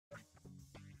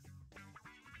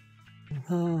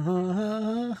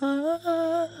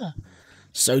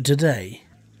So today,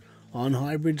 on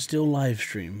Hybridsteel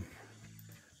livestream,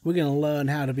 we're going to learn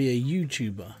how to be a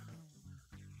YouTuber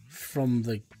from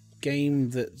the game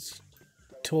that's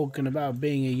talking about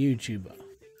being a YouTuber.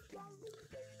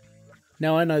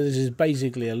 Now I know this is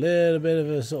basically a little bit of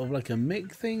a sort of like a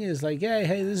Mick thing. It's like,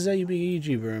 hey, this is how you be a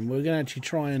YouTuber, and we're going to actually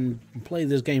try and play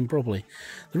this game properly.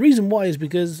 The reason why is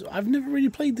because I've never really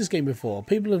played this game before.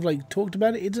 People have like talked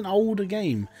about it. It's an older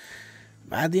game.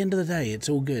 At the end of the day, it's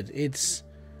all good. It's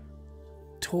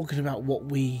talking about what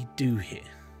we do here.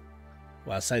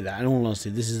 Well, I say that. In all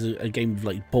honesty, this is a game of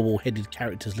like bobble-headed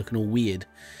characters looking all weird.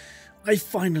 I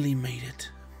finally made it.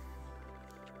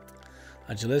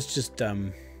 Actually, let's just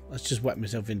whack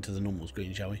myself into the normal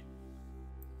screen, shall we?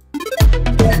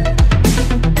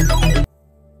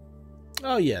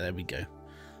 Oh yeah, there we go.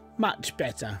 Much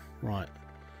better. Right.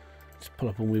 Let's pull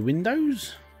up all my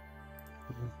windows.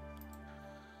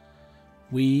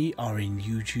 We are in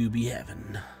YouTube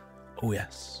heaven. Oh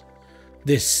yes.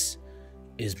 This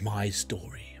is my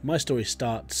story. My story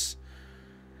starts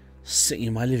sitting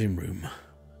in my living room.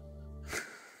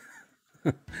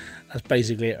 That's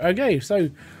basically it. Okay, so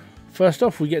first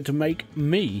off, we get to make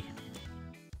me.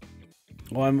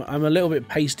 Well, I'm a little bit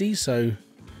pasty, so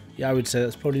yeah, I would say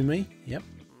that's probably me. Yep,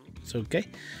 it's okay.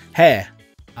 Hair,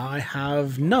 I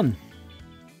have none,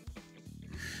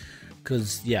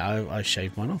 because yeah, I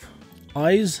shaved mine off.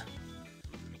 Eyes,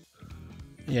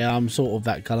 yeah, I'm sort of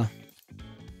that colour.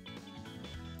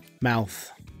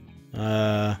 Mouth,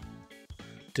 where's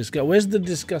the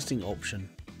disgusting option?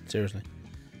 Seriously,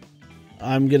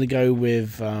 I'm gonna go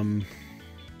with I'm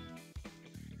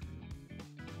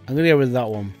gonna go with that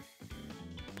one.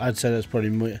 I'd say that's probably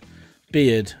my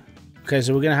beard. Okay,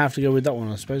 so we're gonna have to go with that one,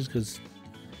 I suppose, because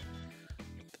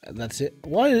that's it.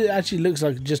 Why it actually looks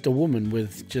like just a woman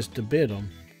with just a beard on?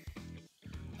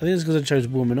 I think it's because I chose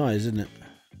woman eyes, isn't it?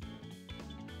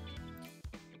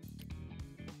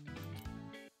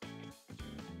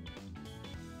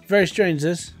 Very strange,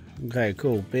 this. Okay,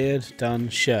 cool. Beard done.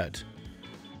 Shirt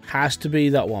has to be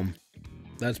that one.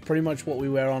 That's pretty much what we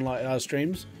wear on like our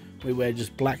streams. We wear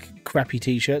just black crappy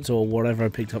t-shirts or whatever I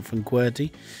picked up from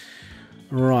QWERTY.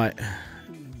 Right.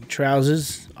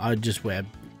 Trousers, I just wear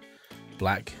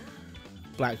black.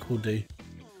 Black will do.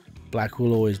 Black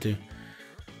will always do.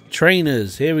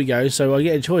 Trainers, here we go. So I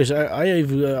get a choice.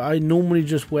 I normally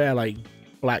just wear like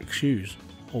black shoes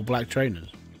or black trainers.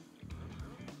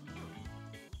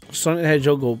 Sonic the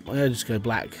Hedgehog, or I just go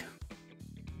black.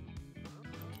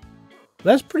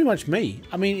 That's pretty much me.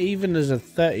 I mean, even as a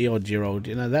 30-odd-year-old,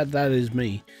 you know, that is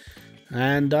me.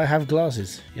 And I have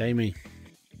glasses. Yay me.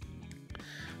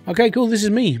 Okay, cool. This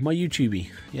is me, my YouTubey.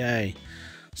 Yay.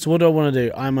 So what do I want to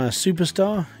do? I'm a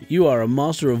superstar. You are a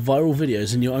master of viral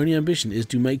videos, and your only ambition is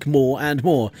to make more and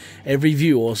more. Every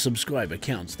view or subscriber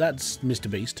counts. That's Mr.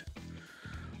 Beast.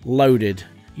 Loaded.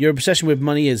 Your obsession with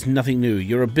money is nothing new.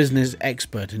 You're a business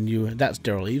expert, and that's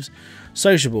Daryl Eves.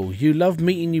 Sociable. You love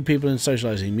meeting new people and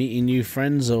socializing, meeting new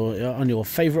friends or on your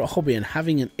favorite hobby, and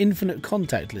having an infinite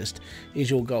contact list is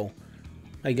your goal.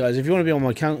 Hey guys, if you want to be on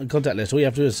my contact list, all you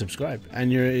have to do is subscribe,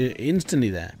 and you're instantly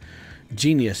there.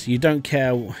 Genius. You don't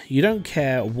care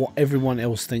what everyone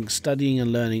else thinks. Studying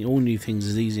and learning all new things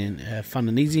is easy and fun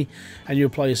and easy, and you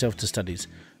apply yourself to studies.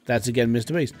 That's again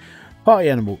Mr. Beast. Party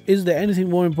animal. Is there anything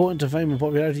more important to fame and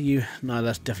popularity to you? No,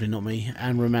 that's definitely not me.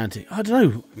 And romantic. I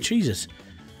don't know. Jesus.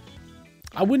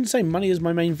 I wouldn't say money is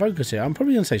my main focus here. I'm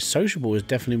probably going to say sociable is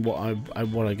definitely what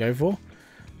I go for.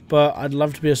 But I'd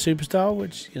love to be a superstar,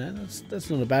 which, you know, that's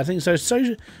not a bad thing. So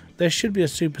there should be a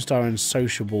superstar and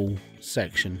sociable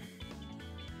section.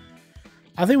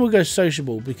 I think we'll go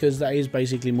sociable because that is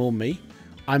basically more me.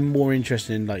 I'm more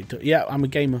interested in like, yeah, I'm a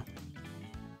gamer.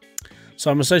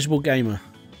 So I'm a sociable gamer.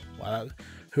 Wow,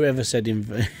 whoever said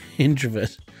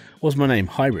introvert? What's my name?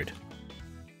 Hybrid.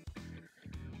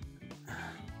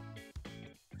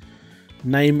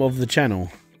 Name of the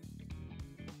channel?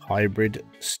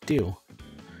 Hybridsteel.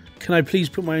 Can I please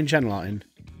put my own channel out in?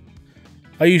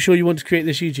 Are you sure you want to create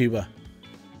this YouTuber?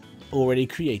 Already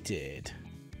created.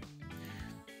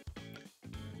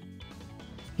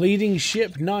 Leading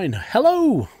Ship 9.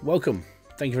 Hello! Welcome.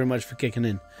 Thank you very much for kicking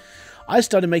in. I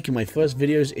started making my first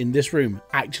videos in this room.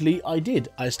 Actually, I did.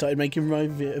 I started making my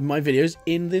videos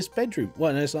in this bedroom.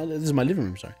 Well, no, this is my living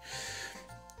room, sorry.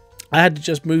 I had to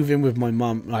just move in with my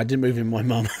mum. I didn't move in with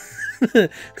my mum.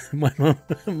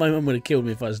 my mum would have killed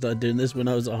me if I started doing this when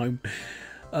I was at home.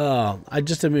 I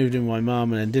just moved in with my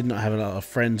mum and did not have a lot of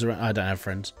friends around. I don't have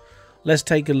friends. Let's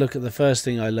take a look at the first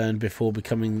thing I learned before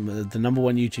becoming the #1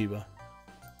 YouTuber.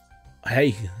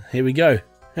 Hey, here we go.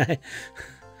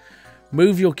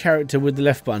 Move your character with the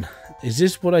left button. Is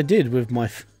this what I did with my...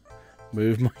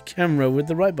 Move my camera with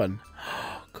the right button.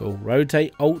 Cool.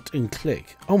 Rotate, Alt, and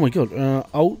click. Oh my god.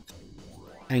 Alt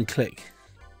and click.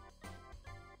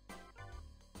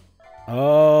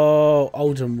 Oh,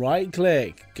 Alt and right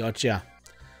click. Gotcha.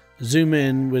 Zoom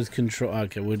in with control.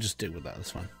 Okay, we'll just stick with that.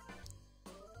 That's fine.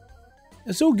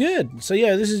 It's all good. So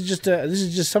yeah, this is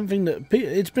just something that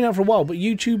it's been out for a while, but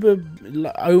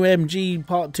YouTuber OMG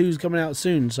Part 2 is coming out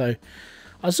soon. So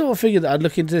I sort of figured that I'd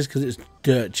look into this because it's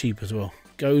dirt cheap as well.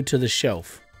 Go to the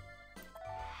shelf.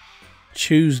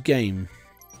 Choose game.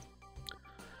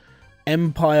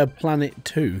 Empire Planet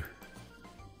 2.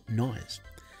 Nice.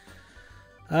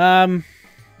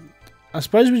 I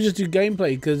suppose we just do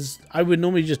gameplay because I would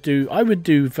normally just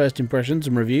do first impressions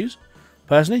and reviews,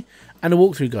 personally, and a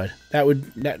walkthrough guide. That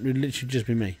would literally just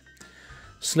be me.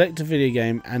 Select a video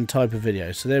game and type a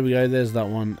video. So there we go. There's that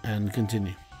one, and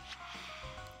continue.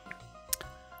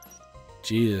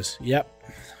 Jesus. Yep.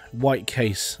 White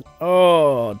case.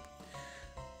 Oh,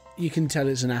 you can tell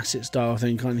it's an asset style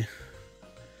thing, can't you?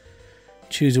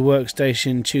 Choose a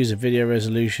workstation. Choose a video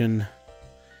resolution.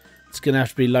 It's gonna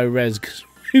have to be low res because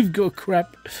we've got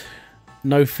crap.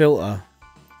 No filter.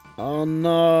 Oh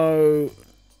no.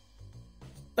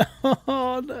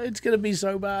 Oh no, it's gonna be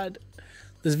so bad.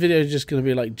 This video is just gonna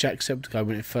be like Jacksepticeye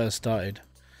when it first started.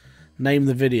 Name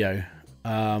the video.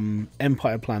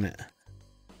 Empire Planet.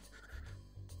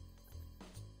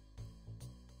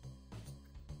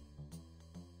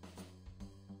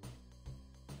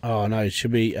 Oh no, it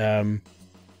should be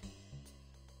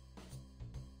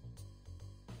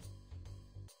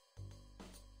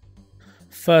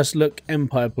First look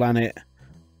Empire Planet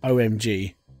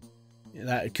OMG.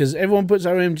 Because everyone puts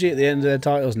OMG at the end of their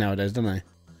titles nowadays, don't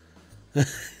they?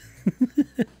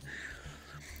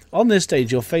 On this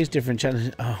stage, you'll face different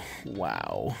challenges. Oh,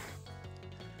 wow.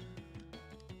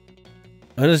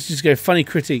 Oh, let's just go funny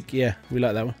critique. Yeah, we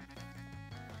like that one.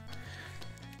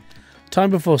 Time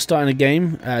before starting a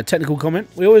game. Technical comment.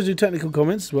 We always do technical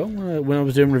comments as well when I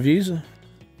was doing reviews.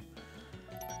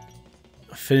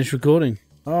 Finish recording.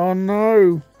 Oh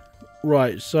no!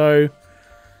 Right, so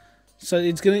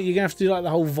you're gonna have to do like the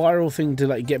whole viral thing to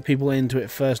like get people into it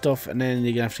first off, and then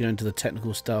you're gonna have to go into the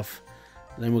technical stuff,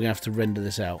 and then we're gonna have to render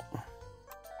this out.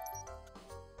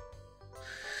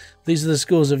 These are the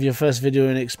scores of your first video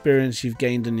and experience you've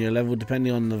gained in your level.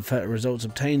 Depending on the results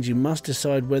obtained, you must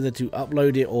decide whether to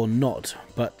upload it or not.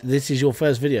 But this is your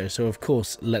first video, so of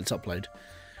course, let's upload.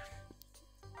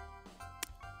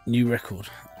 New record.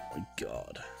 Oh my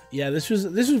god. Yeah, this was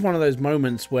one of those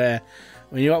moments where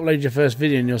when you upload your first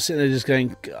video and you're sitting there just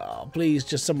going, oh, please,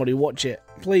 just somebody watch it,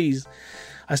 please.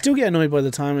 I still get annoyed by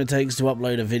the time it takes to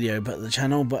upload a video but the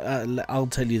channel, but I'll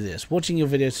tell you this. Watching your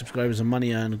video subscribers and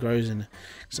money earned grows, and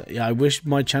so yeah, I wish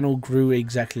my channel grew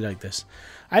exactly like this.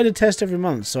 I had a test every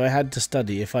month, so I had to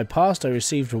study. If I passed, I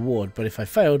received reward, but if I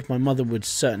failed, my mother would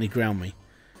certainly ground me.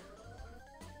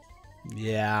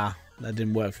 Yeah, that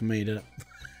didn't work for me, did it?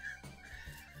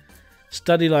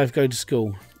 Study life, go to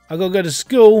school. I gotta go to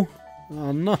school?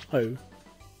 Oh no.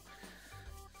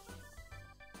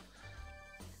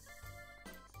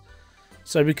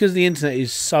 So because the internet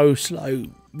is so slow,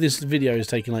 this video is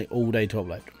taking like all day to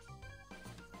upload.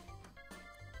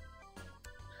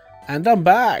 And I'm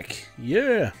back.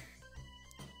 Yeah.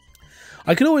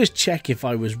 I could always check if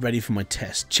I was ready for my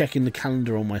test, checking the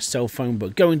calendar on my cell phone,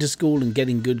 but going to school and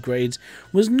getting good grades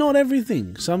was not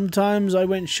everything. Sometimes I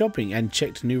went shopping and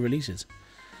checked new releases.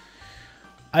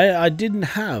 I didn't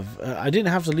have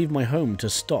to leave my home to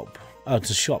shop.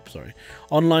 Sorry.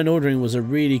 Online ordering was a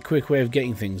really quick way of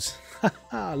getting things.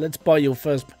 Let's buy your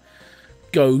first.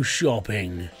 Go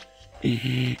shopping.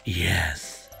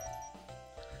 Yes.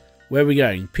 Where are we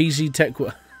going? PC Tech.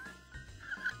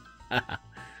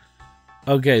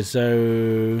 Okay,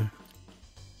 so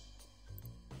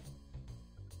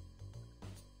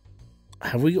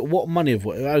have we got what money of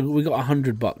what? We got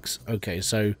 $100. Okay,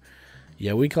 so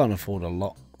yeah, we can't afford a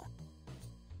lot.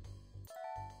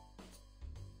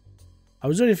 I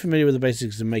was already familiar with the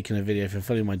basics of making a video,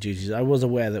 fulfilling my duties. I was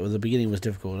aware that the beginning was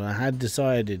difficult, and I had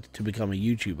decided to become a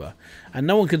YouTuber, and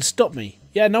no one could stop me.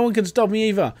 Yeah, no one can stop me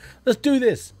either. Let's do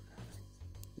this.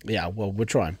 Yeah, well, we're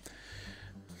trying.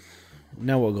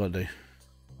 Now what I've got to do.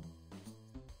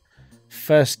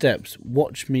 First steps,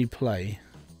 watch me play.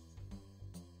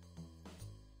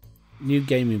 New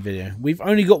gaming video. We've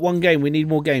only got one game, we need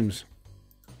more games.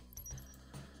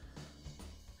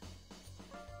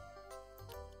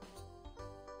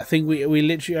 I think we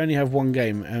literally only have one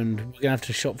game, and we're going to have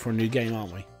to shop for a new game,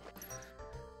 aren't we?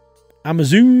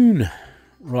 Amazon!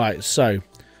 Right, so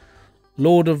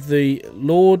Lord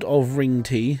of Ring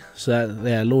Tea. So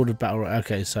yeah, Lord of Battle.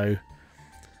 Okay, so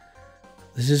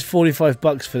this is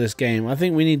 $45 for this game. I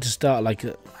think we need to start like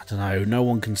I don't know. No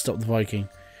one can stop the Viking.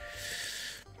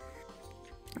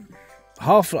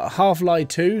 Half-Life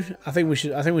 2. I think we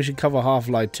should cover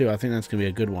Half-Life 2. I think that's gonna be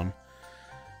a good one.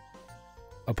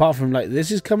 Apart from like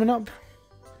this is coming up.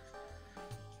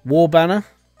 War Banner.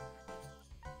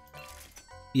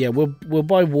 Yeah, we'll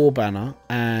buy War Banner,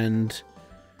 and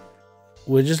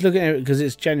we're just looking at it because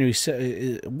it's January.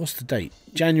 What's the date?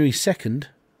 January 2nd.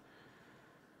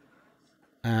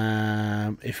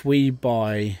 If we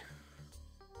buy,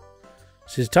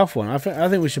 this is a tough one. I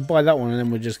think we should buy that one, and then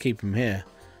we'll just keep them here.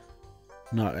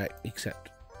 No, accept.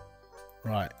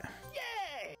 Right.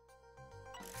 Yay!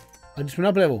 I just went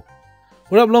up a level.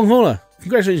 What up, Long Hauler?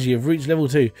 Congratulations, you've reached level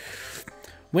 2.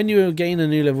 When you gain a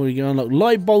new level, you can unlock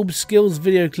light bulb skills,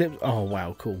 video clips. Oh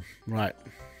wow, cool. Right.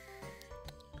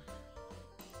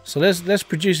 So let's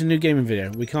produce a new gaming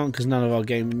video. We can't because none of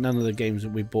the games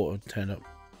that we bought have turned up.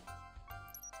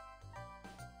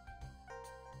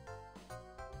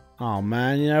 Oh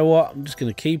man, you know what? I'm just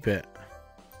gonna keep it.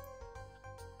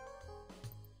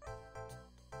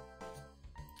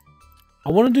 I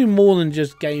want to do more than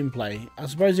just gameplay. I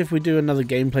suppose if we do another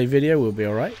gameplay video, we'll be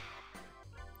alright.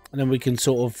 And then we can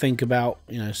sort of think about,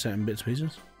 you know, certain bits and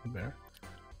pieces.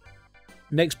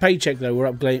 Next paycheck, though,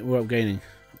 we're upgrading.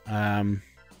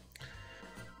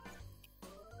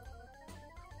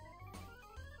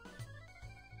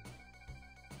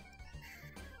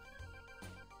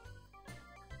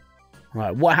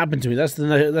 Right, what happened to me? That's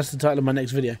the title of my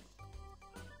next video.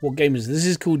 What game is this? This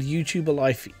is called YouTuber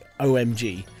Life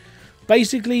OMG.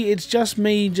 Basically, it's just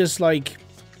me, just like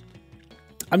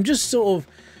I'm just sort of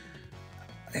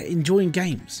enjoying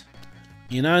games,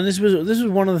 you know. And this was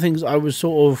one of the things I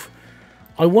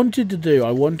wanted to do.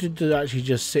 I wanted to actually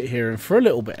just sit here and for a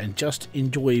little bit and just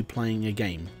enjoy playing a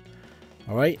game.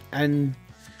 All right, and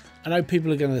I know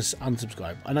people are going to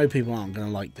unsubscribe. I know people aren't going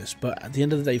to like this, but at the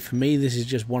end of the day, for me, this is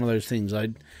just one of those things.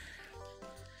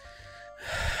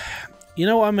 You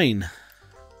know what I mean?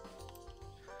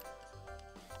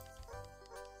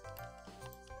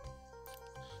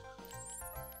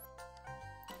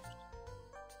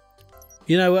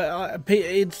 You know,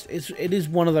 it is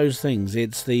one of those things.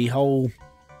 It's the whole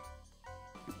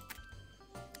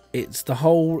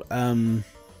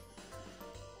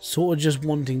sort of just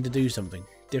wanting to do something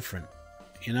different,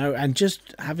 you know, and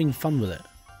just having fun with it.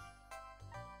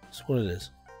 That's what it is.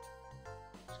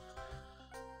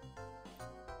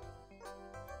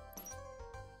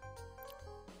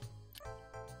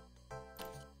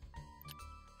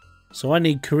 So I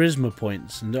need charisma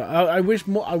points, and I wish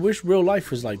real life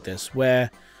was like this,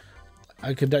 where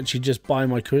I could actually just buy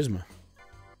my charisma.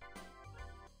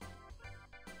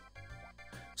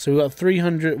 So we got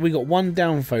 300. We got 1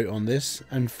 down vote on this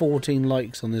and 14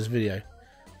 likes on this video.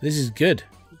 This is good.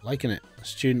 Liking it.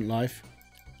 Student life.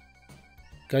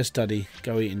 Go study.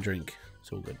 Go eat and drink.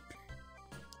 It's all good.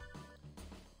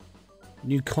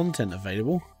 New content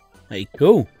available. Hey,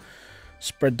 cool.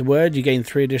 Spread the word. You gain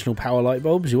 3 additional power light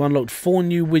bulbs. You unlocked 4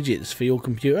 new widgets for your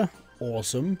computer.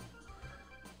 Awesome.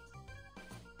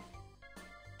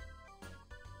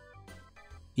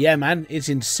 Yeah, man. It's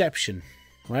Inception.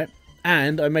 Right?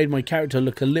 And I made my character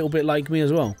look a little bit like me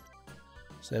as well.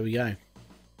 So there we go.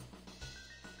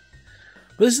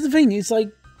 But this is the thing. It's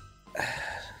like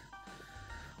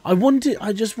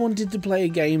I just wanted to play a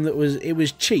game that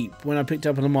was cheap when I picked it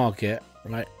up on the market.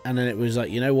 Right, and then it was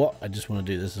like, you know what? I just want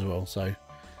to do this as well. So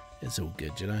it's all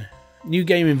good, you know. New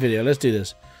gaming video. Let's do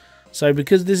this. So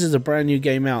because this is a brand new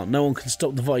game out, no one can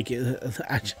stop the Viking.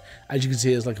 As you can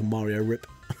see, it's like a Mario rip.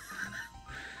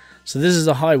 So this is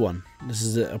a high one. This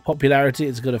is a popularity.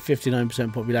 It's got a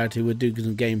 59% popularity. We'll do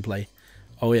some gameplay.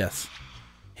 Oh yes,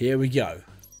 here we go.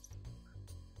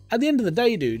 At the end of the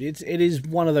day, dude, it is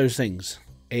one of those things.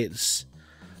 I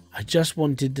just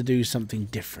wanted to do something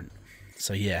different.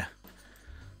 So yeah.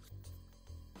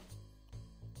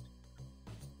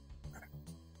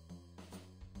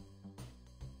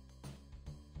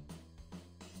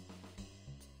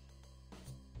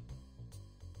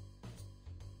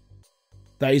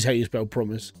 That is how you spell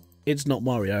promise. It's not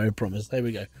Mario, I promise. There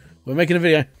we go. We're making a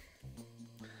video.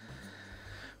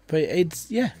 But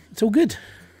it's all good.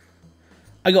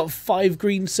 I got 5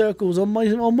 green circles on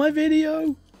my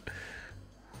video.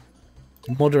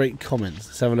 Moderate comments.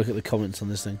 Let's have a look at the comments on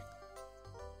this thing.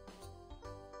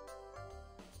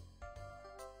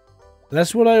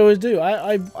 That's what I always do.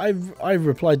 I've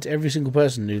replied to every single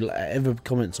person who ever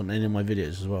comments on any of my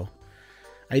videos as well.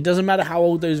 It doesn't matter how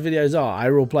old those videos are. I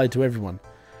reply to everyone.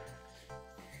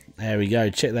 There we go.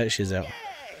 Check that shiz out.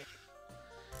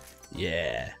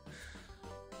 Yeah.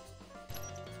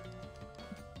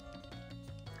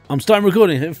 I'm starting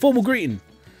recording. Formal greeting.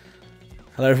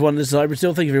 Hello everyone, this is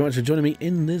Hybridsteel. Thank you very much for joining me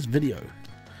in this video.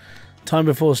 Time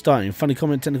before starting. Funny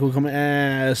comment, technical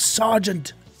comment.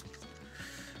 Sergeant.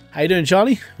 How you doing,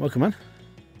 Charlie? Welcome, man.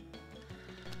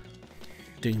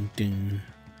 Ding, ding.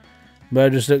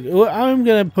 Murderous look. I'm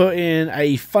going to put in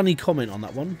a funny comment on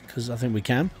that one, because I think we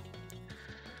can.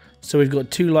 So we've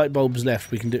got 2 light bulbs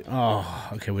left. We can do... Oh,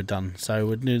 okay, we're done. So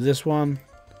we'll do this one.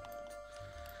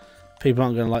 People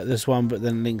aren't going to like this one, but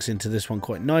then links into this one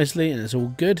quite nicely, and it's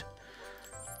all good.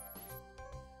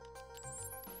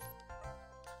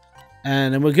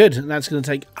 And then we're good, and that's going to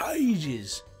take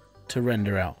ages to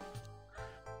render out.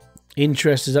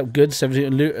 Interest is up good.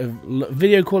 70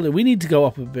 video quality. We need to go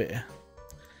up a bit.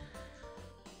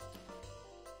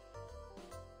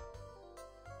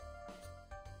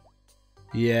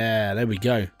 Yeah, there we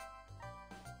go.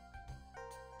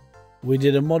 We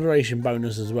did a moderation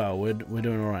bonus as well. We're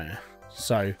doing all right.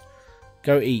 So,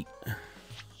 go eat.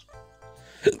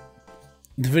 The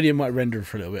video might render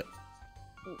for a little bit.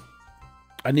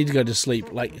 I need to go to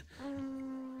sleep. Like,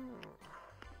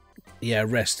 yeah,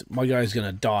 rest. My guy's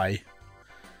gonna die.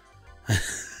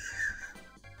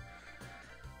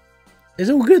 It's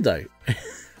all good though.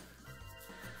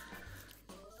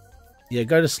 Yeah,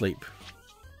 go to sleep.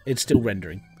 It's still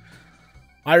rendering.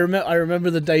 I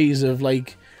remember the days of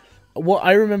like,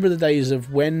 I remember the days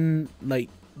of when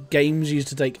like games used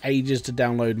to take ages to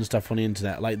download and stuff on the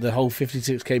internet. Like the whole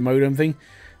 56k modem thing.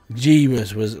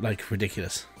 Jeebus was like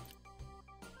ridiculous.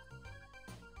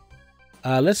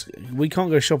 We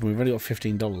can't go shopping. We've only got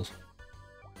 $15.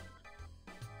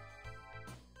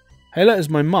 Hey, look, it's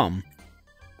my mum.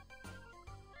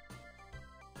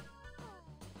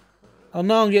 Oh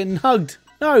no, I'm getting hugged.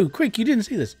 No, quick, you didn't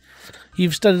see this.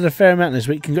 You've studied a fair amount this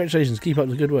week. Congratulations, keep up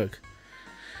the good work.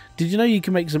 Did you know you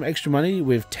can make some extra money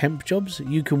with temp jobs?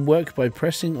 You can work by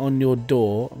pressing on your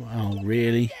door. Oh,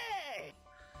 really?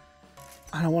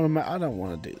 I don't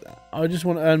want to do that. I just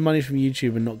want to earn money from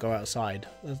YouTube and not go outside.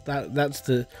 That's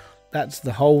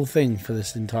the whole thing for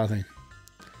this entire thing.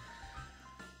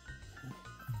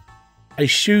 A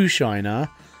shoe shiner,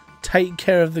 take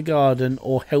care of the garden,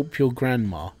 or help your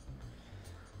grandma.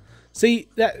 See,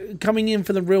 that coming in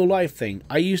for the real life thing.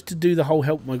 I used to do the whole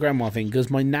help my grandma thing because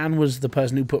my nan was the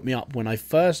person who put me up when I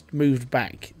first moved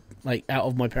back, like out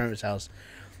of my parents' house.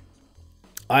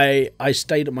 I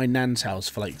stayed at my nan's house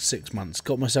for like 6 months,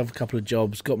 got myself a couple of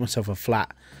jobs, got myself a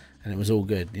flat, and it was all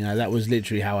good. You know, that was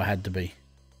literally how I had to be.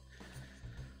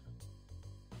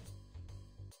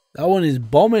 That one is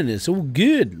bombing. It's all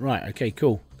good. Right, okay,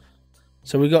 cool.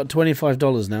 So we got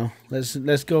 $25 now.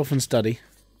 Let's go off and study.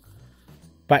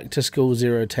 Back to school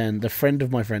 010. The friend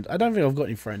of my friend. I don't think I've got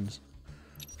any friends.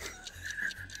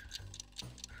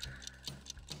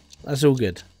 That's all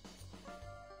good.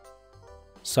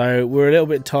 So we're a little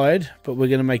bit tired, but we're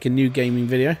going to make a new gaming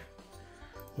video.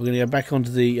 We're going to go back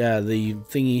onto the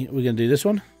thingy. We're going to do this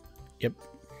one. Yep.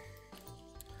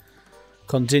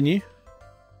 Continue.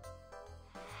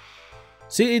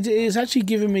 See, it's actually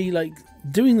giving me like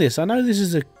doing this. I know this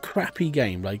is a crappy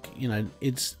game. Like, you know,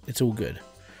 it's all good.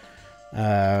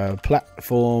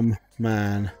 Platform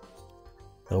man,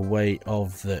 the way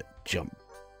of the jump.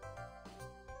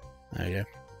 There you go.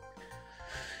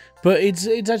 But it's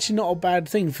actually not a bad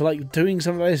thing for like doing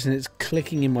something like this, and it's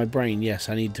clicking in my brain. Yes,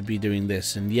 I need to be doing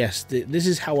this, and yes, this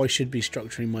is how I should be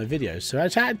structuring my videos. So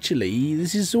actually,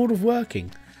 this is sort of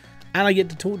working, and I get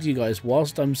to talk to you guys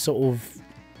whilst I'm sort of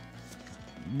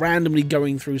randomly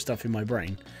going through stuff in my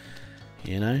brain.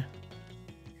 You know,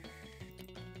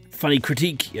 funny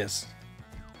critique, yes.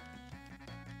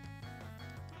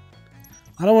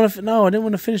 I don't want to. No, I didn't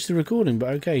want to finish the recording, but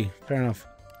okay, fair enough.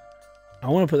 I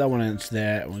want to put that one into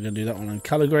there. We're going to do that one on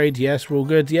color grade. Yes, we're all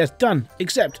good. Yes, done.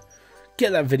 Except,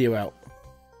 get that video out.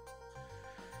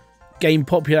 Game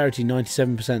popularity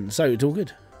 97%. So it's all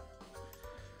good.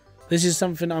 This is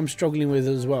something I'm struggling with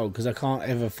as well because I can't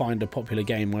ever find a popular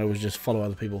game where I would just follow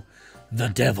other people. The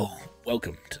devil.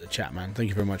 Welcome to the chat, man. Thank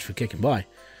you very much for kicking by.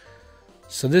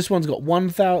 So this one's got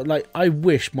 1,000. Like, I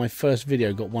wish my first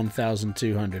video got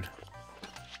 1,200.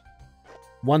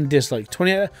 1 dislike,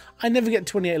 28. I never get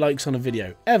 28 likes on a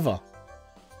video ever.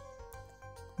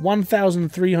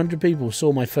 1,300 people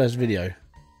saw my first video.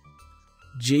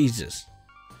 Jesus.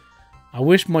 I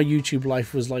wish my YouTube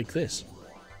life was like this.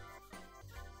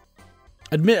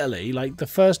 Admittedly, like the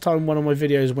first time one of my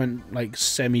videos went like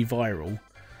semi-viral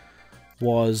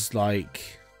was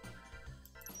like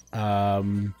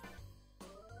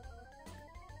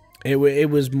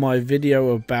it was my video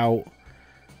about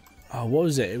Oh, what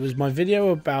was it? It was my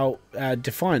video about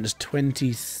Defiance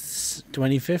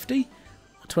 2050?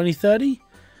 2030?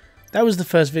 That was the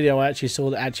first video I actually saw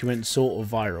that actually went sort of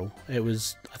viral. It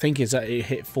was, I think it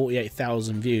hit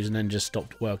 48,000 views and then just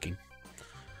stopped working.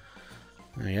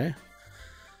 There you go.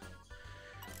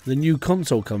 The new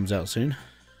console comes out soon.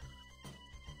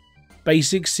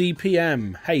 Basic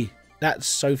CPM. Hey, that's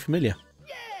so familiar.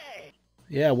 Yay!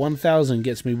 Yeah, 1,000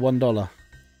 gets me $1.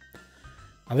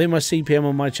 I think my CPM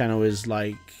on my channel is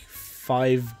like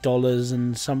 $5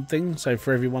 and something. So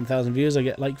for every 1,000 views, I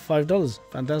get like $5.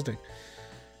 Fantastic.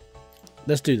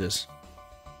 Let's do this.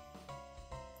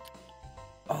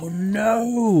 Oh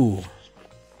no!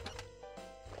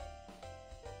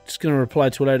 Just going to reply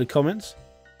to a load of comments.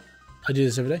 I do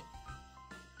this every day.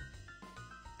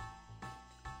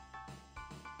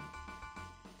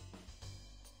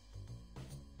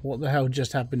 What the hell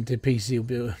just happened to PC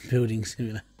Building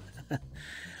Simulator?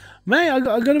 Mate, I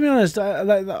got to be honest.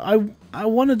 I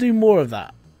want to do more of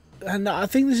that, and I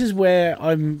think this is where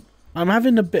I'm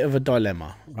having a bit of a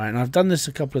dilemma, right? And I've done this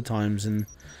a couple of times, and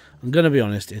I'm going to be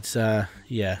honest. It's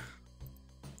yeah.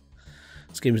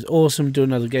 This game is awesome. Do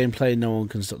another gameplay. No one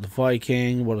can stop the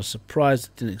Viking. What a surprise!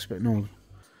 Didn't expect no one.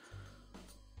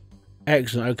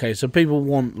 Excellent. Okay, so people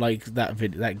want like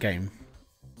that game.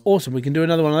 Awesome. We can do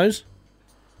another one of those.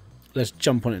 Let's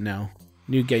jump on it now.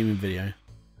 New gaming video.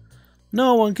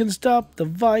 No one can stop the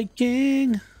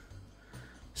Viking.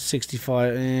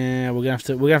 65. Yeah, we're gonna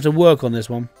have to work on this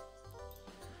one.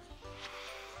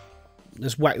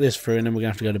 Let's whack this through, and then we're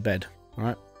gonna have to go to bed. All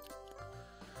right.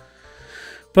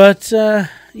 But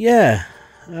yeah,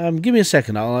 give me a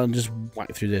second. I'll just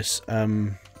whack through this.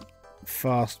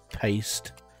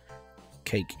 Fast-paced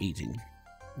cake eating.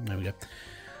 There we go.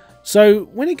 So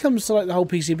when it comes to like the whole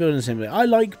PC Building Simulator, I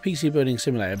like PC Building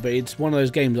Simulator, but it's one of those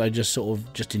games I just sort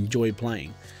of enjoy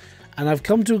playing. And I've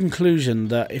come to a conclusion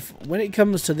that when it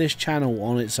comes to this channel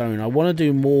on its own, I want to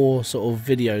do more sort of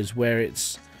videos where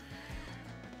it's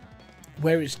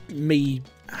me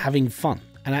having fun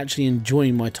and actually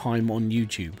enjoying my time on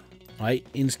YouTube, right?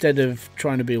 Instead of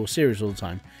trying to be all serious all the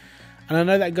time. And I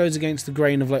know that goes against the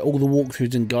grain of like all the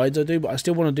walkthroughs and guides I do, but I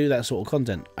still want to do that sort of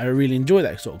content. I really enjoy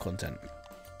that sort of content.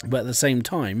 But at the same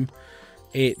time,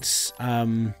 it's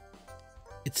one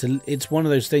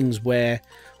of those things where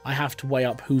I have to weigh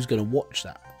up who's going to watch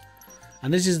that.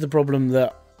 And this is the problem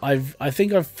that I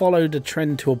think I've followed a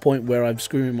trend to a point where I'm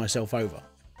screwing myself over,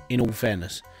 in all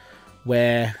fairness.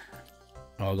 Where...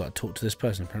 Oh, I've got to talk to this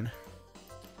person, apparently.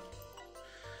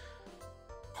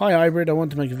 Hi, Hybrid. I want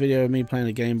to make a video of me playing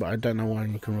a game, but I don't know why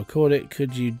I can record it.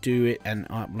 Could you do it and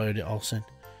upload it? I'll send.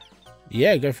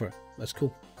 Yeah, go for it. That's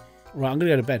cool. Right, I'm going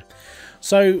to go to bed.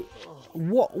 So,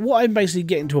 what I'm basically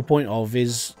getting to a point of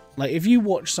is, like, if you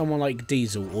watch someone like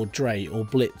Diesel or Dre or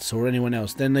Blitz or anyone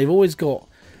else, then they're always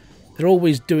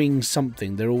doing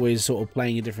something. They're always sort of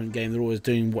playing a different game. They're always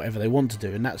doing whatever they want to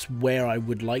do, and that's where I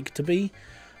would like to be.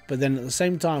 But then at the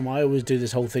same time, I always do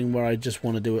this whole thing where I just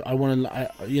want to do it. I want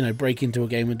to, you know, break into a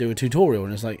game and do a tutorial,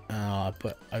 and it's like,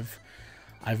 but I've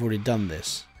already done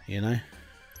this, you know.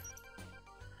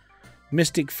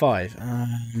 Mystic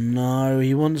 5. No,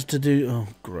 he wants to do... Oh,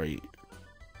 great.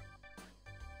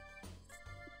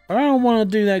 I don't want to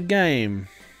do that game.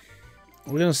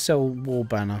 We're going to sell War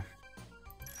Banner.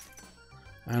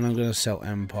 And I'm going to sell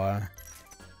Empire.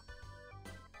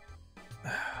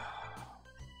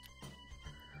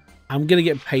 I'm going to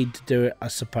get paid to do it. I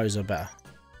suppose I better.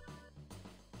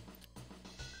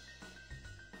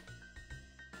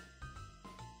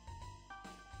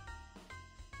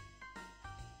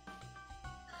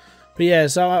 But yeah,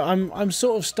 so I'm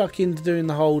sort of stuck into doing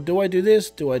the whole, do I do this?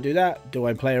 Do I do that? Do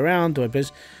I play around? Do I play?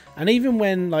 And even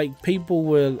when like people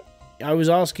were, I was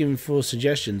asking for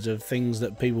suggestions of things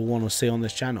that people want to see on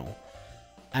this channel.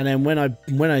 And then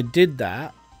when I did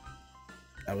that,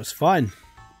 that was fine.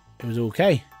 It was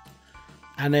okay.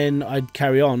 And then I'd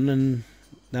carry on, and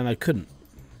then I couldn't.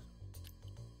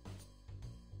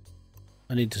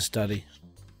 I need to study.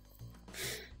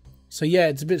 So yeah,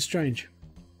 it's a bit strange.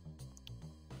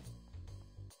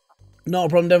 Not a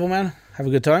problem, Devilman. Have a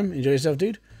good time. Enjoy yourself,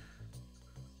 dude.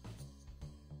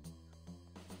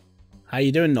 How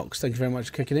you doing, Nox? Thank you very much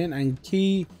for kicking in. And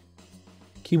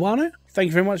Kiwano, thank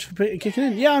you very much for kicking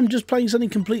in. Yeah, I'm just playing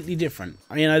something completely different.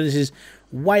 You know, this is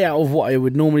way out of what I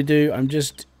would normally do. I'm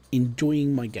just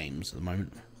enjoying my games at the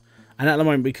moment. And at the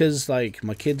moment, because like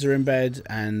my kids are in bed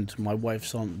and my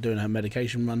wife's on doing her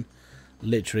medication run,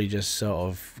 literally just sort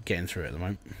of getting through it at the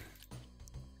moment.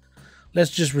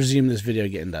 Let's just resume this video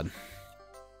getting done.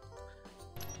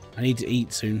 I need to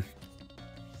eat soon.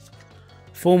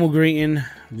 Formal greeting,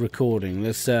 recording.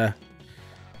 Let's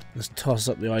Let's toss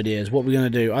up the ideas. What we're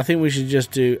going to do. I think we should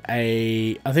just do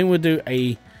a... I think we'll do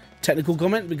a technical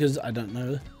comment because I don't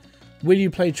know. Will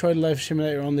you play Trade Life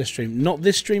Simulator on this stream? Not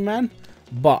this stream, man.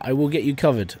 But I will get you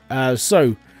covered.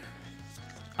 So,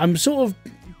 I'm sort of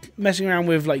messing around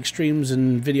with like streams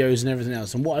and videos and everything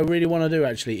else. And what I really want to do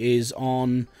actually is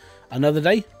on another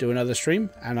day, do another stream.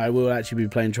 And I will actually be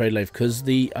playing Trade Life because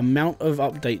the amount of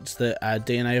updates that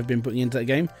DNA have been putting into that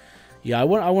game. Yeah, I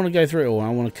want to go through it all. I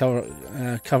want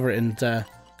to cover it and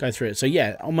go through it. So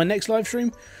yeah, on my next live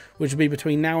stream, which will be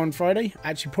between now and Friday,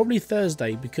 actually probably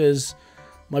Thursday, because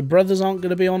my brothers aren't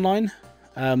going to be online.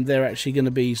 They're actually going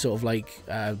to be sort of like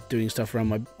doing stuff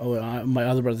around my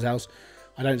other brother's house.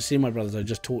 I don't see my brothers. I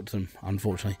just talk to them,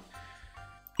 unfortunately.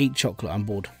 Eat chocolate. I'm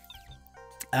bored.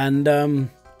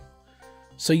 And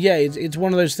so yeah, it's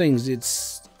one of those things.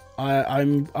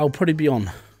 I'll probably be on.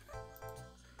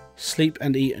 Sleep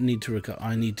and eat and need to recover.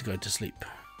 I need to go to sleep.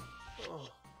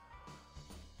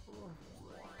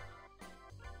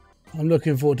 I'm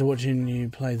looking forward to watching you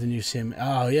play the new sim.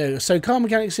 Oh yeah, so Car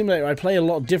Mechanic Simulator I play a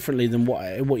lot differently than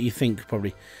what you think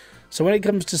probably. So when it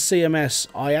comes to CMS,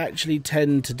 I actually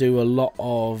tend to do a lot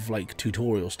of like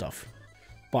tutorial stuff.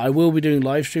 But I will be doing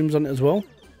live streams on it as well.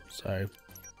 So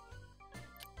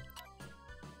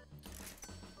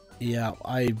yeah,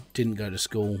 I didn't go to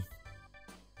school.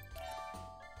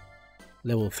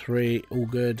 Level 3, all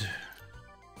good.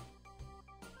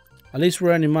 At least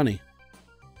we're earning money.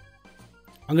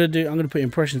 I'm gonna put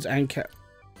impressions and cap.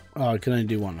 Oh, I can only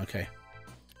do one. Okay.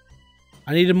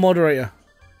 I need a moderator.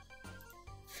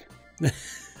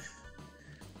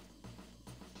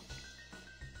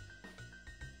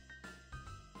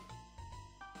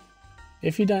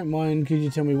 If you don't mind, could you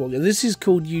tell me what this is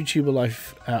called? YouTuber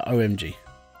Life OMG.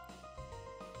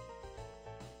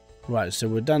 Right, so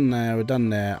we're done there, we're done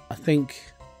there. I think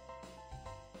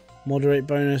moderate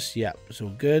bonus, yep, it's all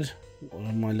good. What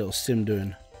am my little sim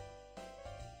doing?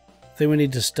 I think we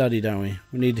need to study, don't we?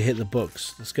 We need to hit the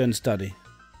books. Let's go and study.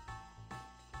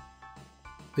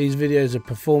 These videos are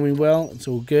performing well, it's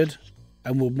all good.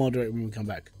 And we'll moderate when we come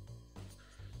back.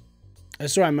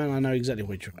 That's alright, man, I know exactly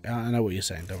what you're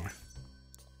saying, don't worry.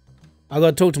 I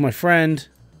gotta talk to my friend.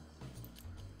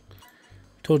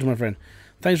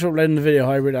 Thanks for uploading the video,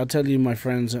 Hybrid. I'll tell you, my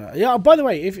friends. Yeah. By the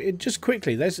way, if just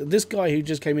quickly, there's this guy who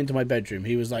just came into my bedroom.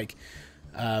 He was like,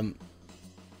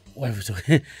 what are we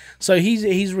talking? So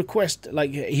he requested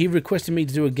me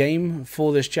to do a game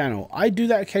for this channel. I do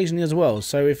that occasionally as well.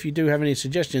 So if you do have any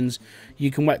suggestions, you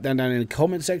can whack them down in the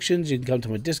comment sections. You can come to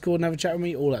my Discord and have a chat with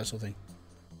me, all that sort of thing.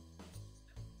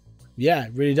 Yeah,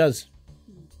 it really does.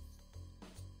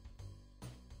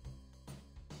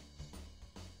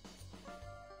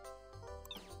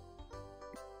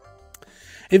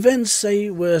 Events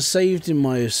were saved in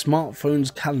my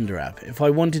smartphone's calendar app. If I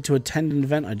wanted to attend an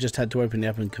event, I just had to open the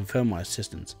app and confirm my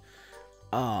assistance.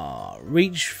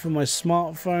 Reach for my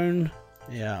smartphone.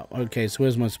 Yeah, okay, so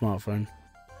where's my smartphone?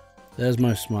 There's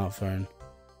my smartphone.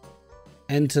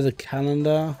 Enter the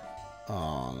calendar.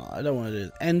 Oh, no, I don't want to do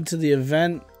it. Enter the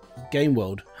event. Game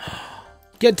World.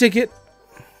 Get ticket.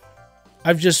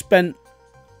 I've just spent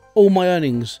all my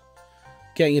earnings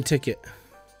getting a ticket.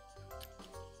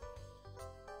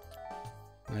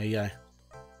 There you go.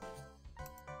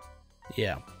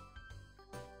 Yeah.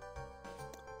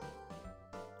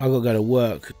 I've got to go to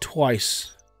work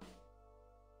twice.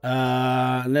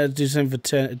 Let's do something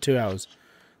for 2 hours.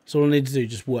 That's all I need to do,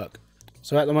 just work.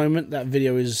 So at the moment, that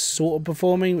video is sort of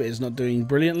performing, but it's not doing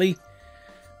brilliantly.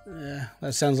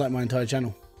 That sounds like my entire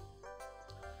channel.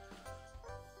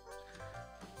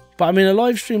 But I mean, a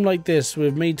live stream like this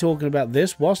with me talking about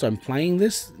this whilst I'm playing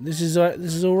this is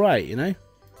all right, you know.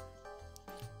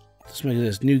 Let's make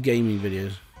this new gaming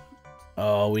videos.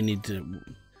 Oh, we need to.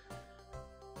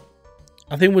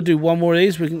 I think we'll do one more of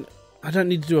these. I don't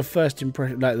need to do a first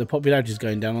impression. Like the popularity is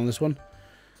going down on this one.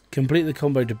 Complete the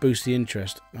combo to boost the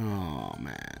interest. Oh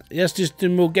man, let's just do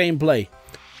more gameplay.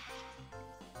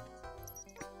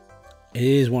 It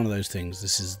is one of those things.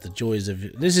 This is the joys of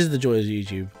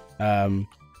YouTube.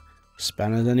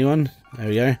 Spanners, anyone? There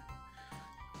we go.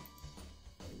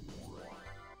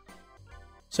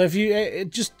 So if you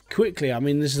just quickly, I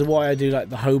mean, this is why I do like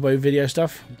the hobo video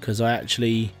stuff, because I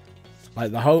actually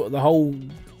like the whole.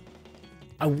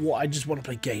 I just want to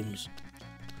play games.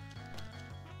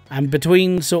 And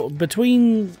between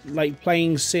like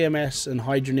playing CMS and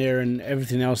Hydroneer and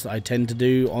everything else that I tend to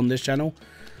do on this channel,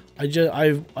 I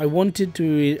wanted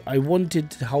to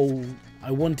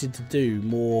do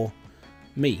more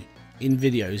me in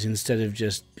videos instead of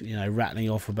just, you know, rattling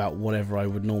off about whatever I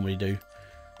would normally do,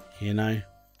 you know.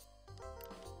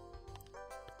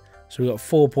 So we've got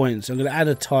 4 points. I'm going to add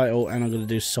a title and I'm going to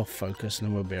do soft focus and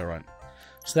then we'll be alright.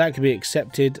 So that can be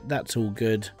accepted. That's all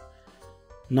good.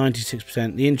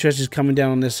 96%. The interest is coming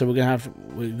down on this, so we're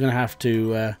gonna have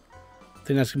to. I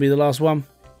think that's gonna be the last one.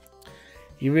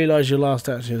 You realise your last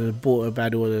actually bought a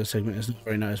bad order segment is not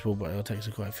very noticeable, but it'll take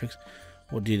some quite a fix.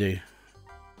 What do you do?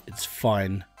 It's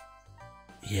fine.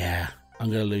 Yeah, I'm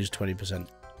gonna lose 20%.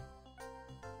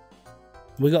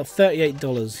 We got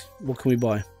 $38. What can we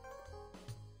buy?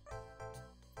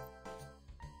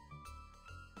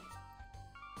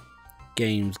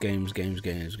 Games.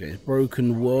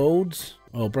 Broken Worlds.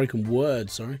 Oh, Broken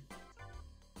Words, sorry.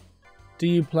 Do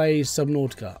you play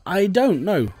Subnautica? I don't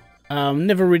know.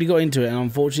 Never really got into it, and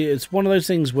unfortunately, it's one of those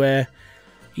things where,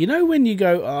 you know, when you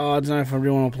go, oh, I don't know if I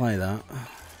really want to play that.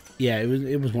 Yeah,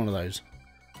 it was one of those.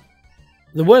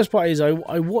 The worst part is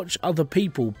I watch other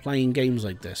people playing games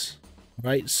like this,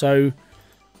 right? So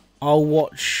I'll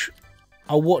watch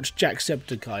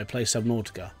Jacksepticeye play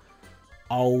Subnautica.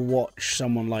 I'll watch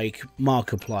someone like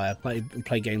Markiplier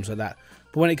play games like that.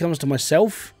 But when it comes to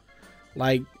myself,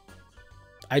 like,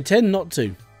 I tend not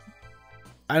to.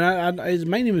 And it's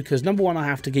mainly because, number one, I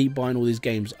have to keep buying all these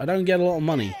games. I don't get a lot of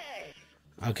money.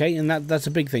 Okay, and that's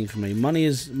a big thing for me. Money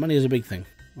is a big thing.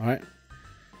 Alright?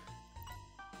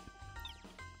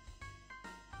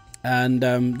 And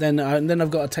then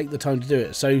I've got to take the time to do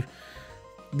it. So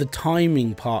the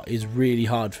timing part is really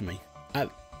hard for me.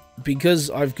 Because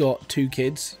I've got 2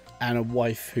 kids and a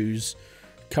wife who's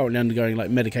currently undergoing like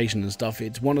medication and stuff,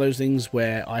 it's one of those things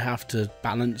where I have to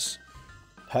balance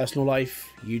personal life,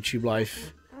 YouTube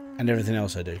life, and everything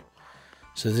else I do.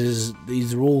 So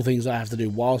these are all things I have to do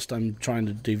whilst I'm trying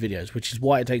to do videos, which is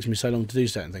why it takes me so long to do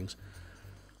certain things.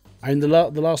 And the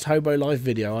last Hobo Life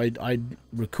video, I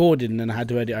recorded and then I had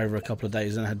to edit over a couple of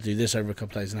days, and I had to do this over a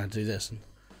couple of days, and I had to do this.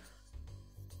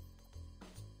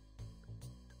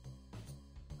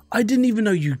 I didn't even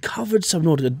know you covered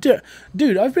Subnautica.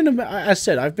 Dude, I've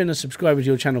been a subscriber to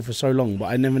your channel for so long, but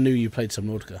I never knew you played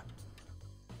Subnautica.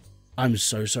 I'm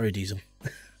so sorry, Diesel.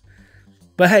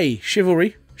 But hey,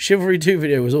 Chivalry 2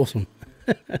 video was awesome.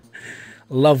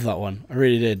 Love that one. I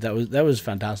really did. That was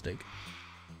fantastic.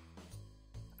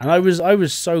 And I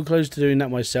was so close to doing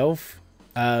that myself,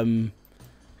 but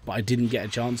I didn't get a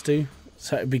chance to.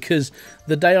 So, because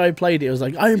the day I played it, I was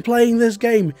like, I'm playing this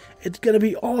game. It's going to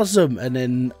be awesome. And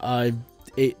then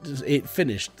it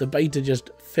finished. The beta just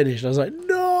finished. I was like,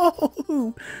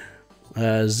 no!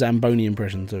 Zamboni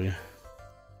impression to you.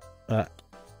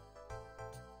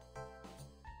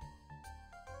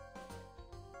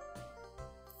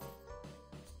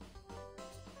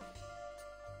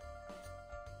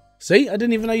 See? I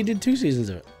didn't even know you did 2 seasons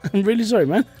of it. I'm really sorry,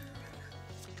 man.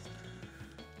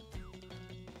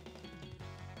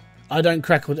 I don't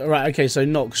crack or... Right, okay, so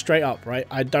knock straight up, right?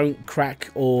 I don't crack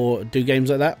or do games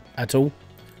like that at all.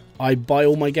 I buy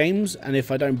all my games, and if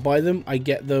I don't buy them, I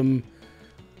get them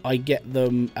through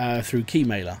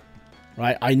Keymailer,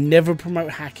 right? I never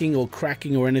promote hacking or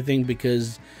cracking or anything,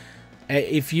 because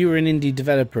if you were an indie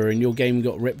developer and your game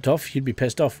got ripped off, you'd be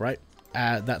pissed off, right?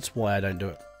 That's why I don't do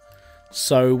it.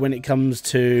 So when it comes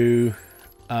to...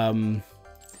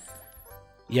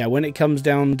 yeah, when it comes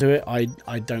down to it,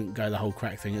 I don't go the whole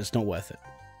crack thing. It's not worth it.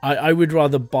 I would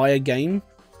rather buy a game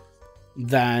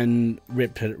than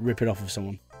rip it off of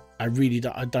someone. I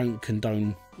don't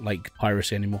condone like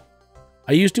piracy anymore.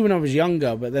 I used to when I was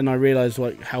younger, but then I realised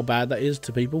like how bad that is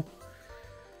to people.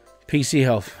 PC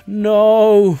health.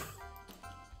 No!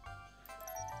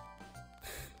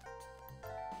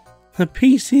 The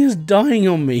PC is dying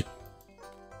on me.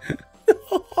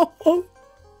 No!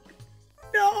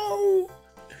 No!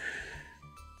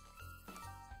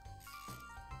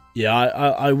 Yeah,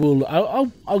 I will.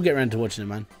 I'll get around to watching it,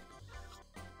 man.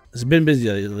 It's been busy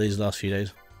these last few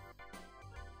days.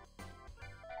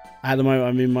 At the moment,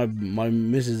 I mean, my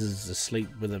missus is asleep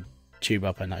with a tube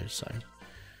up her nose, so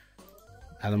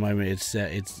at the moment it's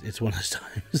one of those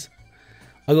times.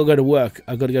 I gotta go to work.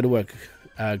 I've got to go to work.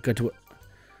 Go to work.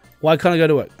 Why can't I go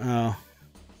to work?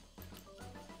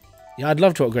 Yeah, I'd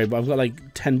love to upgrade, but I've got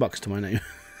like $10 to my name.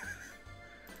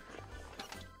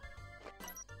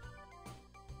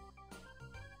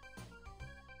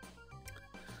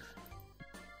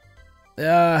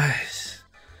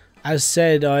 As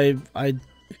said,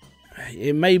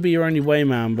 it may be your only way,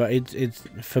 man, but it's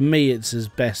for me, it's as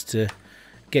best to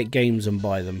get games and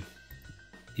buy them.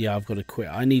 Yeah, I've got to quit.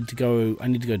 I need to go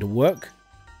to work.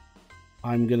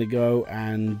 I'm gonna go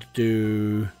and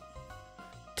do.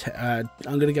 I'm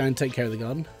gonna go and take care of the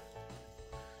garden.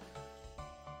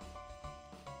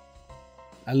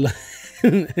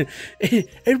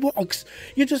 It works.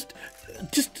 You just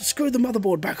screw the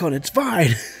motherboard back on. It's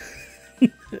fine.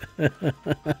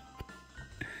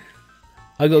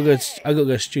 I gotta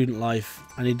go student life.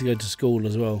 I need to go to school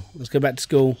as well. Let's go back to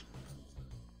school.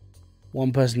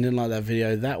 One person didn't like that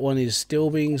video. That one is still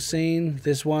being seen.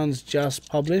 This one's just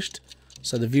published,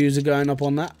 so the views are going up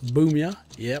on that. Boom, yeah.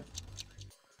 Yep.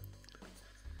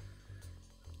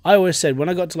 I always said when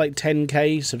I got to like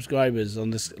 10k subscribers on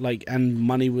this, like, and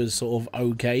money was sort of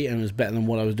okay and was better than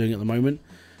what I was doing at the moment.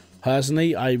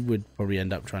 Personally, I would probably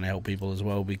end up trying to help people as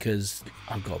well, because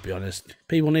I've got to be honest,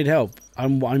 people need help.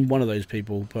 I'm one of those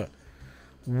people. But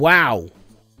wow,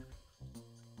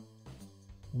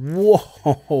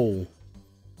 whoa.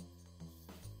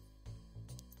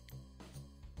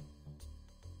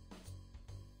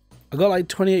 I got like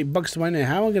 28 bucks to my name.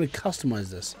 How am I going to customize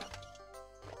this?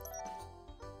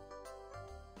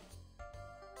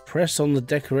 Press on the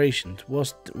decorations.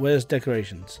 Where's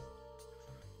decorations?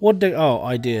 What oh,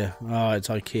 idea. Oh, it's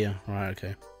IKEA. Right,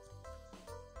 okay.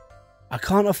 I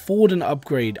can't afford an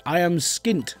upgrade. I am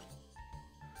skint.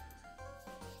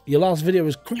 Your last video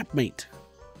was crap, mate.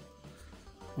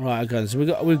 Right, okay. So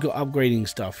we've got upgrading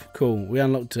stuff. Cool. We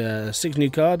unlocked 6 new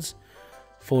cards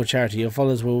for charity. Your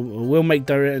followers will make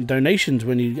donations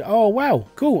when you. Oh wow,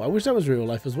 cool. I wish that was real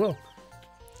life as well.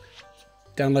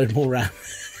 Download more RAM.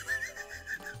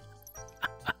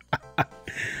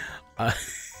 I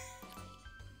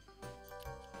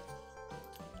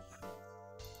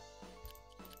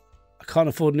can't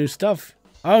afford new stuff.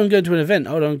 Oh, I'm going to an event.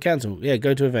 Hold on, cancel. Yeah,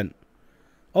 go to event.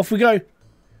 Off we go.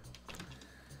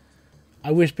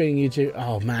 I wish being YouTube.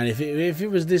 Oh man, if it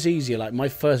was this easy, like my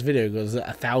first video got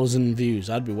 1,000 views,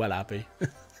 I'd be well happy.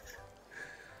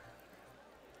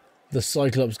 The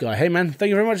Cyclops guy. Hey man, thank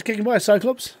you very much for kicking by,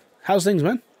 Cyclops. How's things,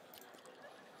 man?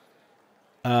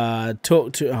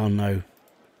 Talk to. Oh no.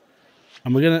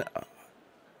 And we're gonna.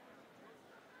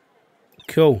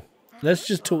 Cool. Let's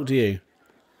just talk to you.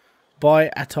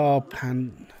 Bye, Atar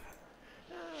Pan.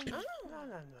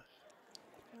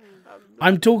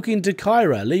 I'm talking to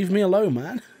Kyra. Leave me alone,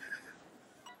 man.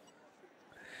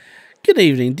 Good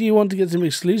evening. Do you want to get some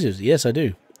exclusives? Yes, I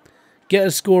do. Get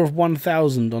a score of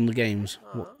 1,000 on the games.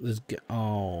 What?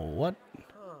 Oh, what?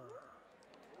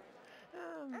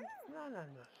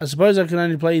 I suppose I can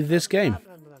only play this game.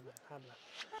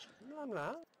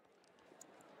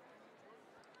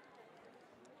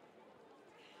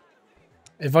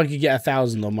 If I could get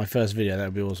 1,000 on my first video, that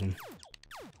would be awesome.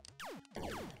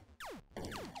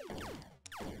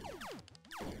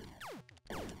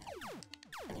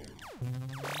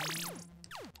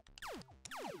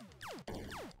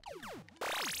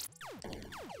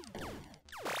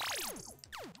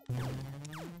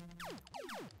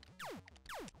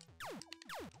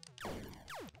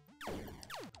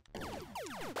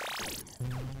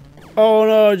 Oh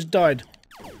no, I just died.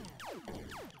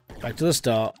 Back to the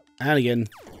start. And again.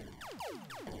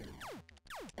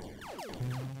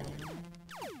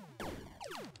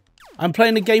 I'm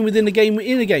playing a game within a game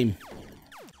within a game.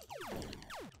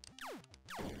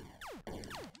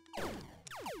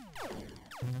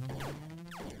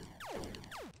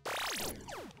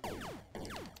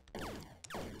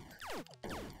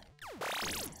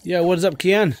 Yeah, what is up,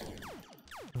 Kian?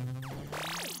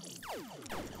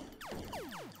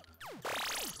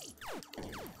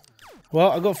 Well,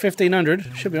 I got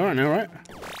 1,500. Should be alright now, right?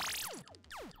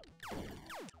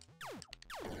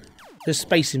 This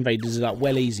Space Invaders is like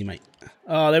well easy, mate.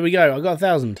 Oh, there we go. I got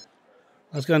 1,000.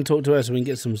 Let's go and talk to her so we can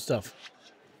get some stuff.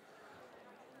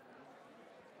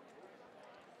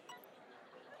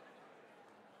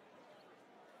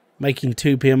 Making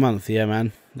 2p a month. Yeah,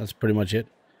 man. That's pretty much it.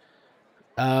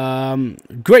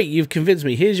 Great. You've convinced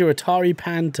me. Here's your Atari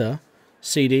Panther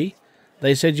CD.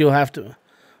 They said you'll have to...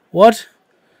 What?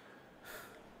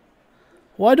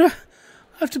 Why do I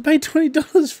have to pay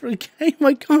 $20 for a game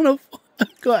I can't afford?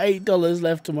 I've got $8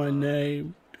 left to my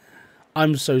name.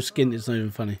 I'm so skint, it's not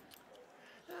even funny.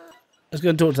 Let's go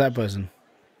and talk to that person.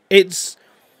 It's...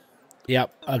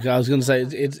 Yep, okay, I was going to say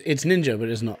it's Ninja, but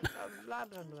it's not.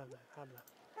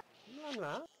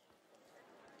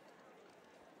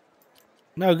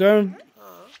 No, go and...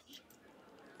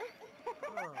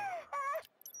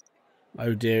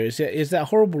 Oh dear, it's that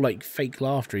horrible, like, fake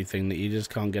laughter thing that you just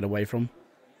can't get away from.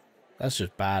 That's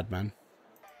just bad, man.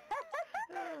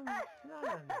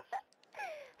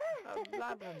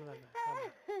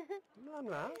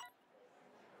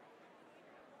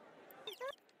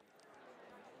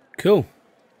 Cool.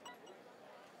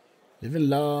 Living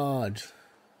large.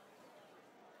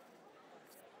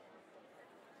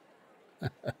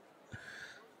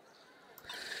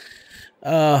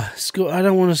 Score. I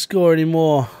don't want to score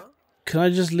anymore. Can I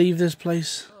just leave this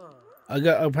place?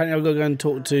 Apparently I've got to go and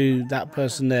talk to that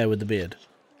person there with the beard.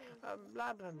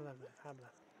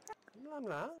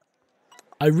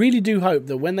 I really do hope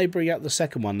that when they bring out the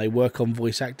second one, they work on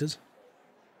voice actors.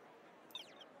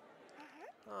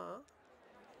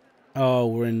 Oh,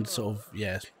 we're in sort of,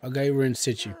 yes. Okay, we're in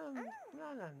situ.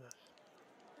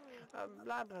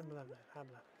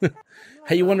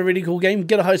 Hey, you want a really cool game?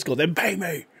 Get a high score, then pay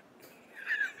me.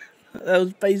 That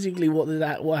was basically what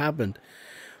happened.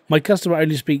 My customer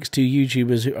only speaks to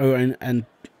YouTubers who own and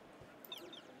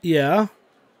yeah.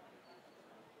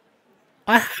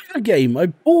 I have a game. I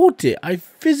bought it. I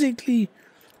physically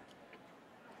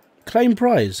claim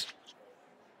prize.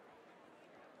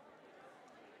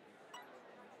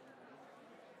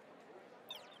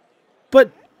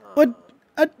 But what?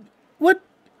 What?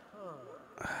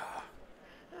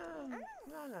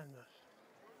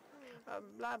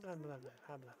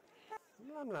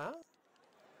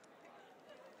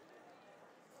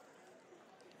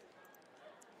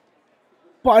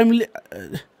 But I'm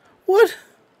what?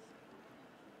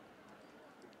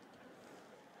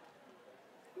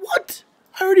 What?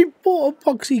 I already bought a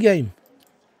boxy game.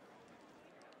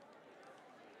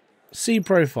 See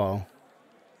profile.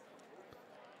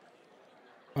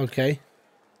 Okay.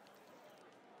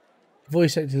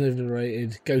 Voice acting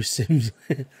overrated. Ghost Sims.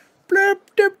 Blurp,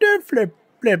 blurp, blurp, blurp,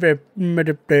 blurp,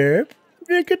 blurp,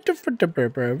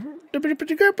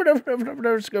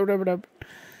 blurp.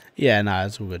 Yeah, nah,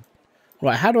 it's all good.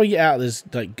 Right, how do I get out of this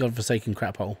like godforsaken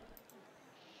crap hole?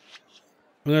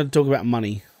 I'm going to talk about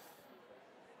money.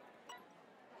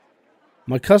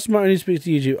 My customer only speaks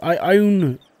to YouTube.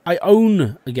 I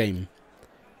own a game.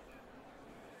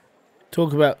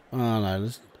 Talk about. Oh no.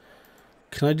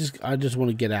 Can I just want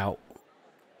to get out.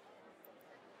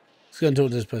 Let's go and talk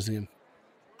to this person again.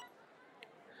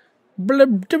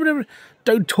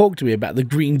 Don't talk to me about the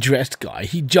green dressed guy.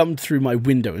 He jumped through my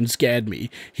window and scared me.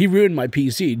 He ruined my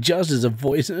PC just as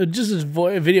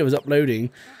video was uploading.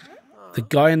 The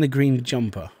guy in the green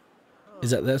jumper.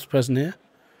 Is that this person here?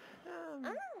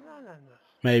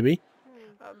 Maybe.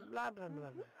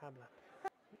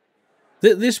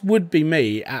 This would be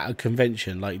me at a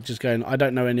convention, like just going, I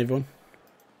don't know anyone.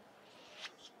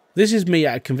 This is me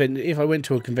at a convention. If I went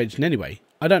to a convention anyway,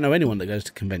 I don't know anyone that goes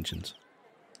to conventions.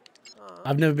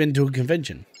 I've never been to a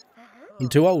convention. I'm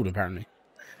too old, apparently.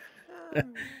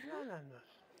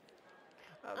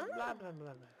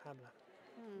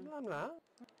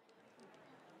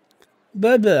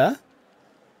 Blah, blah.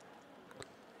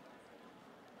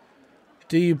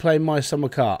 Do you play My Summer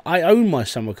Car? I own My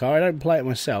Summer Car. I don't play it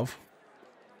myself.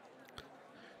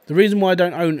 The reason why I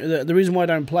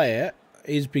don't play it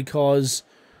is because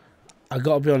I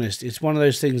gotta be honest. It's one of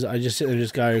those things that I just sit there and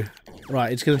just go,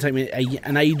 right. It's going to take me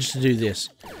an age to do this,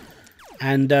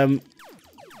 and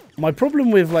my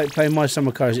problem with like playing My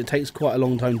Summer Car is it takes quite a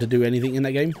long time to do anything in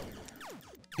that game,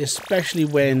 especially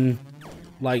when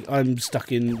like I'm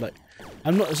stuck in like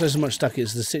I'm not so much stuck.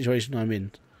 It's the situation I'm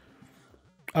in.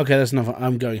 Okay, that's enough.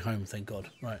 I'm going home. Thank God.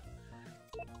 Right.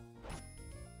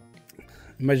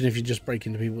 Imagine if you just break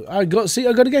into people. I got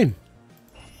a game.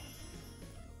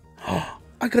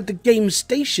 I got the game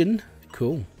station.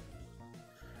 Cool.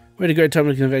 We had a great time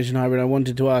at the convention, Hybrid. I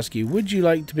wanted to ask you, would you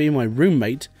like to be my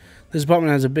roommate? This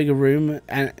apartment has a bigger room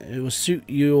and it will suit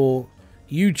your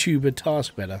YouTuber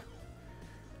task better.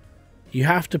 You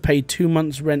have to pay 2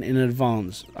 months rent in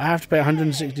advance. I have to pay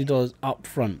 $160 up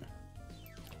front.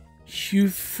 You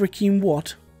freaking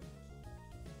what?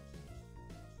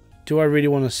 Do I really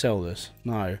want to sell this?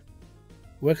 No.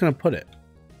 Where can I put it?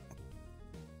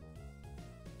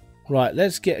 Right,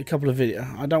 let's get a couple of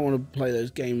videos. I don't want to play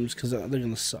those games because they're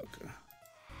going to suck.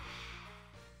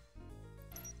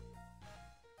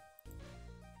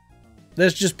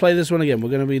 Let's just play this one again. We're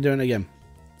going to be doing it again.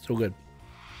 It's all good.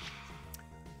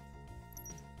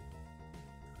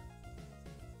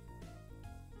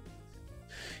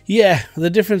 Yeah, the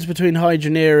difference between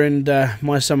Hydroneer and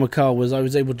My Summer Car was I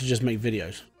was able to just make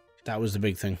videos. That was the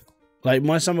big thing. Like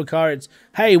My Summer Car, it's,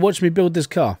 hey, watch me build this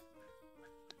car.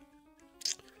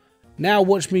 Now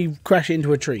watch me crash it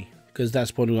into a tree, because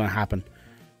that's probably going to happen.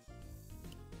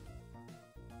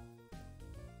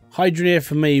 Hydroneer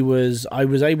for me was, I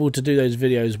was able to do those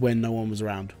videos when no one was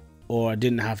around. Or I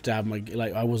didn't have to have my,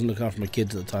 like, I wasn't looking after my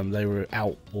kids at the time. They were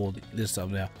out or this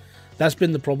time now. That's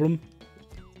been the problem.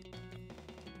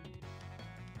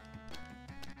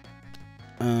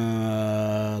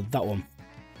 That one.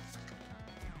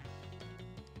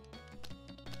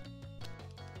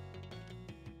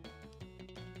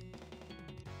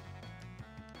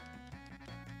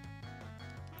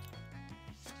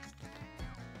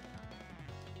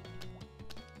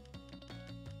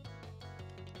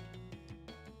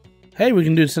 Hey, we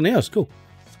can do something else. Cool.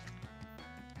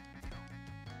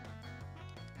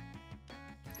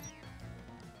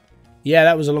 Yeah,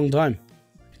 that was a long time.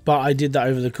 But I did that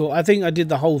over the course. I think I did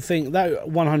the whole thing. That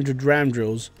 100 ram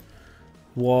drills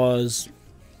was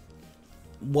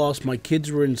whilst my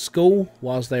kids were in school,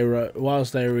 whilst they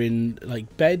were in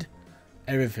like bed,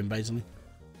 everything basically.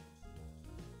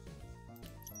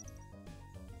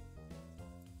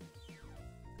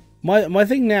 My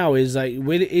thing now is like,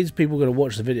 is people going to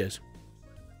watch the videos?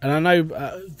 And I know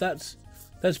that's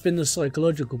been the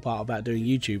psychological part about doing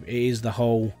YouTube. It is the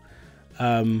whole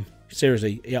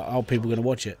seriously, yeah, are people going to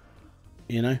watch it?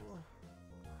 You know.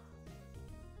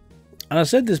 And I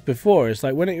said this before. It's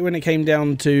like when it came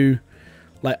down to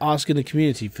like asking the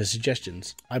community for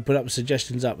suggestions, I put up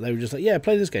suggestions up. They were just like, yeah,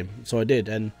 play this game. So I did,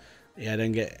 and yeah,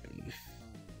 it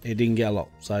didn't get a lot.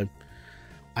 So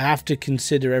I have to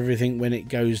consider everything when it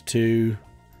goes to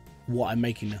what I'm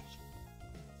making now.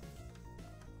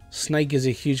 Snake is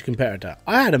a huge competitor.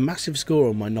 I had a massive score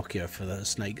on my Nokia for the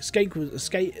Snake. Snake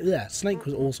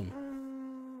was awesome.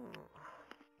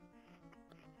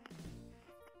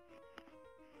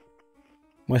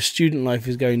 My student life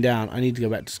is going down. I need to go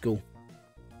back to school.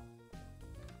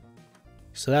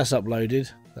 So that's uploaded.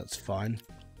 That's fine.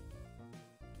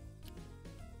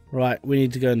 Right, we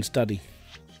need to go and study.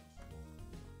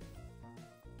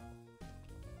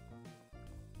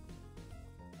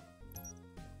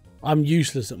 I'm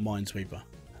useless at Minesweeper.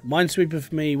 Minesweeper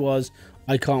for me was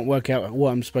I can't work out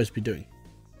what I'm supposed to be doing.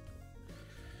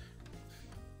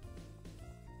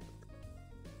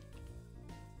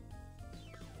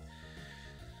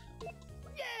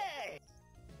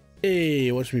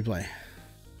 Hey, watch me play.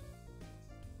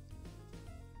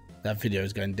 That video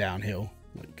is going downhill,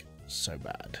 like so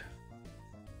bad.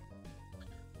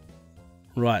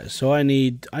 Right, so I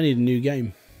need a new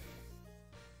game.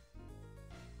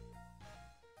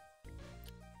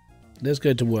 Let's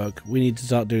go to work. We need to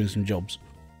start doing some jobs.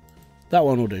 That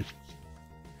one will do.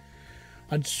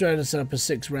 I just tried to set up a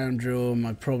 6-round drill.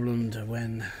 My problem to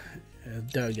when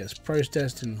dirt gets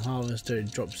processed and harvested,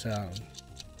 it drops out.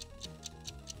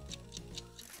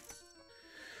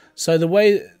 So the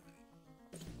way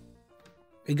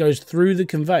it goes through the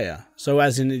conveyor, so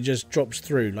as in it just drops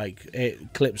through, like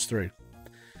it clips through.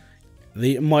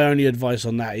 My only advice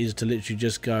on that is to literally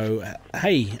just go,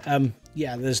 hey,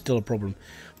 yeah, there's still a problem.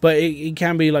 But it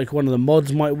can be like one of the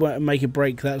mods might make it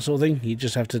break, that sort of thing. You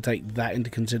just have to take that into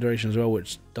consideration as well,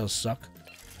 which does suck.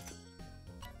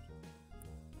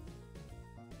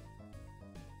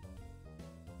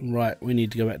 Right, we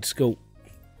need to go back to school.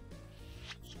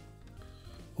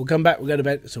 We'll come back, we'll go to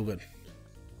bed, it's all good.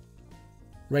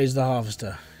 Raise the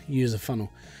harvester, use a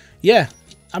funnel. Yeah,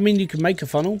 I mean, you could make a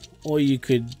funnel, or you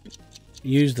could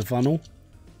use the funnel.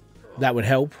 That would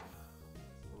help.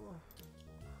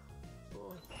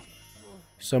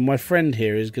 So my friend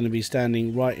here is going to be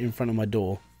standing right in front of my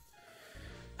door.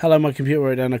 Hello, my computer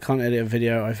wrote down I can't edit a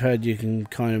video. I've heard you can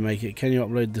kind of make it. Can you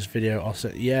upload this video? I'll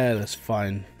say, yeah, that's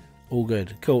fine. All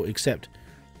good. Cool, except,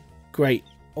 great,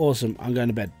 awesome, I'm going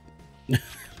to bed.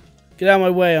 Get out of my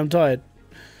way, I'm tired.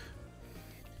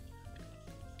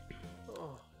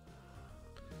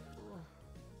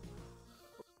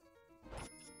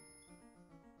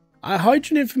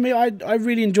 Hydrogen for me, I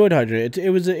really enjoyed Hydrogen. It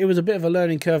was a bit of a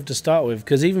learning curve to start with,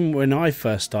 because even when I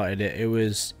first started it, it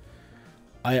was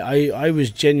I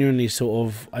was genuinely sort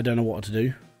of, I don't know what to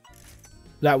do.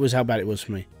 That was how bad it was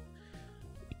for me.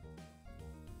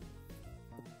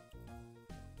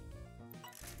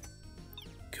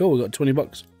 Cool, we got 20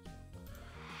 bucks.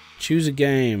 Choose a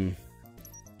game.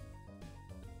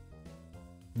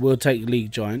 We'll take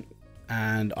League Giant,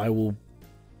 and I will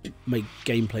make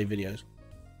gameplay videos.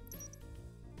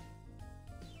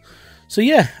 So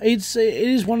yeah, it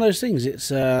is one of those things. It's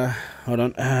hold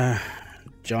on,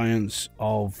 Giants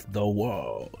of the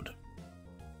World.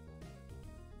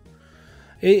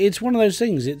 It's one of those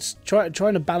things. It's trying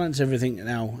to balance everything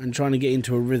now and trying to get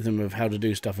into a rhythm of how to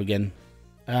do stuff again.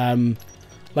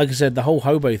 Like I said, the whole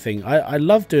hobo thing. I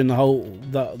love doing the whole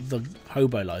the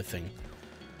hobo life thing,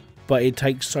 but it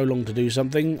takes so long to do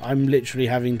something. I'm literally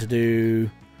having to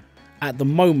do, at the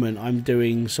moment, I'm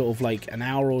doing sort of like an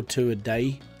hour or two a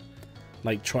day.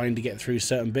 Like trying to get through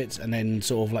certain bits, and then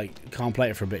sort of like can't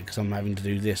play it for a bit because I'm having to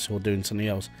do this or doing something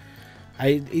else.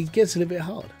 It gets a little bit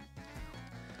hard.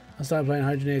 I started playing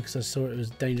Hydrogen because I saw it was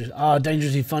dangerous. Ah,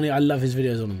 Dangerously Funny. I love his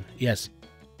videos on them. Yes.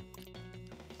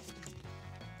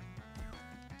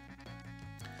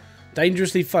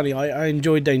 Dangerously Funny. I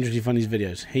enjoy Dangerously Funny's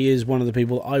videos. He is one of the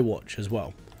people I watch as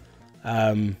well.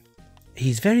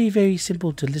 He's very, very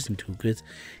simple to listen to because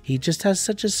he just has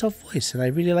such a soft voice, and I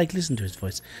really like listening to his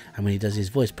voice. And when he does his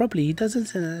voice properly, he does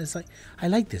it, and it's like, I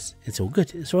like this. It's all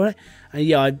good. It's all right. And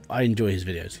yeah, I enjoy his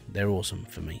videos. They're awesome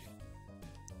for me.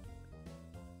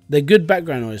 They're good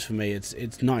background noise for me.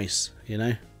 It's nice, you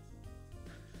know.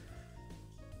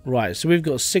 Right, so we've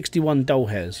got 61 doll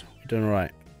hairs. We're doing all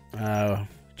right.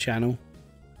 Channel.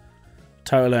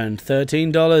 Total earned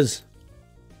 $13.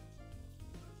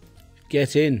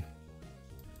 Get in.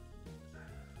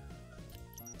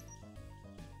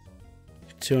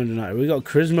 290. We got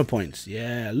charisma points.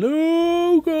 Yeah,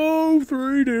 logo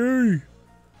 3D.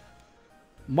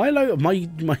 My logo, my.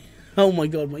 Oh my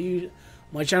god,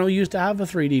 my channel used to have a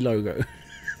 3D logo.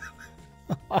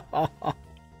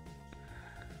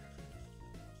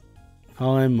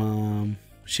 Hi, Mom.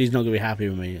 She's not gonna be happy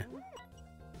with me.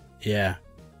 Yeah.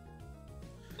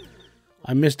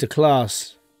 I missed a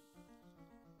class.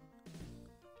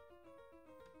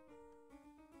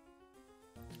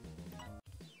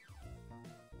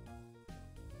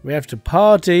 We have to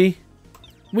party.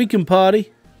 We can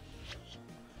party.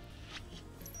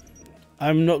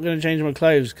 I'm not going to change my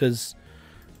clothes because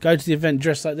go to the event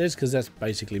dressed like this because that's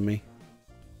basically me.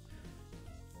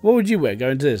 What would you wear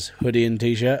going to this? Hoodie and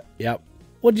t-shirt. Yep.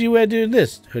 What do you wear doing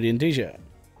this? Hoodie and t-shirt.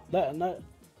 No.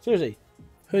 Seriously.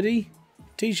 Hoodie,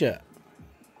 t-shirt.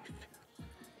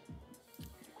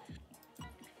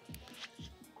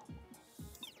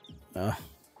 I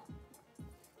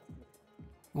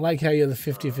like how you're the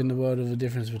 50th in the world of the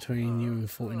difference between you and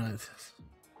 49th.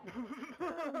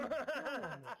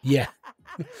 Yeah.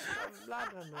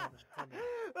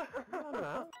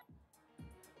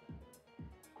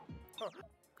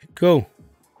 Cool.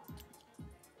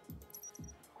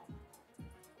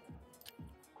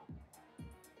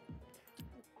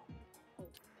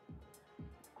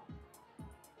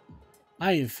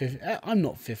 I'm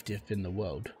not 50th in the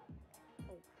world.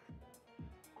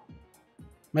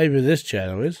 Maybe this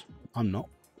channel is. I'm not.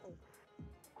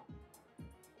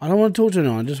 I don't want to talk to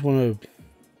anyone. I just want to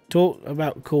talk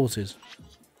about courses.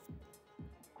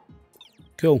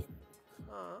 Cool.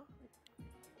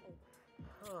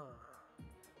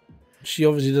 She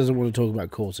obviously doesn't want to talk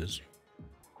about courses.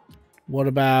 What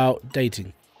about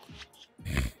dating?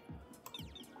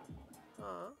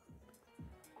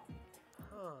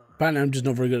 Apparently I'm just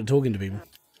not very good at talking to people.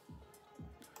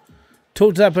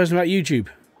 Talk to that person about YouTube.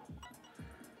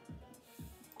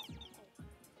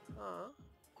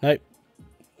 Nope.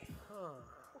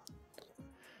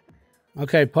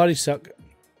 Okay, parties suck.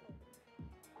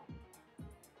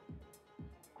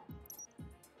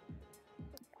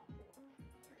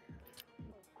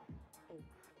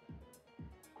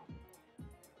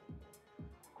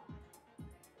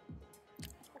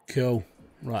 Cool.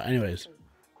 Right, anyways.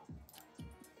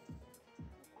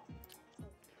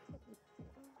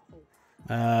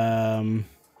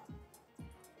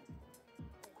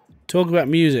 Talk about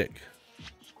music.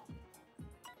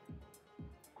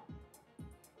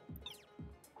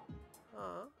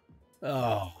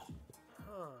 Oh.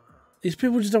 These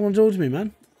people just don't want to talk to me,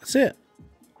 man. That's it.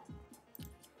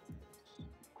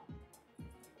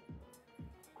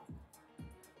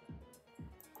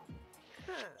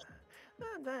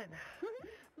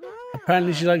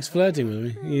 Apparently she likes flirting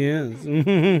with me. Yes.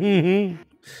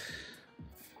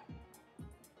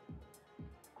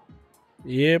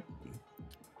 Yep.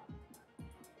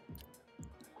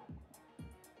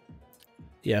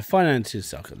 Yeah, finances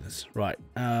suck at this. Right.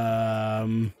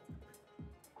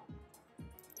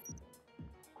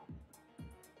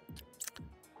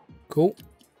 Cool.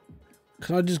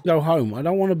 Can I just go home? I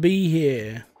don't want to be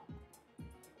here.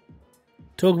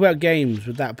 Talk about games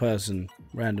with that person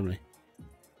randomly.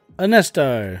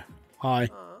 Ernesto. Hi.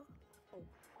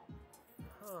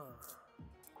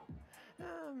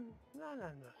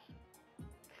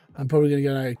 I'm probably going to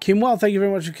go now. Kimwa, thank you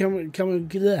very much for coming.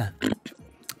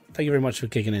 Thank you very much for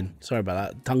kicking in. Sorry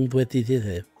about that. Tongue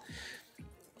twisted.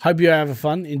 Hope you have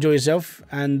fun. Enjoy yourself.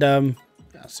 And I'll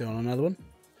see you on another one.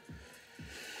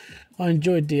 I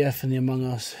enjoyed DF and the Among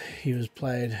Us. He was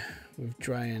played with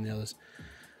Dre and the others.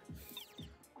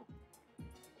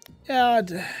 Yeah.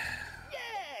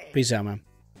 Peace out, man.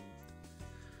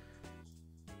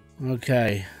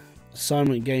 Okay.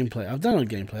 Assignment gameplay. I've done a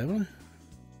gameplay, haven't I?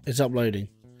 It's uploading.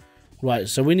 Right,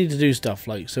 so we need to do stuff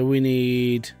like, I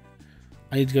need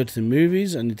to go to the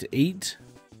movies, I need to eat.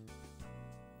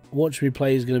 Watch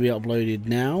Replay is going to be uploaded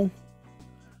now.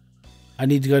 I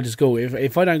need to go to school.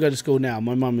 If I don't go to school now,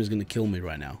 my mum is going to kill me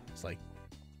right now. It's like,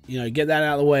 you know, get that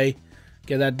out of the way,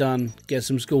 get that done, get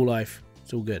some school life.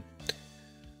 It's all good.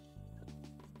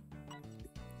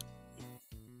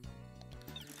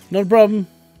 Not a problem.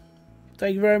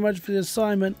 Thank you very much for the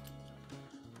assignment.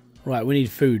 Right, we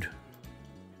need food.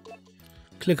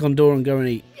 Click on door and go and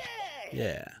eat.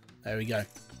 Yeah, there we go.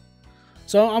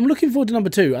 So I'm looking forward to number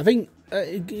 2. I think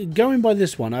going by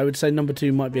this one, I would say number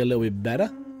 2 might be a little bit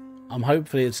better.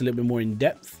 Hopefully it's a little bit more in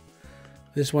depth.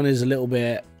 This one is a little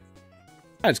bit...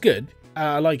 Oh, it's good.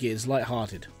 I like it. It's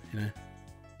light-hearted, you know.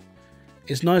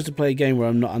 It's nice to play a game where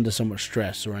I'm not under so much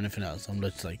stress or anything else. I'm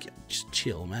just like, just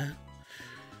chill, man.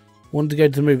 Want to go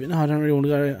to the movie? No, I don't really want to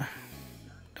go. Don't want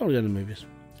to go to the movies.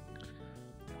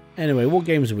 Anyway, what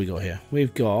games have we got here?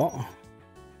 We've got...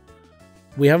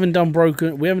 We haven't done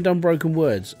broken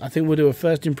words. I think we'll do a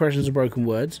first impressions of broken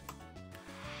words.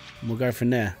 And we'll go from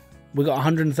there. We got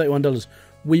 $131.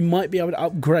 We might be able to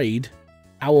upgrade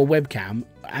our webcam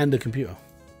and the computer.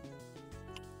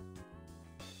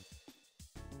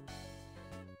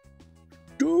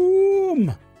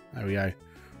 Doom. There we go.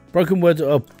 Broken words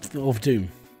of doom.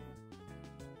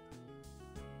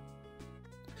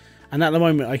 And at the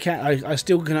moment, I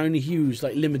still can only use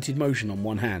like limited motion on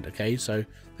one hand. Okay, so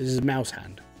this is mouse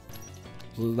hand.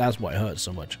 Well, that's why it hurts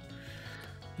so much.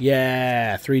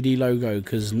 Yeah, 3D logo,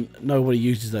 because nobody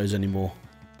uses those anymore.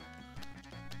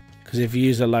 Because if you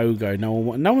use a logo, no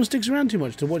one sticks around too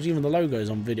much to watch even the logos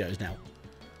on videos now.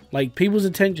 Like, people's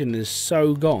attention is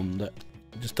so gone that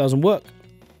it just doesn't work.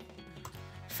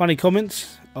 Funny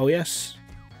comments? Oh yes.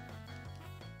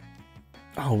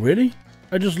 Oh really?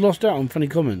 I just lost out on funny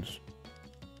comments.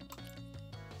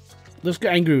 Let's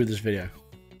get angry with this video.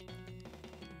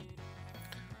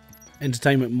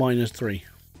 Entertainment -3.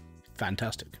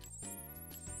 Fantastic.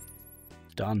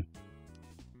 Done.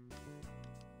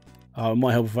 Oh, it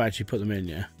might help if I actually put them in,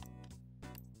 yeah.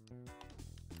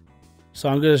 So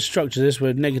I'm going to structure this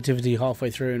with negativity halfway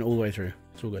through and all the way through.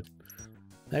 It's all good.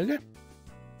 There we go.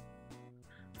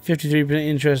 53%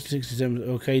 interest, 67.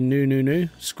 Okay, new.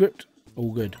 Script.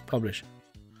 All good. Publish.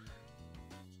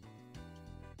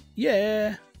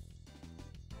 Yeah.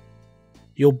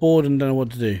 You're bored and don't know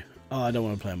what to do. Oh, I don't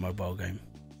want to play a mobile game.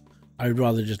 I would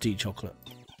rather just eat chocolate.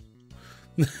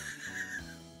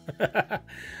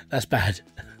 That's bad.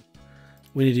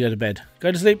 We need to go to bed.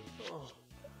 Go to sleep.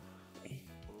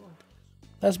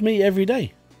 That's me every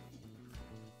day.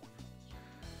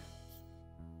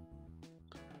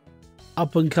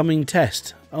 Up and coming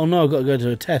test. Oh no, I've got to go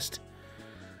to a test.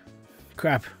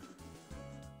 Crap.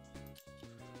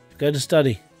 Go to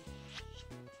study.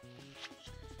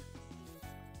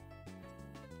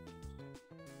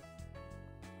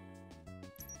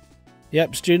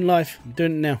 Yep, student life. I'm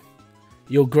doing it now.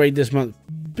 Your grade this month,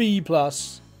 B+.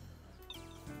 That's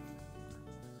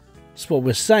what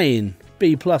we're saying.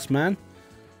 B+, man.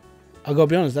 I gotta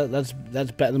be honest,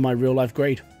 that's better than my real life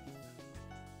grade.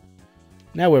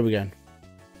 Now where are we going?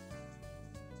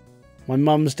 My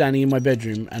mum's standing in my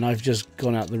bedroom and I've just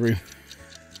gone out the room.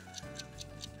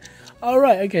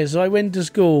 Alright, okay, so I went to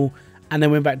school and then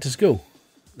went back to school.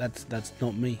 That's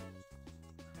not me.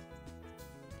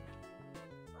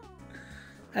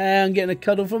 And I'm getting a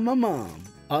cuddle from my mum.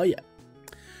 Oh yeah.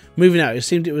 Moving out, it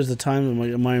seemed it was the time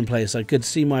of my own place. I could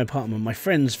see my apartment. My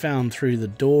friends found through the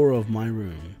door of my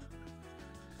room.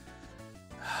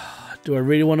 Do I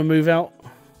really want to move out?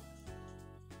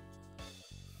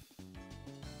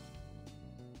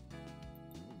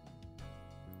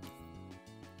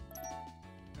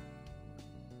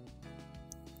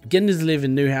 Getting to live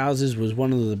in new houses was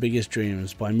one of the biggest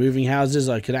dreams. By moving houses,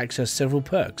 I could access several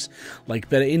perks, like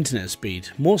better internet speed,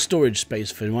 more storage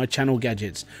space for my channel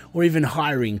gadgets, or even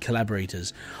hiring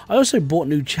collaborators. I also bought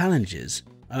new challenges.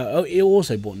 It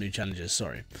also bought new challenges,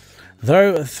 sorry.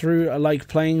 Though like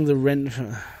paying the rent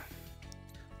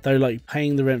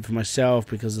for myself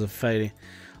because of the failure.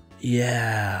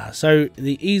 Yeah, so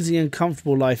the easy and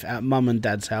comfortable life at mum and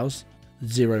dad's house,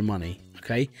 zero money,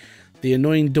 okay? The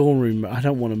annoying dorm room. I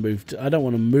don't want to move. I don't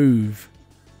want to move.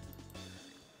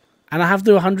 And I have to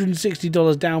do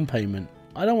 $160 down payment.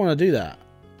 I don't want to do that.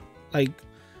 Like,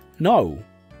 no.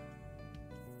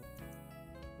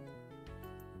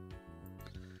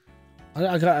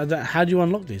 How do you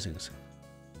unlock these things?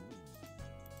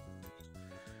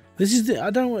 This is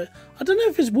I don't know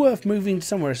if it's worth moving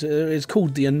somewhere. It's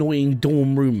called the annoying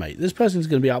dorm roommate. This person's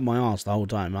going to be up my arse the whole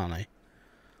time, aren't they?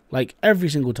 Like every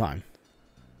single time.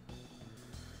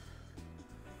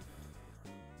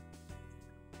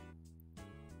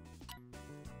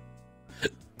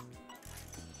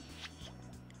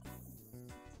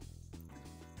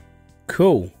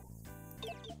 Cool.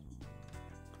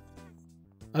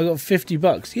 I got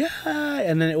 $50. Yeah,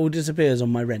 and then it all disappears on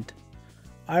my rent.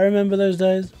 I remember those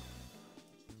days.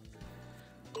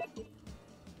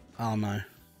 Oh no.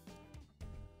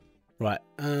 Right,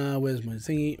 where's my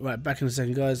thingy? Right, back in a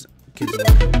second, guys. Kids away.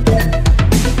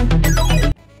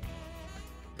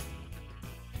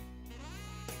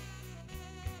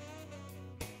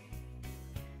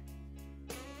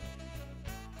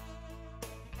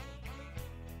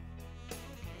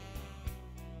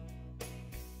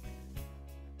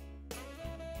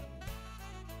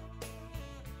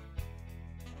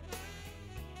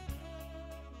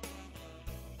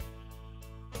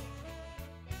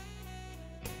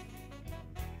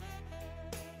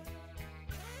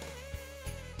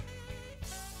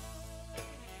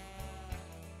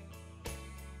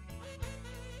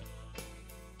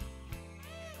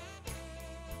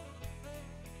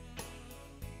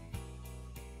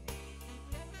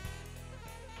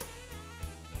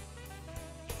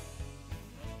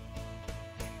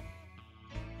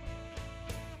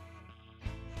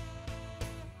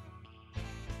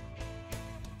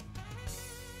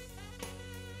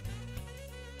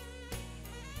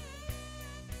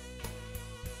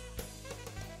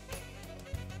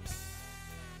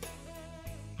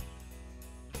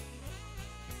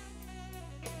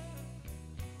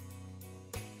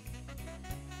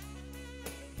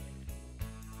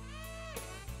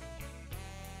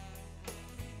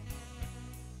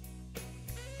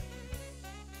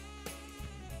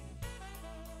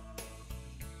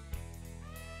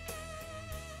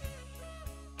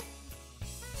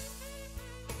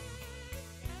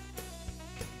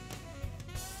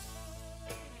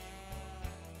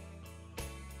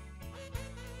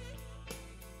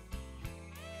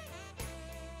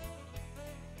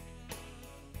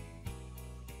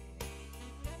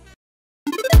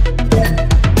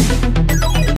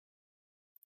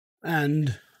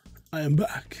 And I am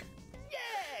back.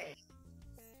 Yay!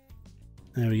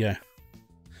 There we go.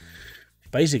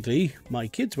 Basically, my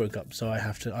kids woke up, so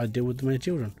I deal with my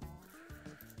children.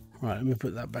 Right, let me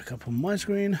put that back up on my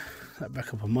screen, that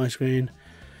back up on my screen,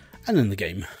 and then the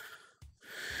game.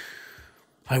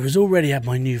 I was already at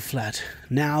my new flat.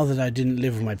 Now that I didn't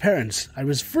live with my parents, I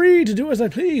was free to do as I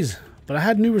please, but I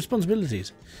had new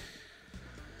responsibilities.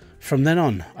 From then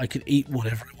on, I could eat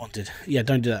whatever I wanted. Yeah,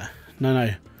 don't do that. No,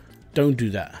 don't do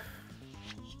that.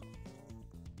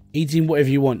 Eating whatever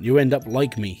you want, you end up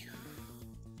like me.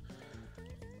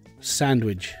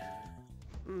 Sandwich.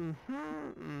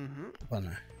 Oh,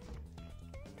 no.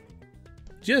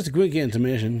 Just a quick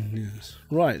intermission. Yes.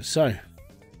 Right, so.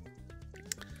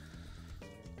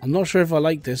 I'm not sure if I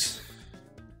like this.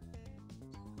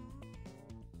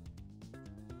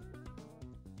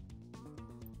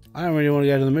 I don't really want to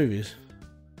go to the movies.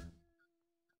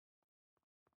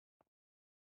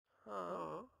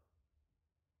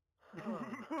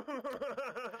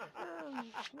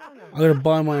 I'm going to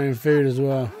buy my own food as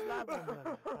well.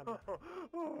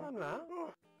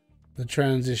 The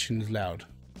transition is loud.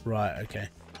 Right, okay.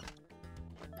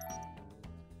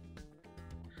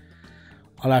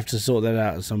 I'll have to sort that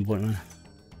out at some point, man.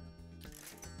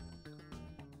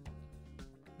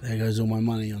 There goes all my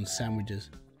money on sandwiches.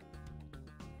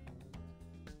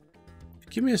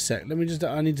 Give me a sec. Let me just...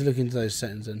 I need to look into those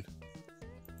settings then.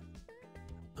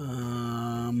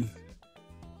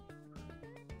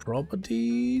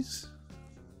 Properties.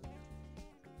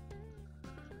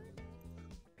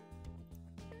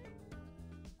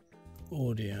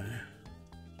 Audio.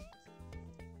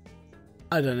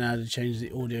 I don't know how to change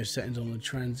the audio settings on the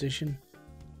transition.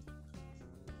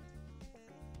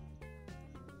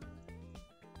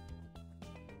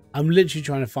 I'm literally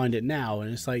trying to find it now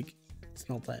and it's like, it's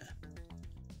not there.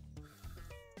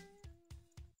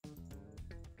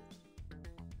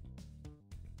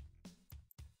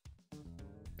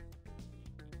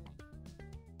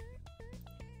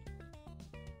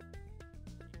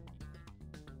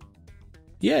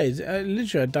 Yeah,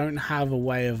 literally I don't have a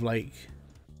way of like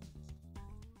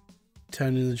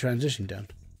turning the transition down.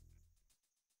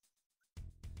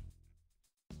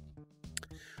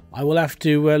 I will have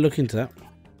to look into that.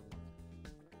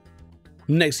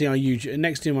 Next thing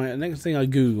I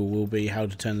Google will be how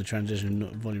to turn the transition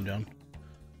volume down.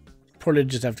 Probably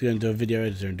just have to go into a video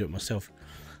editor and do it myself.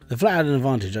 The flat had an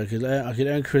advantage. I could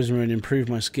earn charisma and improve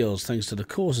my skills thanks to the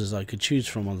courses I could choose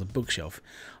from on the bookshelf.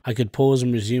 I could pause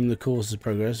and resume the course's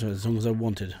progress as long as I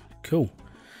wanted. Cool.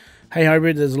 Hey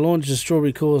Hybrid, there's a launch of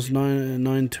Strawberry Course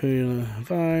 9.2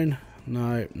 phone.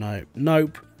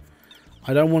 Nope.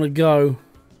 I don't want to go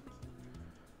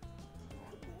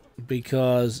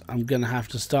because I'm going to have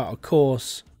to start a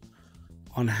course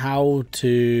on how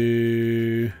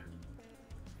to...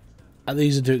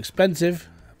 These are too expensive.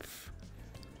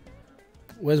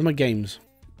 Where's my games?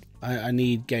 I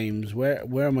need games. Where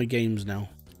are my games now?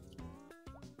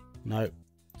 Nope.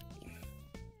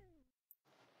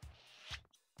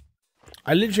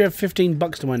 I literally have 15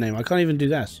 bucks to my name. I can't even do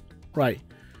this. Right.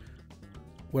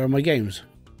 Where are my games?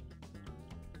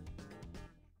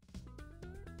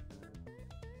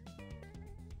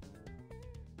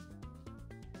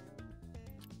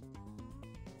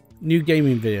 New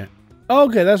gaming video. Oh,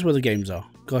 okay, that's where the games are.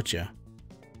 Gotcha.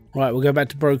 Right, we'll go back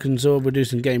to Broken Sword. We'll do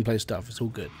some gameplay stuff. It's all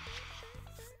good.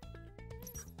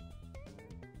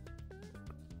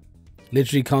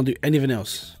 Literally can't do anything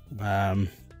else.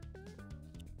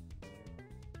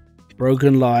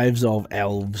 Broken Lives of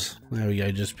Elves. There we go,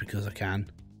 just because I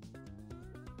can.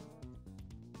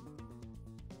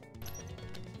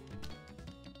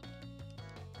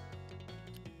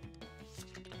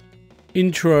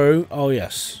 Intro. Oh,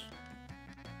 yes.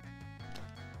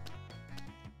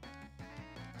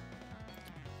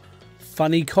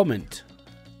 Funny comment.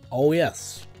 Oh,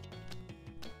 yes.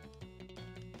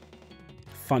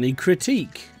 Funny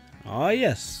critique. Oh,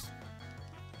 yes.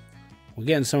 We're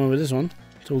getting somewhere with this one.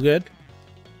 It's all good.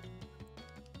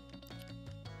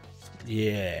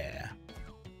 Yeah.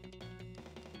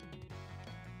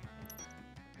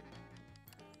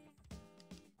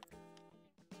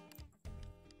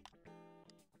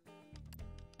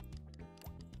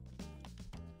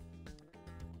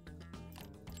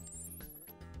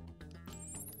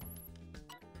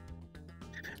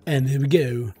 And there we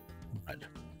go. Right.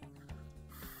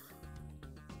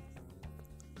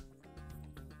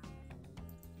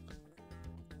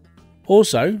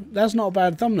 Also, that's not a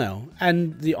bad thumbnail.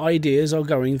 And the ideas are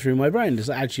going through my brain. It's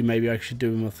actually, maybe I should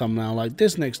do a thumbnail like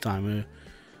this next time.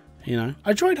 You know,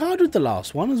 I tried hard with the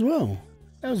last one as well.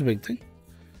 That was a big thing.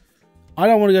 I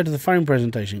don't want to go to the phone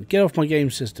presentation. Get off my game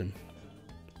system.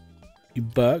 You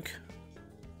Burke.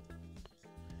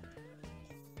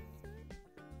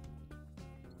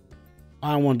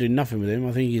 I don't want to do nothing with him.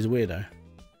 I think he's a weirdo.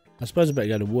 I suppose I better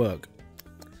go to work.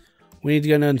 We need to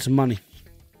go and earn some money.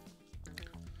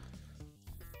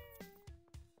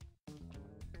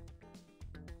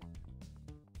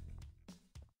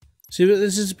 See,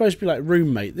 this is supposed to be like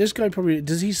roommate. This guy probably...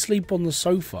 Does he sleep on the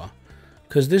sofa?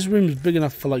 Because this room's big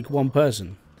enough for like one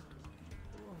person.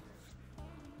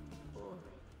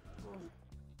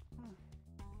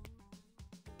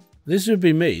 This would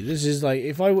be me. This is like...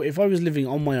 If I was living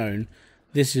on my own,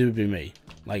 this would be me.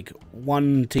 Like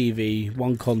one TV,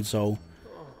 one console,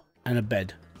 and a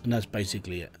bed. And that's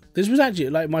basically it. This was actually...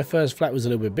 Like my first flat was a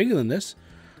little bit bigger than this.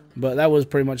 But that was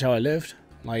pretty much how I lived.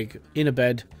 Like in a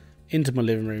bed, into my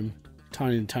living room.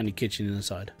 Tiny kitchen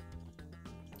inside.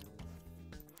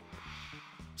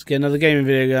 Let's get another gaming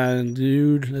video going,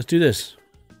 dude. Let's do this.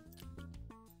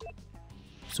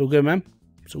 It's all good, man.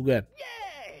 It's all good.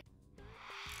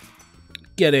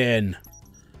 Get in.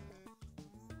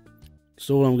 That's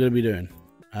all I'm going to be doing.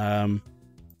 I'm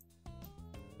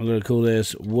going to call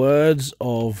this Words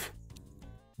of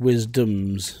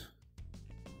Wisdoms.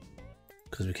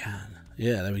 Because we can.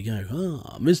 Yeah, there we go.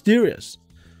 Ah, mysterious.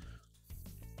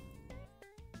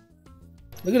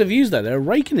 Look at the views there. They're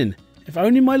raking in. If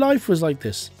only my life was like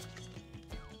this.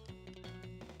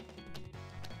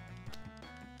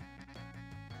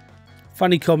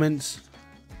 Funny comments.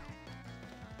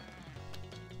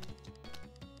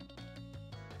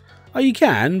 Oh, you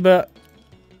can, but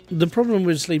the problem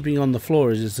with sleeping on the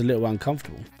floor is it's a little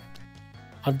uncomfortable.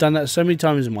 I've done that so many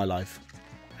times in my life.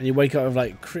 And you wake up with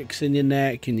like cricks in your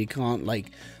neck and you can't like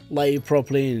lay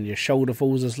properly and your shoulder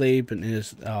falls asleep and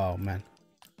it's... Oh, man.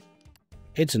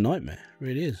 It's a nightmare. It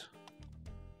really is.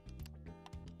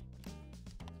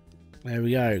 There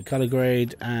we go. Color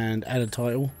grade and add a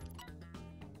title.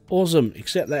 Awesome.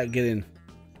 Accept that. Get in.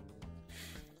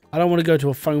 I don't want to go to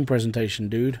a phone presentation,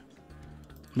 dude.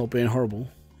 Not being horrible.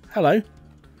 Hello.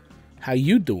 How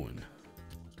you doing?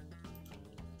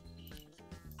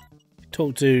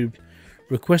 Talk to...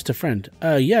 Request a friend.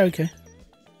 Yeah, okay.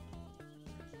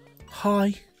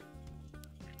 Hi.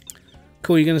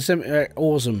 Cool, you're going to send me...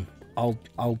 awesome.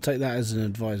 I'll take that as an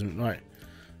advisement. Right.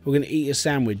 We're going to eat a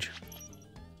sandwich.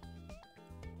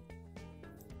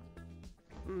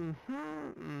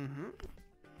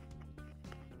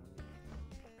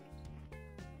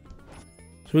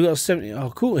 So we got a 70.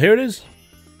 Oh, cool. Here it is.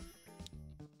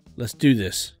 Let's do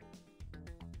this.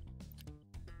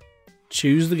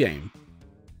 Choose the game.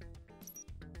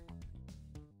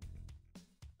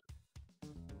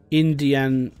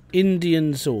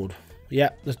 Indian sword. Yeah,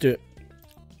 let's do it.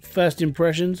 First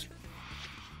impressions.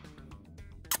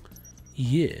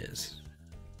 Yes.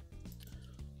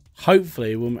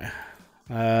 Hopefully we'll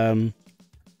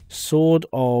sword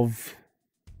of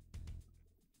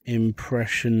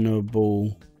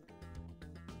impressionable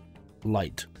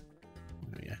light.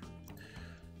 There we go.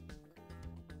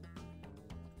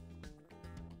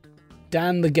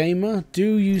 Dan the Gamer,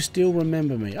 do you still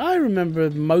remember me? I remember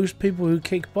most people who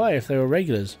kick by if they were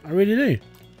regulars. I really do.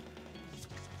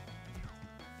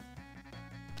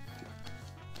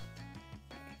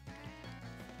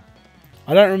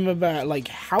 I don't remember like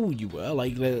how you were,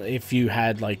 like if you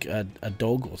had like a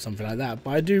dog or something like that.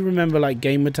 But I do remember like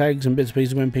gamer tags and bits and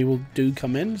pieces when people do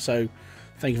come in. So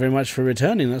thank you very much for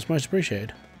returning. That's most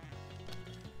appreciated.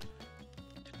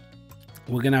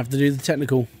 We're going to have to do the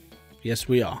technical. Yes,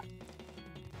 we are.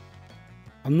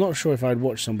 I'm not sure if I'd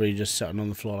watch somebody just sitting on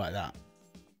the floor like that.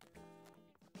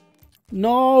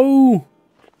 No!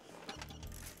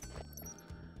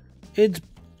 It's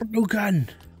broken.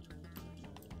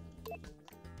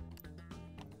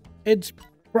 It's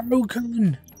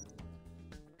broken.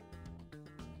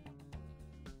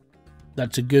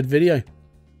 That's a good video.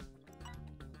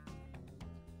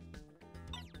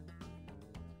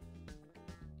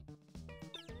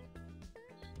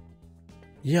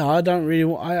 Yeah, I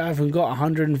haven't got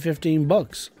 115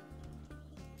 bucks.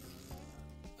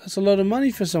 That's a lot of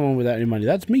money for someone without any money.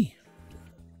 That's me.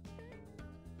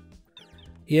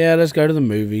 Yeah, let's go to the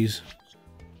movies.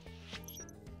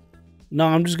 No,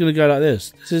 I'm just gonna go like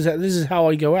this. This is how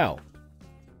I go out.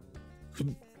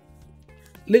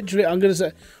 Literally, I'm gonna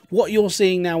say what you're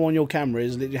seeing now on your camera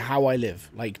is literally how I live.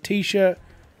 Like t-shirt,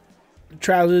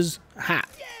 trousers, hat.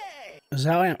 That's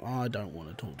how I am. Oh, I don't want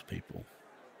to talk to people.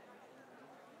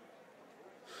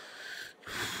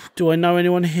 Do I know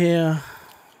anyone here?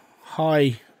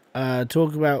 Hi.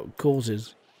 Talk about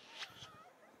courses.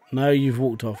 No, you've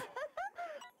walked off.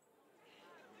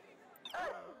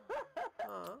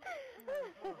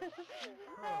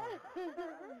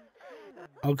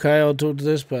 Okay, I'll talk to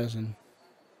this person.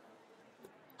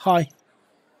 Hi.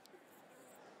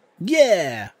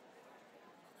 Yeah.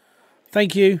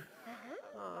 Thank you.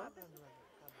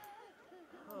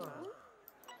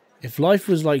 If life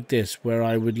was like this, where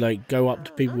I would like go up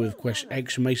to people with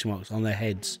exclamation marks on their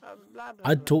heads,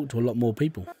 I'd talk to a lot more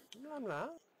people.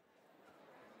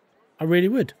 I really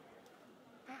would.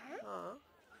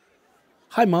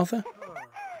 Hi, Martha.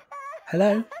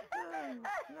 Hello.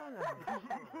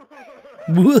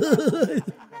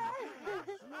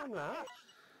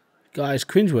 Guys,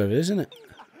 cringeworthy, isn't it?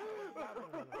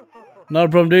 Not a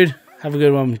problem, dude. Have a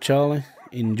good one, Charlie.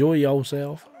 Enjoy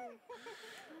yourself.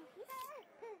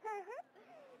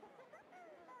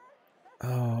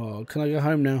 Oh, can I go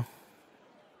home now?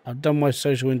 I've done my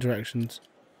social interactions.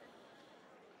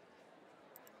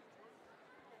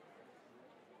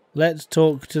 Let's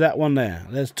talk to that one there.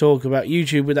 Let's talk about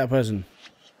YouTube with that person.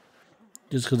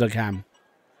 Just because I can.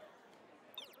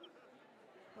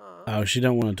 Oh, she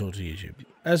don't want to talk to YouTube.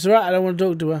 That's right, I don't want to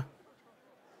talk to her.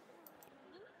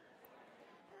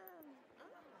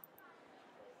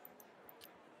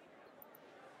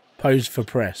 Pose for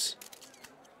press.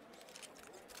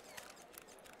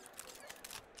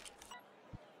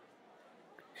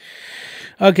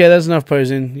 Okay, that's enough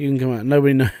posing. You can come out.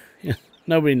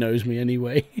 Nobody knows me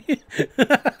anyway.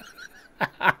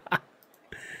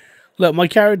 Look, my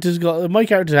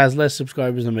character has less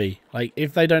subscribers than me. Like,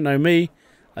 if they don't know me,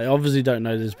 they obviously don't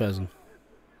know this person.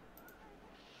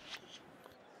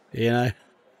 You know?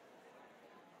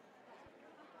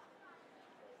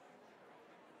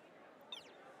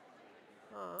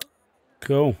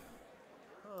 Cool.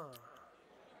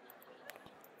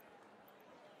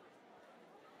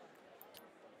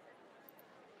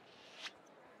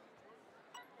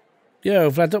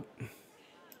 Yo, flat up.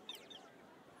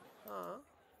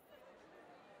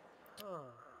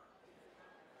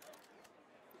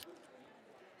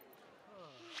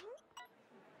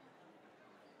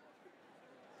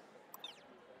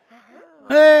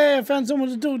 Hey, I found someone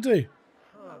to talk to.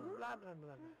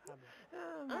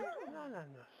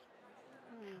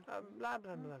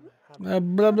 Blah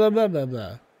blah blah blah blah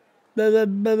blah. Blah blah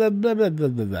blah blah blah blah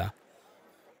blah blah.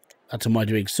 That's a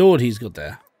mighty big sword he's got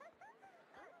there.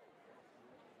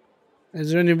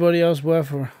 Is there anybody else worth?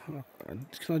 Can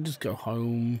I just go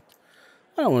home?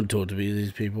 I don't want to talk to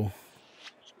these people.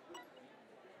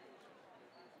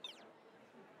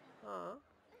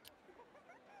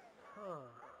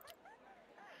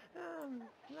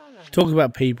 Talk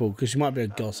about people, because she might be a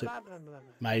gossip.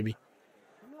 Maybe.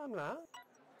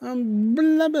 Blah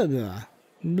blah blah.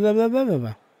 Blah blah blah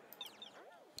blah.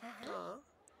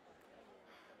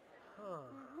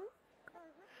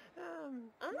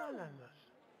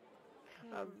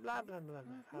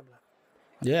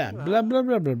 Yeah, blah blah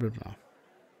blah blah blah blah.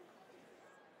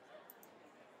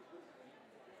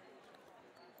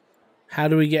 How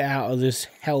do we get out of this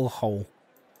hellhole?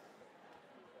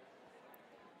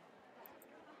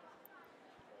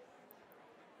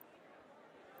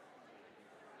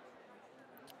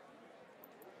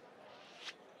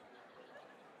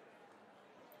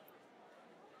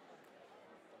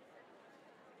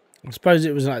 I suppose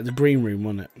it was like the green room,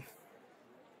 wasn't it?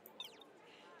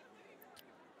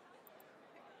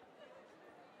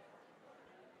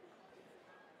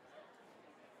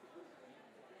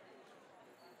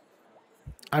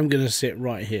 I'm going to sit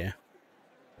right here.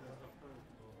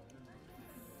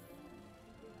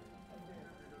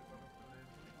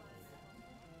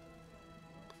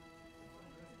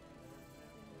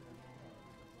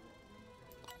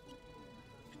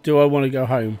 Do I want to go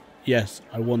home? Yes,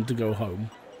 I want to go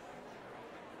home.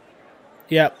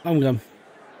 Yeah, I'm gone.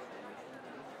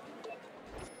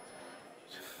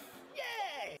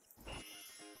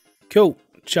 Cool.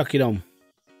 Chuck it on.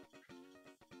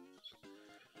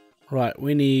 Right,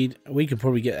 we could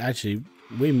probably get, actually,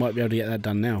 we might be able to get that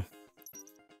done now.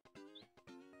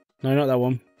 No, not that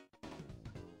one.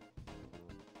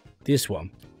 This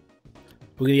one.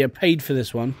 We're going to get paid for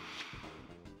this one.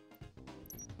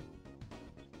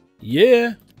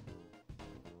 Yeah.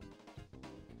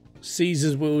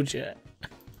 Caesar's wheelchair.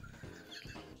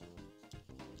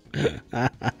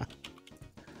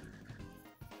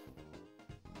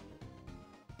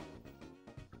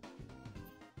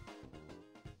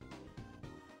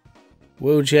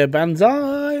 Wheelchair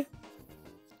banzai.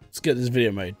 Let's get this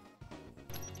video made.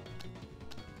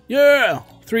 Yeah!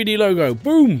 3D logo.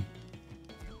 Boom!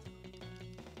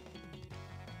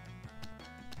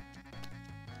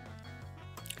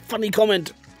 Funny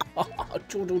comment.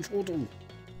 Chortle, chortle.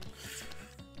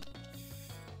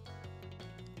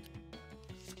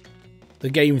 The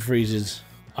game freezes.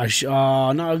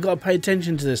 Oh no, I've got to pay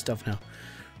attention to this stuff now.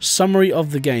 Summary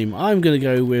of the game. I'm going to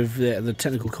go with the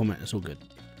technical comment. It's all good.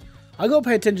 I got to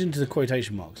pay attention to the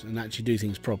quotation marks and actually do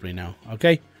things properly now.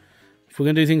 Okay, if we're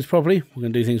gonna do things properly, we're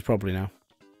gonna do things properly now.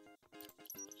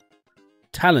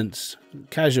 Talents,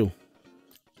 casual.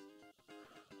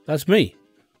 That's me.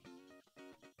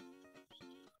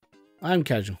 I'm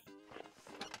casual.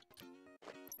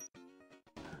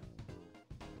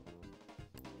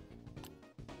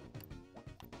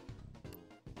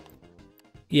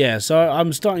 Yeah, so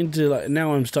I'm starting to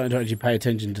I'm starting to actually pay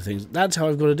attention to things. That's how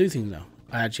I've got to do things now.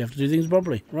 I actually have to do things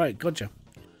properly. Right, gotcha.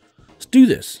 Let's do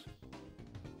this.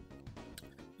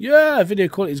 Yeah, video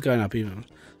quality is going up even.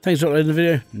 Thanks for uploading the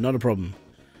video. Not a problem.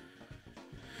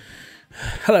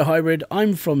 Hello, Hybrid.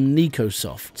 I'm from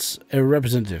Nicosofts, a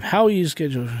representative. How you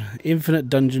schedule Infinite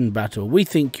Dungeon Battle? We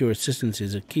think your assistance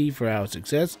is a key for our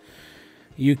success.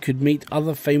 You could meet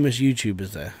other famous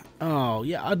YouTubers there. Oh,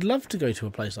 yeah, I'd love to go to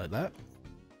a place like that.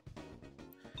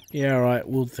 Yeah, right,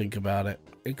 we'll think about it.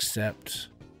 Accept.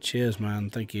 Cheers, man.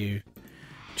 Thank you.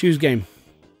 Choose game.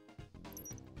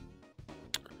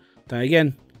 Then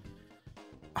again,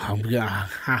 I'm going to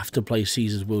have to play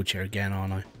Caesar's Wheelchair again,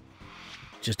 aren't I?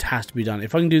 Just has to be done.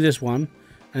 If I can do this one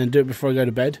and then do it before I go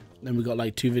to bed, then we've got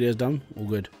like 2 videos done. All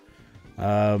good.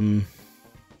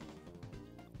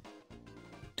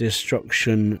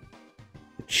 Destruction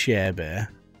Chair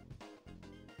Bear.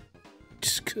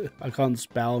 I can't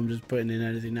spell, I'm just putting in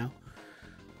anything now.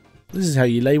 This is how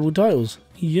you label titles.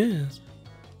 Yes.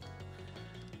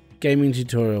 Gaming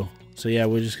tutorial. So yeah,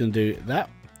 we're just going to do that.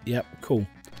 Yep, cool.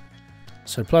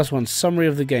 So +1, summary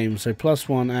of the game. So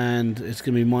 +1, and it's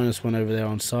going to be -1 over there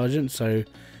on Sergeant. So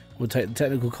we'll take the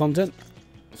technical content.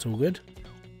 It's all good.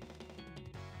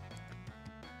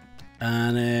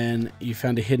 And then you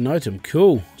found a hidden item.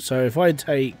 Cool. So if I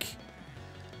take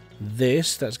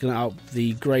this, that's going to up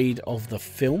the grade of the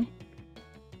film.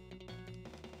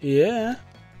 Yeah.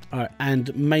 Alright,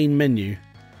 and main menu.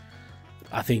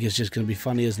 I think it's just going to be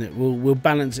funny, isn't it? We'll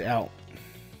balance it out.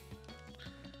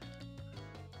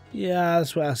 Yeah,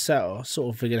 that's what I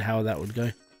sort of figured how that would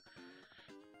go.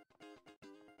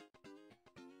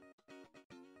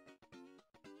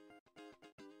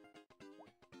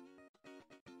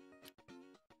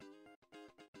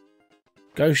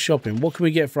 Go shopping. What can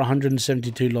we get for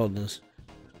 $172?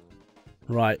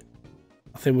 Right.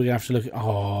 I think we're going to have to look at...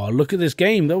 Oh, look at this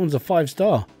game. That one's a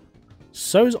 5-star.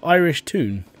 So's Irish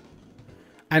Toon.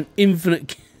 And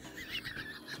Infinite...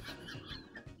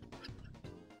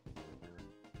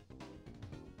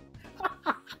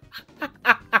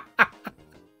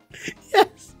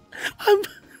 Yes! I'm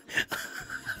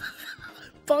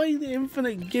buying the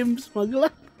Infinite Gimp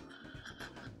Smuggler.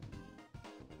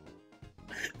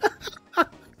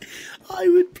 I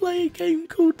would play a game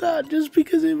called that just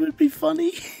because it would be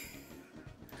funny.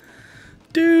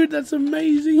 Dude, that's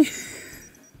amazing.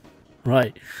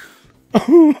 Right. I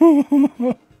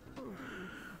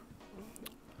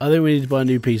think we need to buy a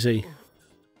new PC.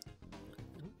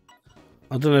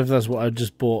 I don't know if that's what I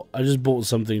just bought. I just bought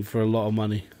something for a lot of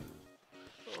money.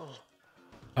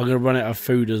 I'm going to run out of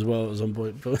food as well at some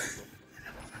point. But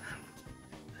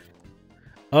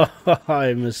oh,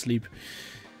 I'm asleep.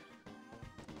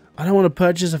 I don't want to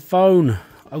purchase a phone.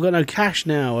 I've got no cash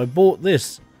now. I bought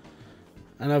this.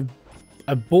 And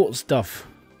I bought stuff.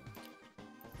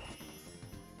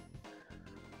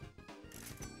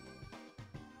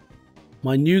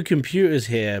 My new computer's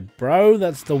here, bro.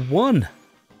 That's the one.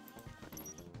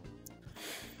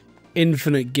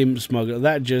 Infinite Gimp Smuggler.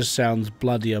 That just sounds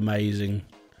bloody amazing.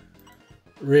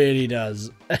 Really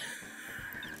does.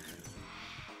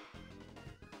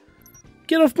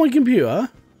 Get off my computer.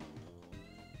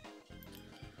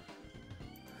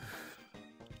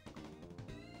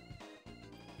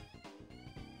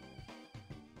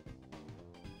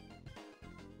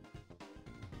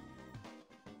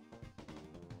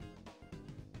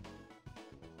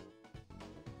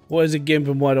 What is a GIMP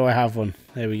and why do I have one?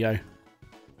 There we go.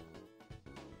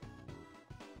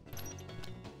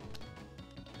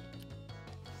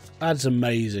 That's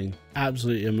amazing.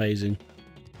 Absolutely amazing.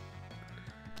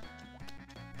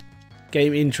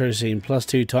 Game intro scene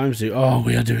 +2 ×2. Oh,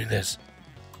 we are doing this.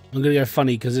 I'm gonna go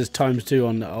funny because it's ×2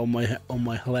 on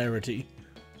my hilarity.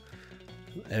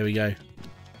 There we go.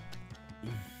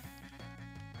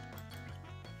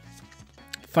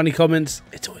 Funny comments.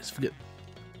 It's always good.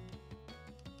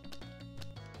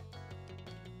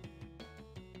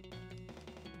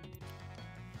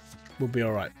 We'll be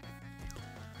all right.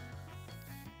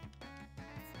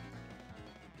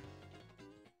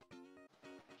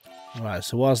 Alright,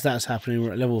 so whilst that's happening,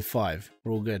 we're at level 5.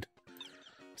 We're all good.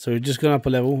 So we've just gone up a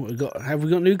level. Have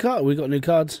we got new cards? We got new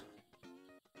cards.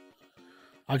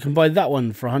 I can buy that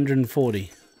one for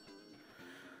 140.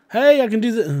 Hey, I can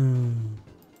do the...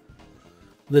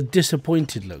 The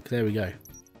disappointed look. There we go.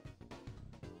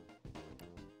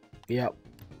 Yep.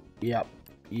 Yep.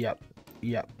 Yep.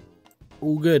 Yep.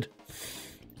 All good.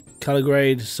 Color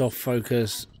grade, soft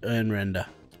focus, and render.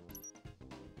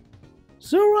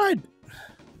 It's alright.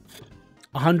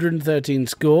 113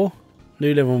 score.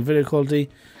 New level on video quality.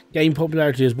 Game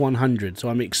popularity is 100, so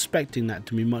I'm expecting that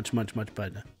to be much, much, much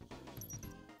better.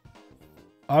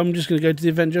 I'm just going to go to the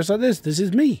event just like this. This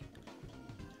is me.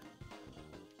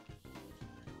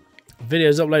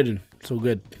 Video's uploading. It's all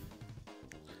good.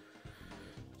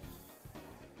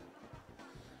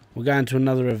 We're going to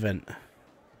another event.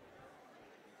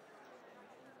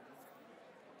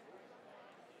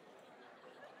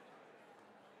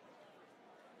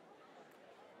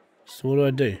 So what do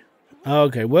I do? Oh,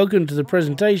 okay, welcome to the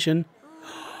presentation.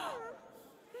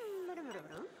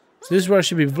 So this is where I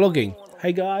should be vlogging.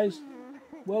 Hey guys,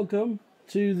 welcome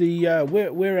to the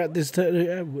we're at this.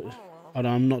 Oh no,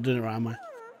 I'm not doing it right, am I?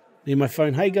 Need my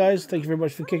phone. Hey guys, thank you very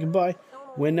much for kicking by.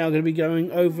 We're now going to be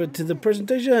going over to the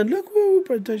presentation. Look, woo,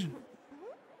 presentation.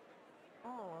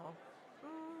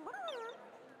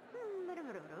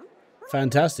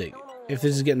 Fantastic. If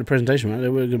this is getting a presentation right,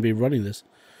 then we're going to be running this.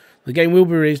 The game will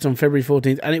be released on February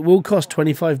 14th, and it will cost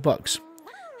 $25.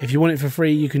 If you want it for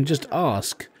free, you can just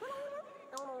ask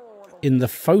in the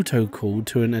photo call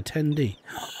to an attendee.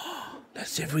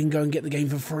 Let's see if we can go and get the game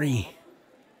for free.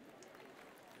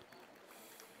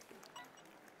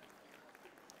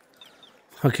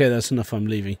 Okay, that's enough. I'm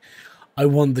leaving. I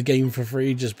want the game for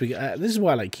free just because... this is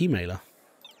why I like Keymailer.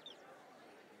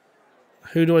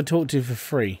 Who do I talk to for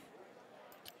free?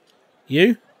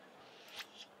 You?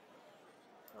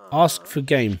 Ask for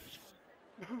game.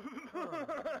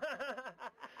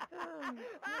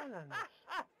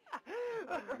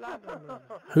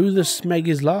 Who the smeg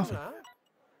is laughing?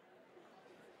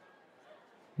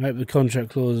 Nope, the contract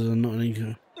clauses are not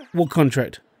an... What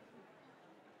contract?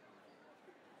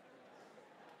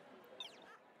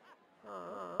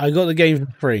 I got the game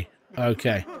for free.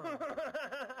 Okay.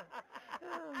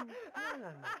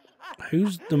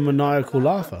 Who's the maniacal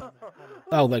laugher?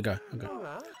 Oh, there you go. Okay.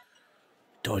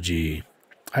 Dodgy.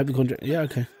 I have the contract. Yeah,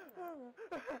 okay.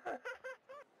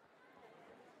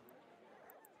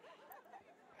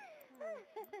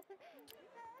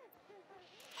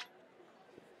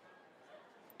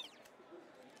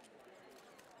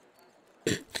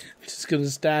 Just gonna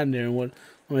stand there and what?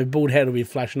 My bald head will be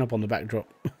flashing up on the backdrop.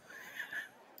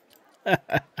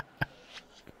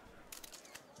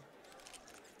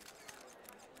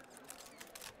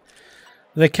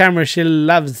 The camera, she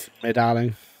loves me,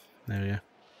 darling. There we go.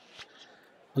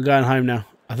 I'm going home now.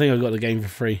 I think I got the game for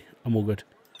free. I'm all good.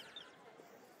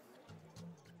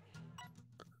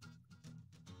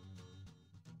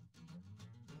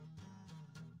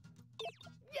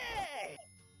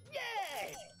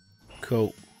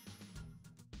 Cool.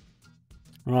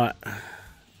 Right.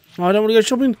 Oh, I don't want to go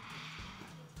shopping.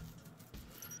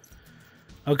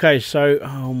 Okay, so...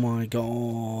 Oh my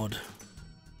god.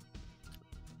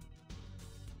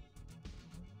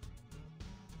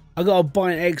 I gotta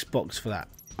buy an Xbox for that.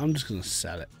 I'm just gonna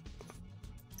sell it.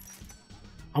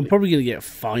 I'm probably gonna get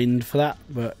fined for that,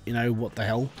 but you know, what the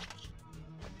hell?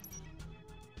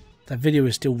 That video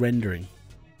is still rendering.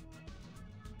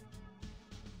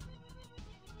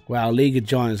 Wow, League of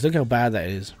Giants. Look how bad that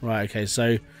is. Right, okay,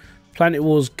 so Planet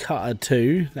Wars Cutter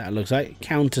 2, that looks like.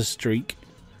 Counter Streak.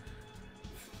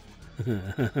 I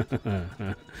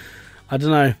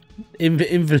don't know.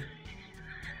 The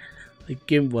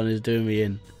GIMP one is doing me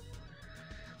in.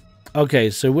 Okay,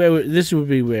 so this would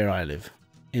be where I live,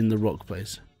 in the rock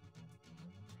place.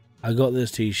 I got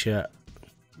this t-shirt.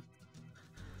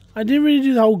 I didn't really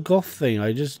do the whole goth thing.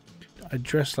 I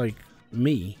dressed like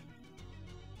me.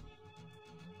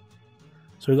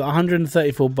 So we got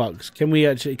 134 bucks. Can we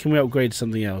upgrade to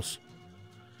something else?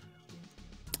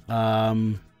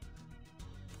 Webcam?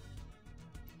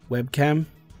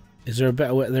 Is there a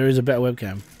better? There is a better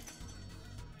webcam.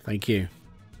 Thank you.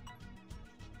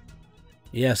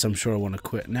 Yes, I'm sure I want to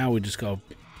quit. Now we just got.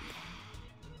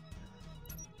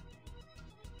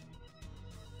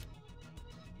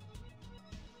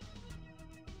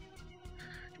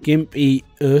 Gimpy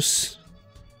us,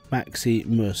 Maxi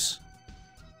Mus.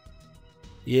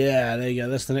 Yeah, there you go.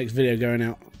 That's the next video going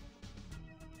out.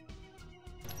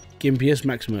 Gimpius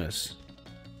Maximus.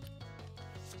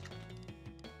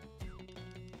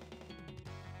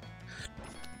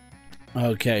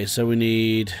 Okay, so we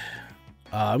need...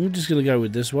 I'm just going to go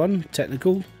with this one.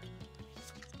 Technical.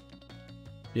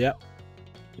 Yep.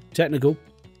 Technical.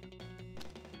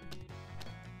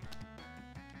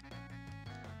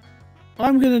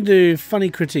 I'm going to do funny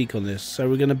critique on this. So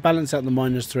we're going to balance out the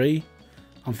 -3.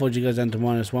 Unfortunately, it goes down to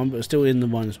 -1, but it's still in the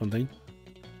 -1 thing.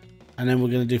 And then we're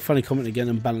going to do funny comment again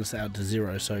and balance it out to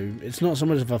 0. So it's not so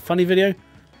much of a funny video,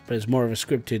 but it's more of a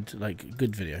scripted, like,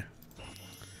 good video.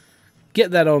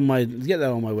 Get that on my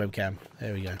webcam.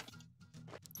 There we go.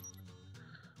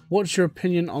 What's your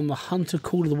opinion on the Hunter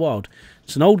Call of the Wild?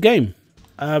 It's an old game.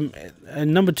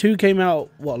 And number 2 came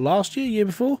out, what, last year, year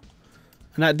before?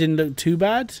 And that didn't look too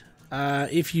bad.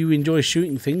 If you enjoy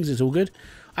shooting things, it's all good.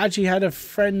 I actually had a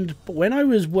friend, when I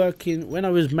was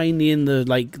mainly in the,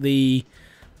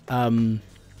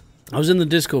 I was in the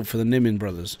Discord for the Nimin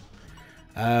brothers.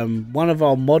 One of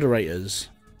our moderators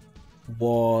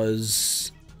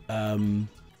was,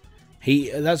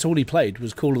 that's all he played,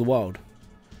 was Call of the Wild.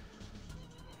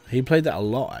 He played that a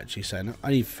lot, actually, saying,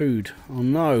 I need food. Oh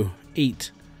no,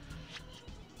 eat.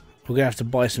 We're gonna have to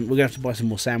buy some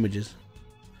more sandwiches.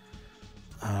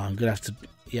 I'm gonna have to,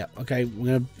 yeah, okay,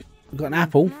 we've got an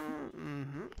apple.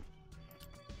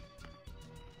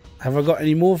 Have I got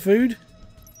any more food?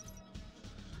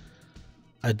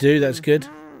 I do, that's good.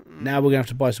 Now we're gonna have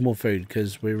to buy some more food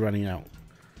because we're running out.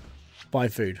 Buy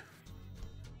food.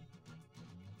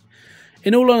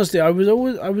 In all honesty, I was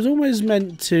always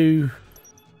meant to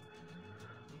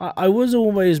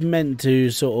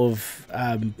sort of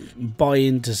buy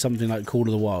into something like Call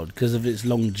of the Wild because of its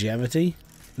longevity.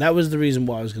 That was the reason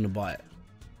why I was going to buy it,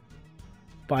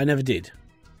 but I never did.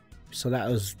 So that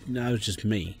was just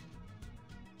me.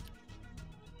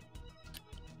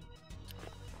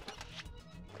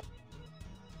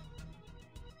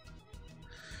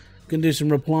 Gonna do some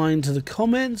replying to the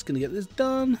comments. Gonna get this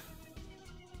done.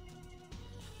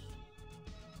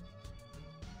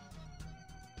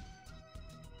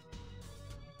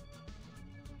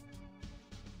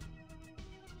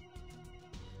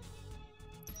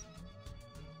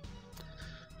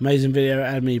 Amazing video,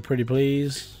 add me pretty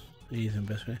please. Ethan,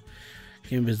 best video.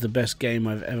 Game is the best game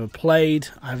I've ever played.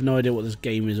 I have no idea what this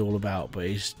game is all about, but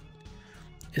it's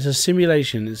a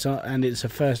simulation. It's a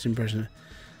first impression.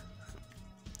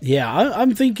 Yeah,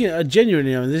 I'm thinking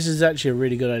genuinely. I mean, this is actually a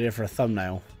really good idea for a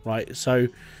thumbnail, right? So,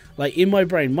 like in my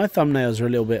brain, my thumbnails are a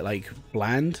little bit like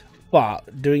bland,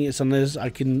 but doing it on this, I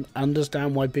can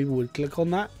understand why people would click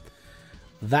on that.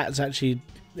 That's actually.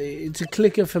 It's a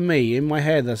clicker for me in my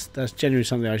head. That's genuinely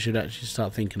something I should actually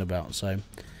start thinking about. So,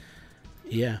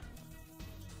 yeah,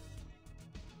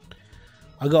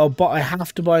 I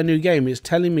have to buy a new game. It's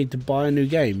telling me to buy a new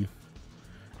game,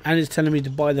 and it's telling me to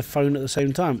buy the phone at the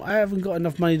same time. I haven't got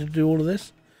enough money to do all of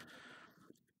this.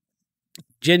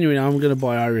 Genuinely, I'm going to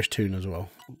buy Irish Tune as well.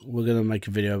 We're going to make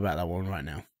a video about that one right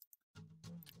now.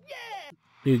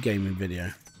 New gaming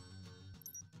video.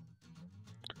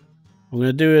 I'm going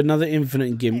to do another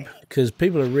Infinite Gimp because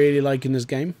people are really liking this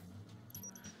game.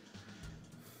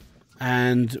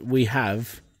 And we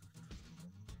have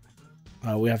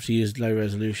to use low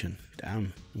resolution.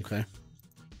 Damn, okay.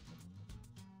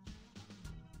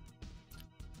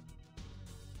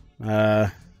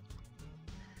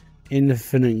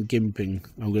 Infinite Gimping,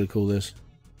 I'm going to call this.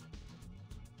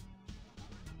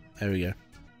 There we go.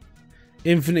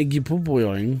 Infinite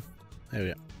Gimping. There we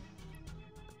go.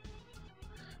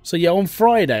 So yeah, on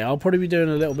Friday, I'll probably be doing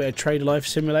a little bit of Trade Life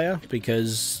Simulator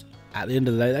because at the end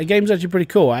of the day, that game's actually pretty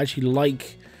cool. I actually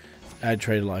like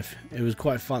Trade Life. It was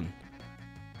quite fun.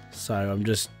 So I'm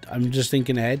just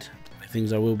thinking ahead of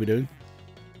things I will be doing.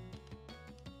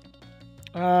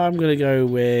 I'm gonna go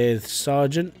with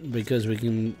Sergeant because we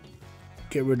can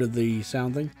get rid of the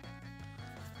sound thing.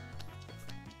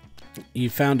 You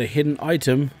found a hidden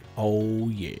item. Oh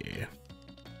yeah.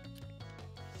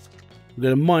 I'm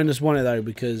going to -1 it though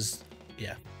because,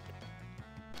 yeah,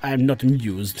 I am not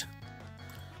amused.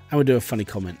 I will do a funny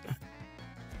comment.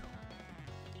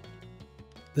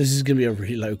 This is going to be a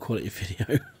really low quality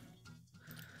video.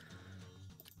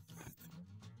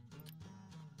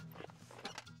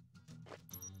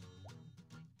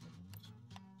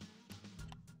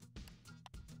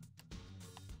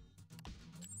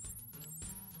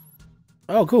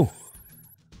 Oh, cool.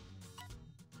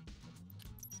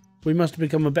 We must have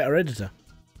become a better editor.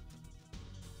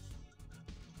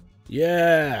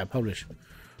 Yeah, publish.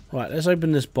 Right, let's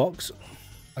open this box.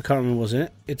 I can't remember what's in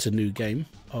it. It's a new game.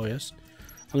 Oh, yes.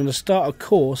 I'm going to start a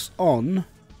course on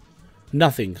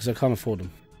nothing because I can't afford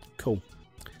them. Cool.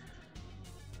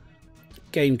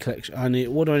 Game collection.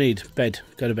 What do I need? Bed.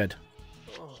 Go to bed.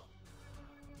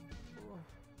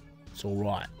 It's all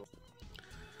right.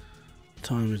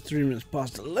 Time is 3 minutes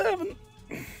past 11.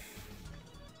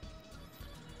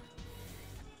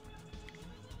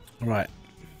 Right.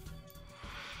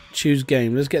 Choose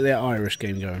game. Let's get that Irish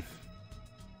game going.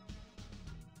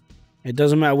 It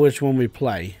doesn't matter which one we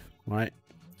play, right?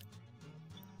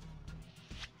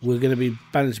 we're going to be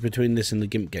balanced between this and the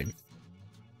GIMP game.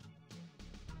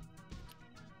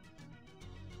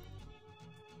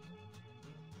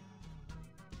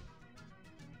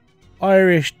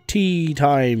 Irish tea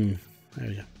time. There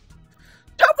we go.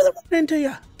 Top of the morning to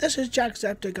you. This is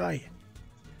Jacksepticeye.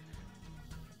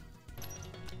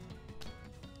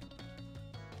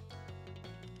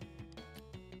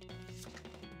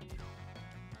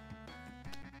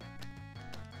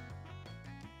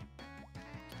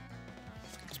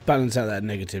 Let's balance out that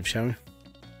negative, shall we?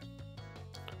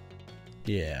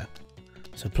 Yeah.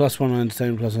 So +1 on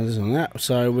entertainment, +1 on this and that.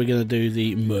 So we're going to do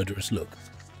the murderous look.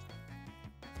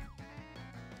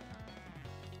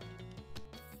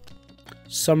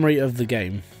 Summary of the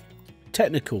game.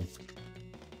 Technical.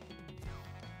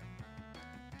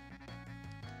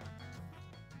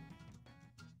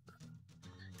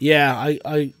 Yeah,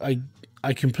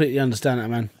 I completely understand that,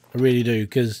 man. I really do,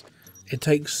 because it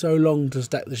takes so long to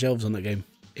stack the shelves on that game.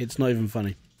 It's not even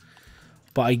funny.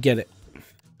 But I get it.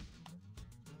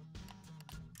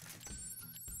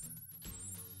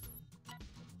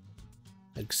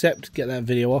 Accept, get that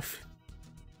video off.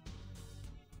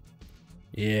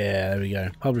 Yeah, there we go.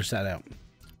 Publish that out.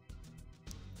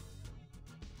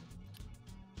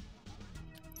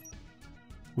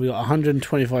 We got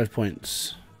 125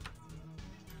 points.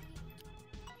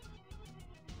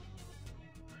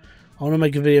 I want to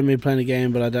make a video of me playing a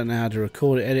game, but I don't know how to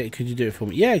record it, edit. Could you do it for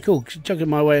me? Yeah, cool. Chuck it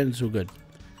my way and it's all good.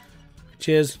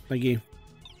 Cheers. Thank you.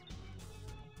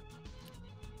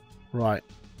 Right.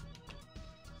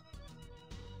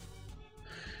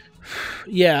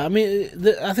 Yeah, I mean,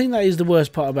 I think that is the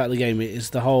worst part about the game.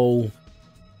 It's the whole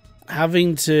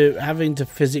having to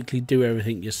physically do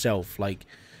everything yourself, like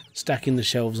stacking the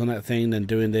shelves on that thing, then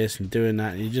doing this and doing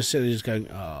that, and you just sit there just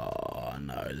going, "Oh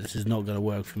no, this is not going to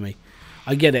work for me."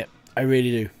 I get it, I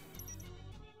really do.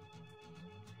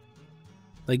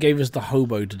 They gave us the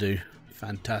hobo to do.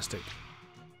 Fantastic.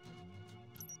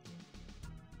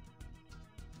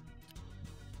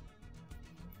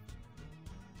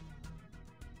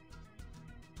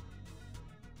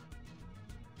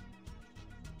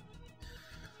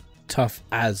 Tough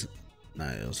as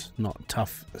nails, not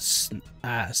tough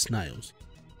as nails.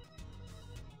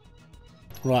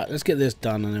 Right, let's get this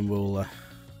done and then we'll...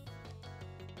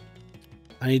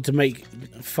 I need to make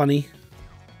funny.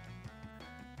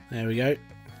 There we go.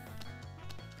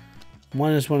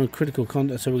 -1 of critical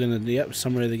content, so we're going to, yep,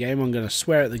 summary of the game. I'm going to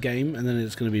swear at the game and then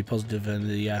it's going to be positive and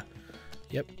the,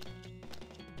 yep.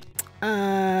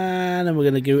 And then we're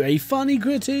going to do a funny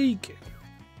critique.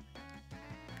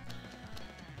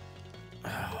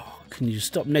 Can you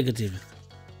stop negative?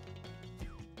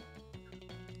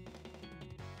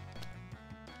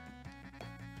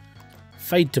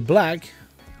 Fade to black.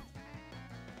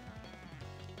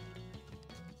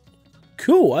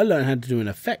 Cool, I learned how to do an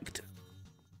effect.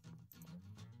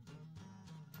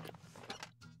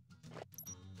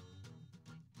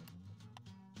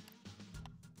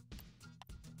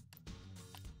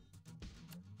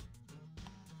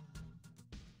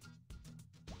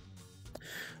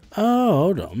 Oh,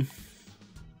 hold on.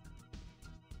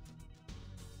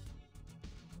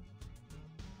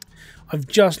 I've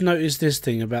just noticed this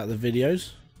thing about the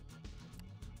videos.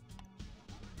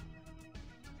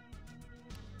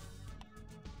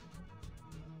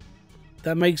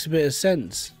 That makes a bit of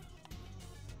sense.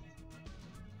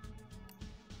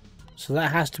 So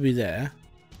that has to be there.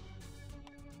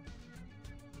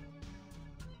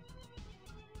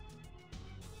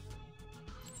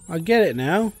 I get it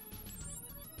now.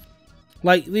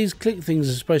 Like, these click things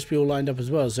are supposed to be all lined up as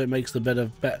well, so it makes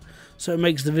the so it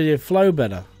makes the video flow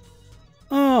better.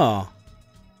 Ah.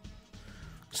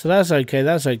 So that's okay,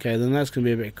 then that's going to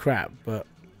be a bit crap, but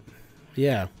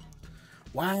yeah.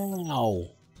 Wow.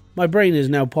 My brain is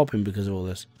now popping because of all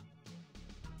this.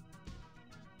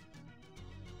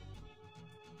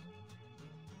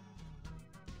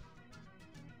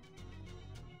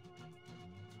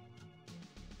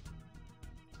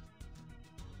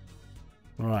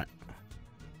 Alright.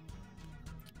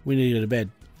 We need to go to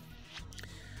bed.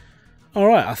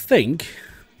 Alright, I think.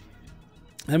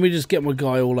 Let me just get my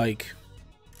guy all like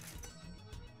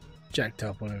jacked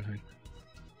up on everything.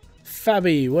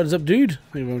 Fabby, what is up, dude?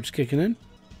 Maybe I'm just kicking in.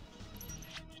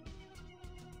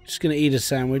 Just gonna eat a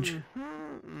sandwich.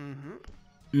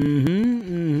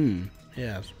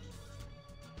 Yes.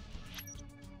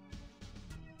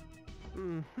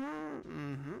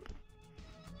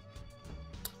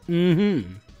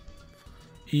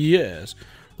 Yes.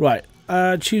 Right.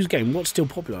 Choose game. What's still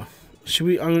popular? Should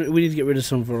we? We need to get rid of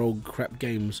some of our old crap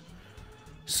games.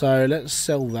 So let's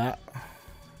sell that,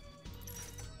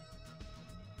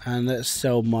 and let's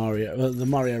sell Mario. The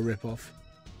Mario ripoff.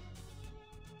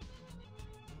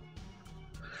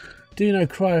 Do you know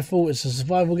Cryofall? It's a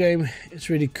survival game. It's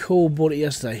really cool. Bought it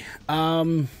yesterday.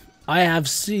 I have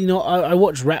seen. I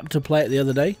watched Raptor play it the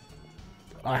other day.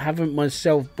 I haven't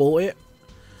myself bought it,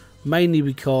 mainly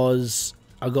because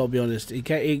I got to be honest.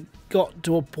 It got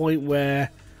to a point where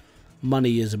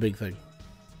money is a big thing.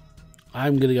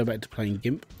 I'm gonna go back to playing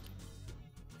GIMP.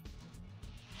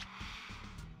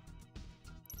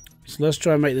 So let's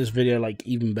try and make this video like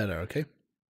even better. Okay.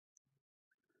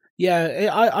 Yeah,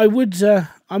 I would.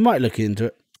 I might look into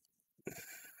it.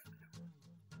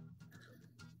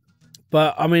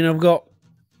 But, I mean, I've got...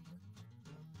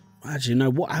 Actually,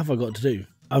 no, what have I got to do?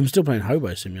 I'm still playing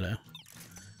Hobo Simulator,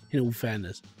 in all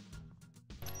fairness.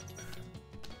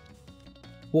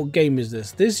 What game is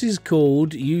this? This is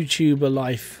called YouTuber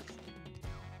Life.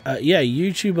 Yeah,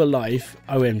 YouTuber Life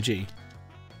OMG.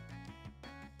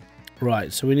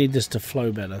 Right, so we need this to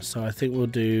flow better. So I think we'll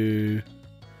do...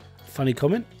 Funny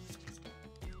comment.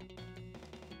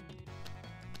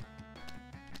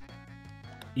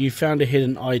 You found a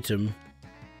hidden item.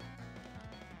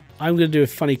 I'm going to do a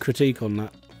funny critique on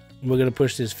that. We're going to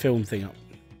push this film thing up.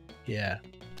 Yeah.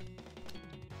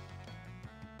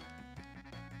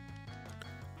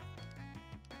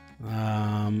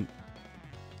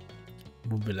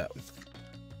 We'll be that.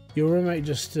 Your roommate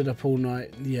just stood up all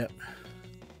night. Yep.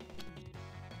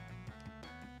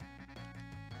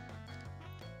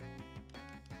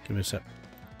 Give me a sec.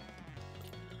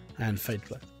 And fade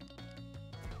play.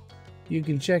 You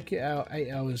can check it out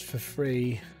 8 hours for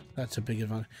free. That's a big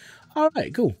advantage.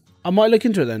 Alright, cool. I might look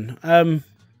into it then.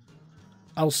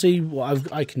 I'll see what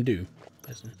I can do.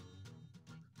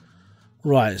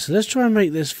 Right, so let's try and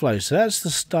make this flow. So that's the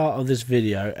start of this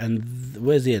video, and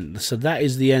where's the end? So that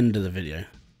is the end of the video.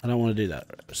 I don't want to do that.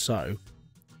 So,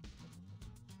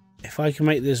 if I can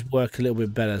make this work a little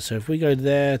bit better. So if we go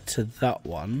there to that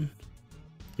one.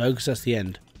 No, because that's the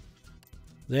end.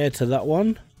 There to that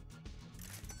one.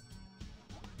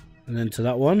 And then to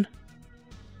that one.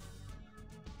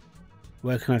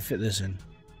 Where can I fit this in?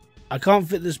 I can't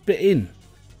fit this bit in.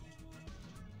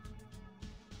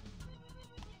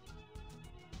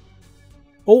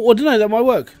 Oh, I don't know, that might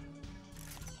work.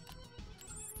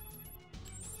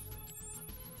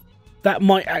 That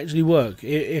might actually work.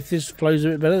 If this flows a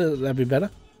bit better, that'd be better.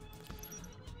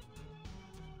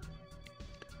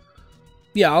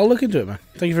 Yeah, I'll look into it, man.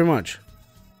 Thank you very much.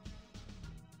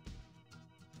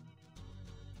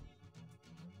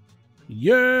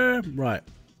 Yeah, right.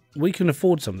 We can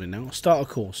afford something now. Start a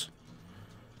course.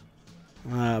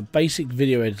 Basic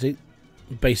video editing.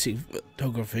 Basic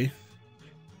photography.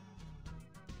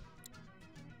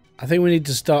 I think we need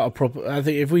to start a proper... I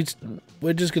think if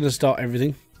we're just going to start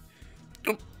everything.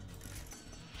 And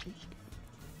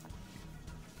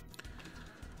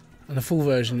the full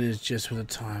version is just with the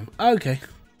time. Okay.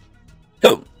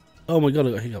 Oh my god,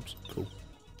 I got hiccups. Cool.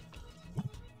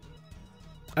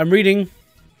 I'm reading.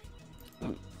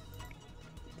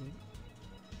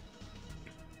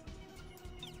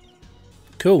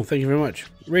 Cool, thank you very much.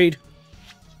 Read.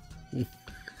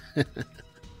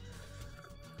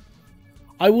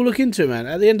 I will look into it, man.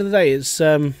 At the end of the day, it's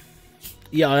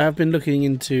yeah, I have been looking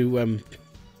into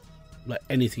like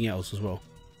anything else as well.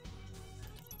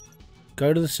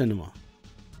 Go to the cinema.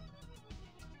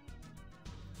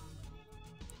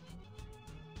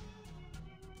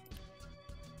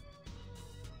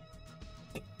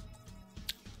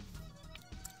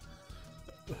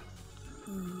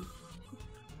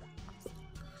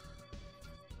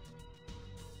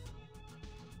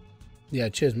 Yeah,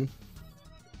 cheers, man.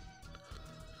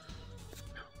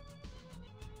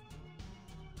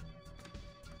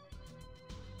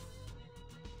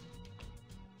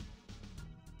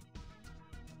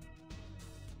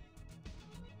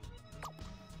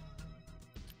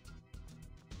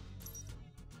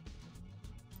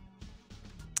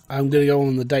 I'm going to go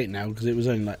on the date now because it was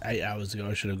only like 8 hours ago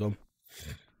I should have gone.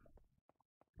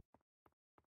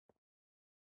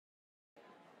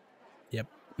 Yep.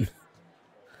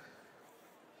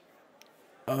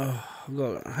 I've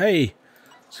got... Hey!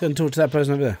 Let's go and talk to that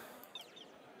person over there.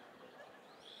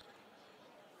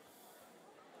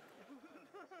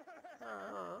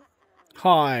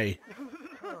 Hi.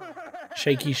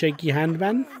 Shaky, shaky hand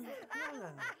man.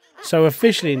 So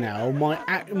officially now, my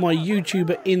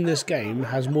YouTuber in this game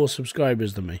has more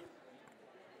subscribers than me.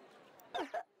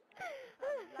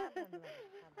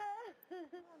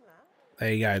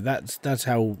 There you go. That's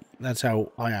how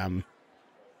I am.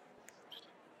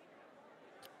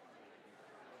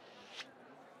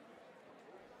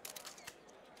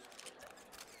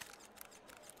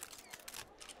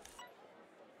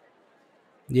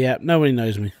 Yeah, nobody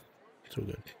knows me. It's all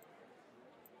good.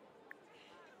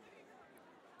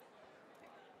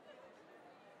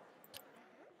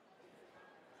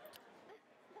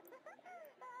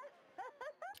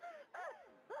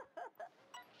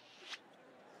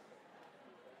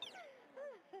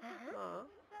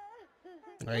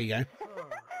 There you go.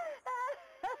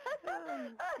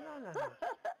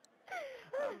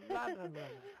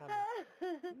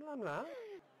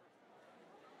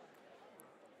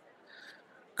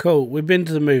 Cool, we've been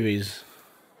to the movies.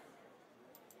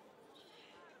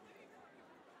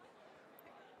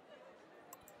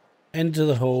 Enter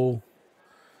the hall,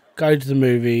 go to the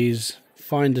movies,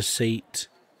 find a seat,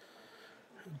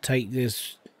 take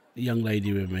this young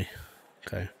lady with me.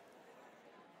 Okay.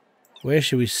 Where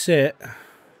should we sit?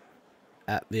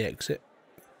 At the exit.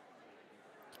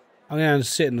 I'm going to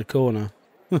sit in the corner.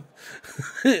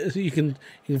 you can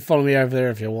follow me over there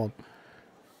if you want.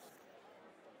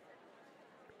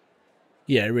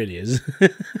 Yeah, it really is.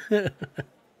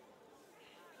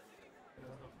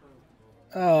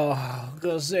 Oh, I've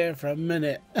got to sit here for a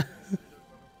minute.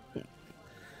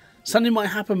 Something might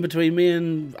happen between me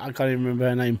and... I can't even remember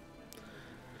her name.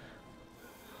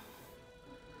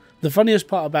 The funniest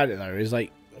part about it, though, is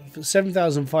like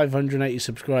 7,580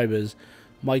 subscribers.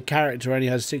 My character only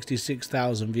has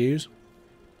 66,000 views.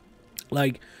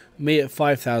 Like, me at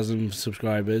 5,000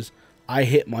 subscribers, I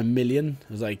hit my million.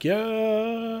 I was like,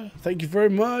 yeah, thank you very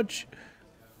much.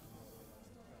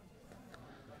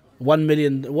 1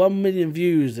 million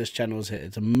views this channel's hit.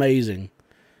 It's amazing.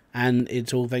 And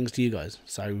it's all thanks to you guys.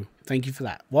 So thank you for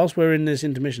that. Whilst we're in this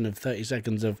intermission of 30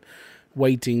 seconds of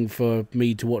waiting for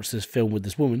me to watch this film with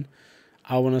this woman,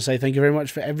 I want to say thank you very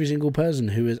much for every single person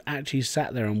who has actually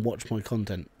sat there and watched my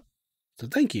content. So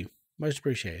thank you. Most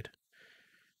appreciated.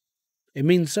 It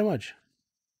means so much.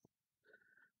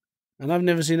 And I've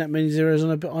never seen that many zeros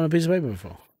on a piece of paper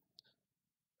before.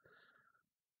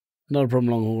 Not a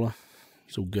problem, long hauler.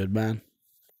 It's all good, man.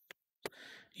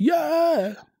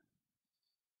 Yeah!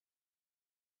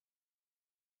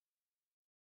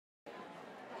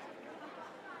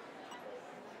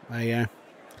 There you go.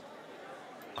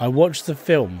 I watched the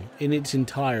film in its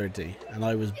entirety and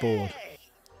I was bored.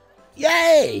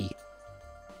 Yay!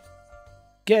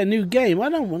 Get a new game. I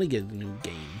don't want to get a new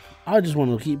game. I just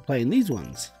want to keep playing these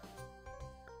ones.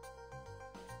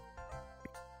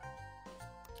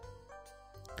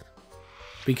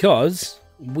 Because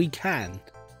we can.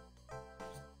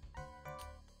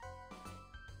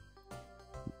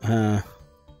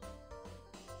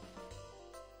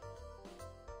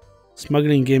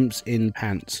 Smuggling gimps in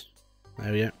pants.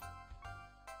 There we go.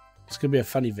 It's going to be a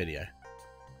funny video.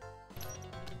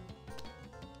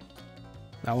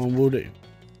 That one will do.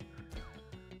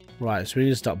 Right, so we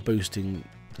need to start boosting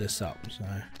this up. So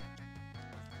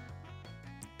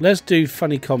let's do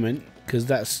funny comment, because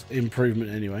that's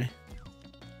improvement anyway.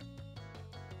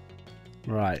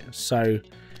 Right, so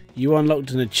you unlocked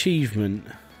an achievement.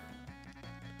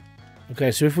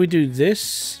 Okay, so if we do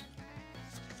this,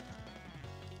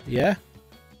 yeah,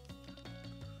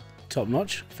 top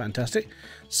notch, fantastic.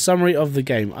 Summary of the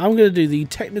game. I'm going to do the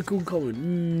technical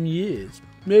comment. Yes.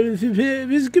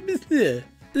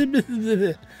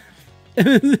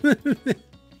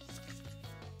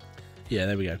 Yeah,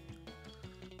 there we go.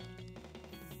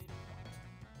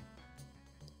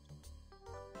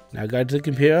 Now go to the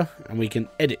computer and we can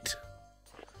edit.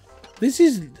 This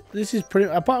is pretty,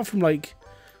 apart from like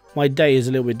my day is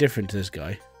a little bit different to this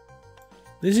guy.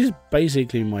 This is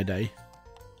basically my day.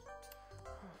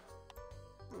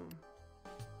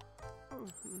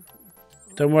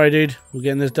 Don't worry, dude. We're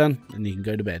getting this done and you can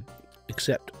go to bed.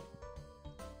 Accept.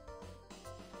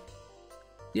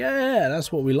 Yeah,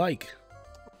 that's what we like.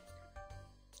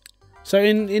 So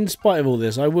in spite of all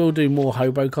this, I will do more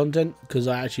hobo content because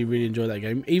I actually really enjoy that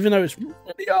game. Even though it's really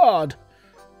hard,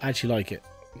 I actually like it.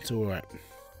 It's alright.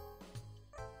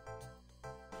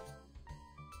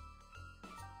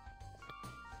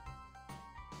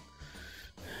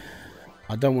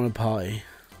 I don't want to party.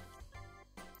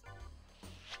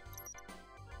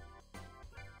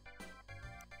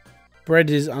 Bread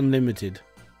is unlimited.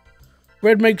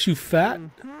 Bread makes you fat.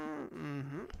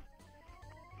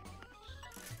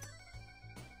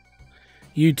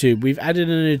 YouTube, we've added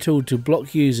a new tool to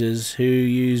block users who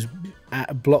use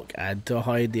block ad to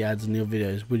hide the ads in your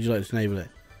videos. Would you like to enable it?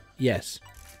 Yes.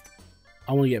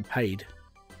 I want to get paid.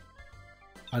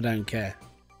 I don't care.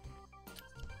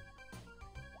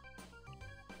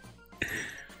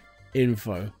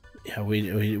 Info. Yeah,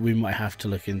 we might have to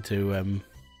look into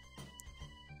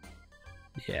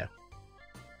yeah.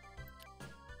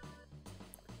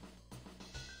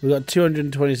 We've got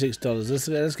 $226.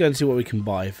 Let's go and see what we can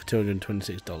buy for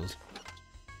 $226.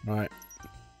 Right.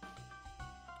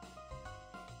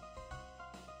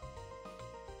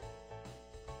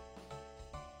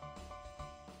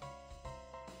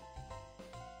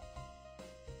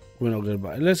 We're not going to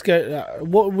buy. Let's go.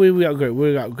 What we upgrade?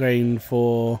 We're upgrading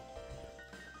for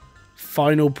 $5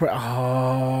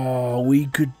 Oh, we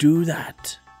could do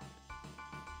that.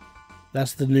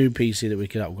 That's the new PC that we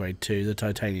could upgrade to, the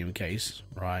titanium case.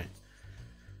 Right.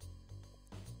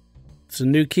 It's a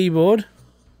new keyboard.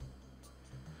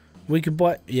 We could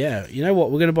buy... Yeah, you know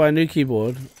what? We're going to buy a new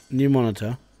keyboard, new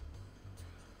monitor.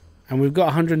 And we've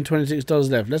got $126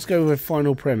 left. Let's go with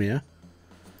Final Premiere.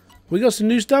 We got some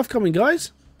new stuff coming,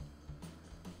 guys.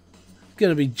 It's going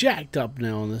to be jacked up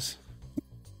now on this.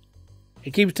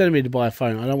 It keeps telling me to buy a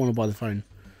phone. I don't want to buy the phone.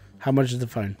 How much is the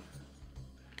phone?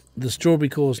 The strawberry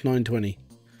course $920.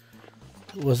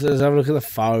 Let's have a look at the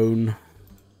phone.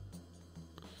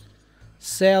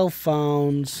 Cell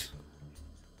phones.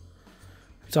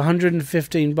 It's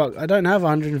 115 bucks. I don't have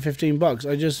 115 bucks.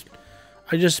 I just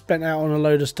spent out on a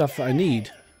load of stuff that I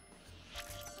need.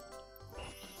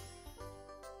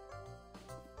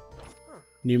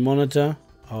 New monitor.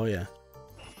 Oh yeah.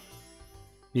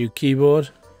 New keyboard.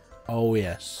 Oh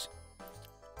yes.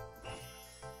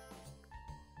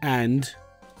 And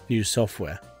new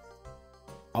software.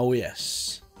 Oh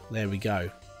yes. There we go.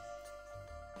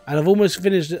 And I've almost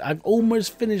finished it. I've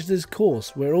almost finished this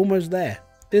course. We're almost there.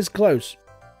 This close.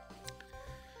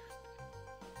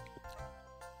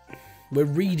 We're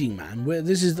reading, man.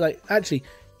 This is like, actually,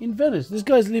 in fairness, this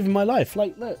guy's living my life.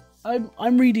 Like, look,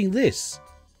 I'm reading this.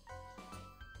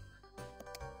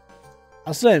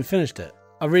 I still haven't finished it.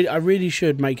 I really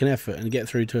should make an effort and get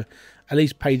through to at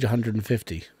least page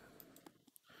 150.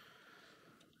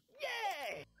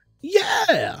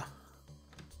 Yeah!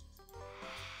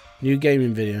 New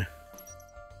gaming video.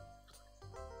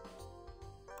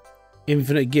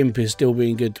 Infinite Gimp is still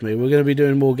being good to me. We're going to be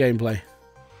doing more gameplay.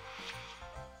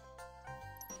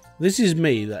 This is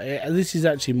me. This is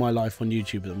actually my life on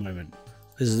YouTube at the moment.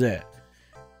 This is it.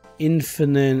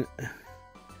 Infinite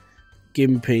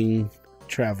Gimping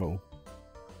Travel.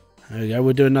 There we go.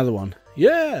 We'll do another one.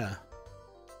 Yeah!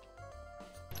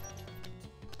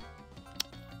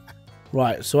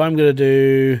 Right, so I'm going to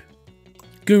do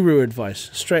guru advice.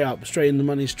 Straight up, straight in the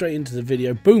money, straight into the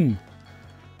video. Boom!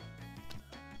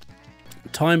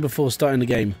 Time before starting the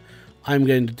game, I'm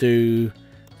going to do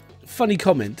funny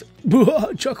comment.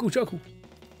 Chuckle, chuckle.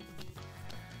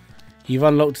 You've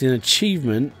unlocked an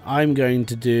achievement. I'm going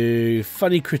to do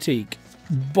funny critique.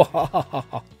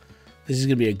 This is going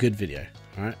to be a good video.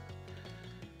 Alright.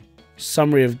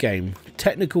 Summary of game.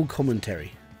 Technical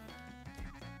commentary.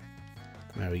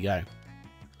 There we go.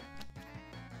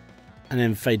 And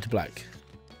then fade to black.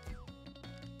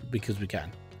 Because we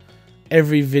can.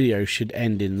 Every video should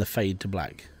end in the fade to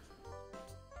black.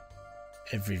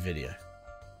 Every video.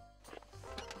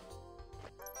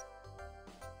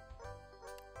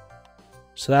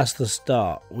 So that's the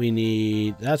start. We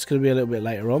need... That's going to be a little bit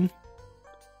later on.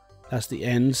 That's the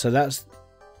end. So that's...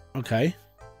 Okay.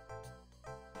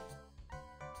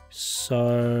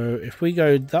 So if we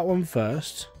go that one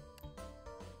first.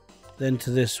 Then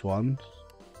to this one.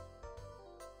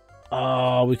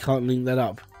 Oh, we can't link that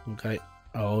up. Okay.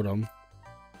 Oh, hold on.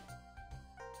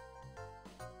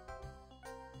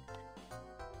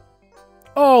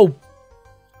 Oh!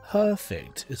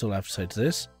 Perfect. Is all I have to say to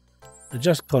this.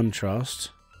 Adjust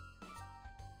contrast.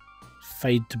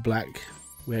 Fade to black.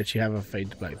 We actually have a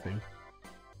fade to black thing.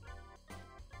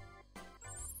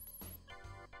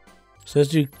 So let's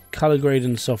do color grade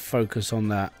and soft focus on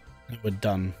that. And we're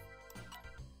done.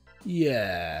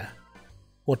 Yeah.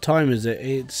 What time is it?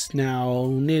 It's now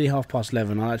nearly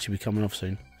 11:30. I'll actually be coming off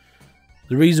soon.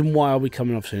 The reason why I'll be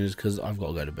coming off soon is because I've got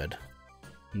to go to bed.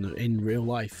 In real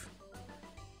life.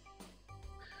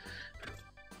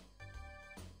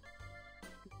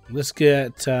 Let's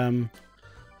get to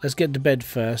bed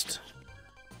first.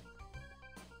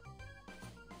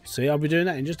 See, I'll be doing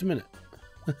that in just a minute.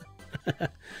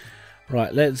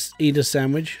 Right, let's eat a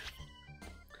sandwich.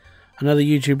 Another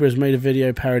YouTuber has made a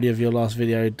video parody of your last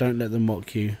video. Don't let them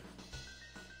mock you.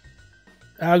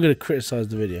 I'm going to criticize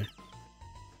the video.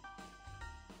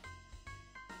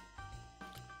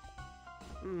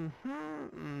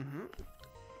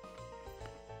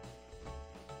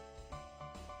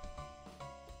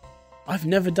 I've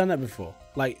never done that before.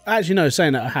 Like, actually, no,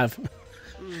 saying that I have.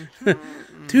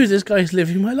 Dude, this guy's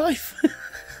living my life.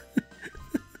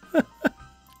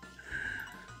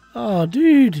 Oh,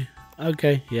 dude.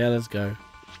 Okay, yeah, let's go.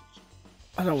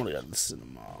 I don't want to go to the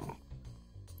cinema.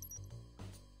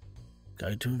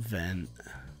 Go to an event.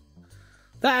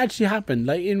 That actually happened,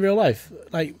 like in real life.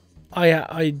 Like I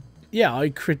had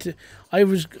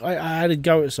a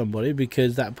go at somebody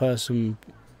because that person,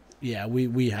 yeah,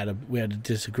 we had a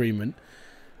disagreement,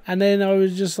 and then I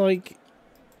was just like,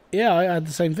 yeah, I had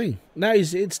the same thing. Now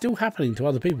it's still happening to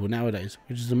other people nowadays,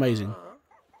 which is amazing.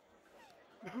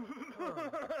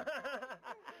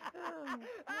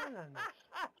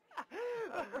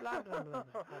 I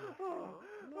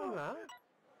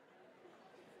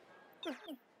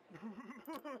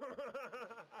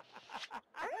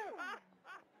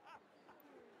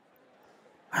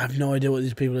have no idea what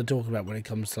these people are talking about when it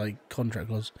comes to like contract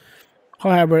clause.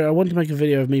 Hi, Hybrid. I want to make a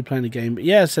video of me playing the game, but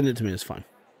yeah, send it to me. It's fine.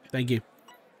 Thank you.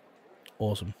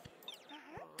 Awesome.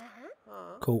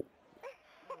 Cool.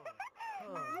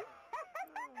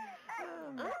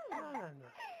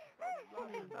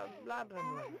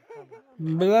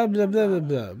 Blah, blah, blah, blah,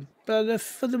 blah. Blah, blah,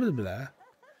 blah, blah.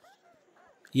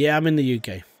 Yeah, I'm in the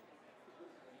UK.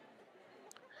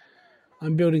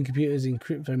 I'm building computers in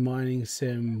crypto mining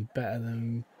sim better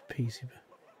than PC.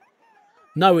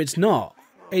 No, it's not.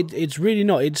 It's really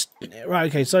not. It's right.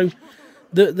 Okay, so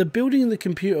the building the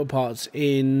computer parts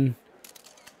in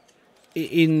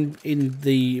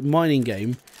the mining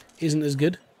game isn't as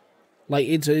good. Like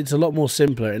it's a lot more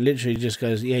simpler. It literally just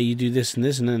goes, yeah, you do this and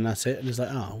this, and then that's it. And it's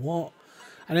like, oh, what?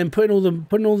 And then putting all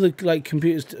the like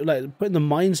computers, like putting the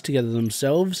mines together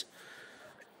themselves.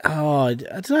 Oh, I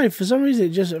don't know. For some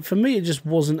reason, for me, it just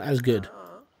wasn't as good.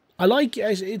 I like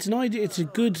it. It's an idea. It's a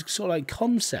good sort of like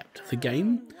concept of the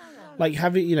game, like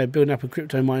having building up a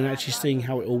crypto mine, actually seeing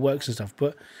how it all works and stuff.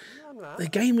 But the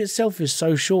game itself is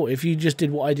so short. If you just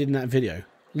did what I did in that video,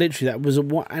 literally that was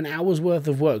an hour's worth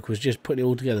of work was just putting it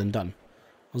all together and done.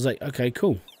 I was like, okay,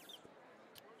 cool.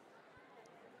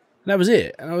 That was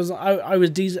it. And I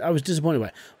was disappointed by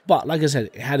it. But like I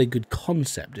said, it had a good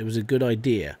concept. It was a good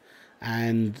idea.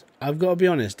 And I've got to be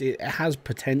honest, it has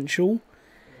potential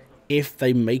if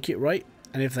they make it right.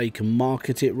 And if they can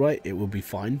market it right, it will be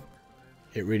fine.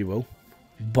 It really will.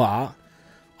 But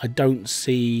I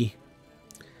honestly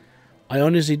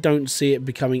don't see it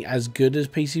becoming as good as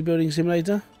PC Building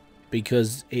Simulator.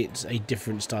 Because it's a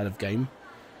different style of game.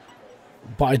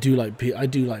 But I do like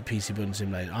PC Building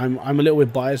Simulator. I'm a little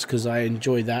bit biased because I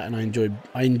enjoy that, and I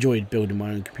enjoyed building my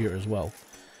own computer as well.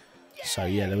 So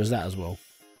yeah, there was that as well.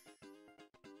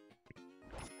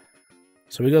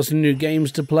 So we got some new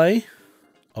games to play.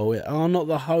 Oh yeah, oh not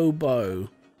the hobo.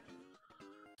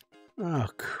 Oh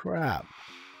crap!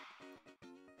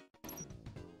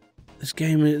 This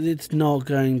game, it's not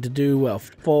going to do well.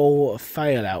 Full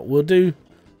fail out.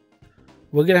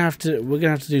 We're gonna have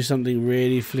to do something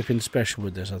really flipping special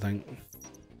with this, I think.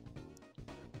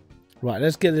 Right,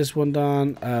 let's get this one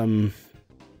done.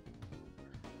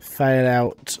 Fail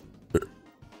out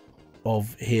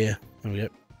of here. There we go.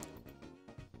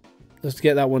 Let's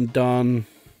get that one done.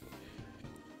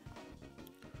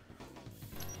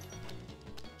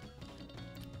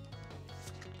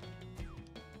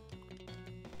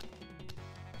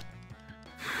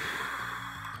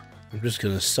 I'm just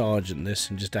going to sergeant this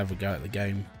and just have a go at the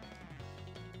game.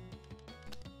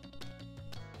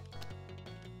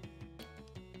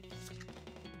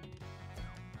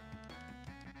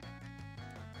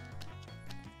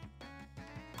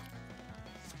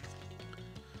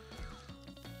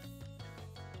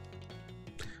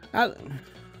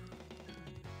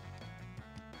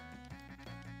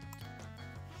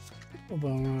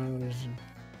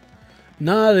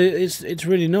 No, it's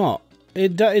really not.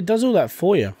 It does all that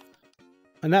for you.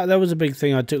 And that was a big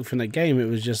thing I took from that game. It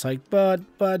was just like, but,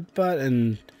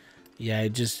 and yeah,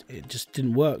 it just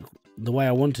didn't work the way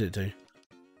I wanted it to.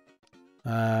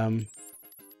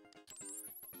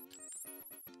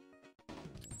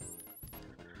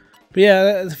 But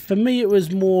yeah, for me, it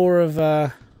was more of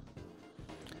a.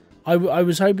 I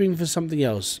was hoping for something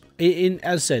else. As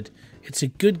I said, it's a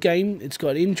good game. It's got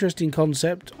an interesting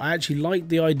concept. I actually like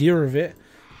the idea of it.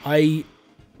 I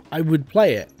would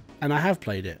play it, and I have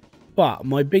played it. But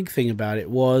my big thing about it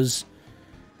was,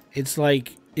 it's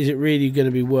like, is it really going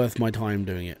to be worth my time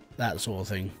doing it? That sort of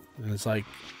thing. And it's like,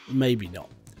 maybe not.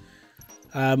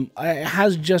 It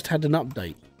has just had an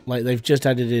update. Like, they've just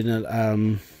added in a,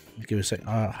 give me a sec,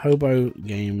 Hobo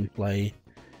gameplay.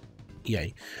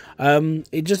 Yay.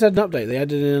 It just had an update. They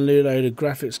added in a load of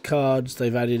graphics cards.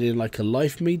 They've added in, like, a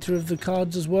life meter of the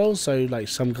cards as well. So, like,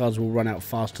 some cards will run out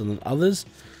faster than others.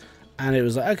 And it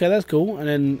was like, okay, that's cool. And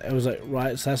then it was like,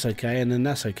 right, so that's okay. And then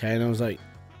that's okay. And I was like,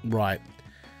 right.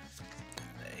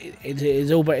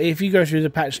 It's all, but if you go through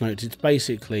the patch notes, it's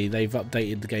basically they've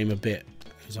updated the game a bit.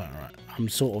 It's like, all right, I'm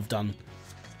sort of done.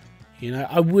 You know,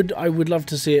 I would love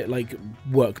to see it like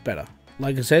work better.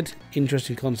 Like I said,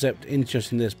 interesting concept,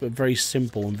 interesting this, but very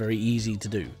simple and very easy to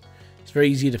do. It's very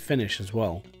easy to finish as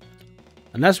well.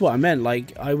 And that's what I meant.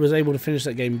 Like, I was able to finish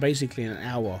that game basically in an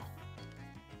hour,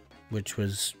 which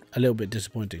was a little bit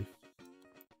disappointing.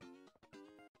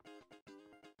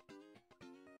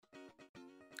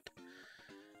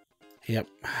 Yep.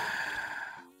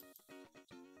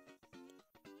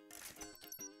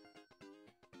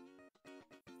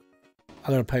 I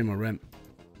gotta pay my rent.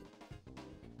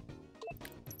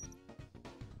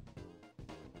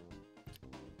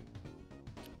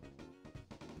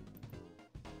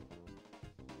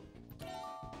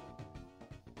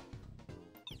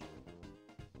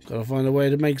 Gotta find a way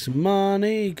to make some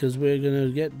money because we're gonna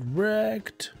get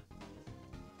wrecked.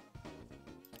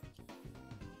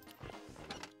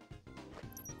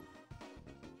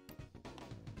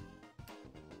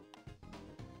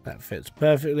 That fits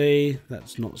perfectly.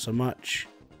 That's not so much.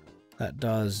 That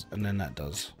does, and then that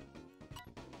does.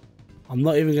 I'm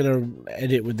not even going to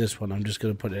edit with this one. I'm just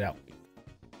going to put it out.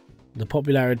 The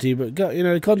popularity, but you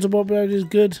know, the console popularity is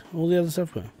good. All the other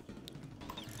stuff, but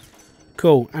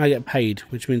cool. And I get paid,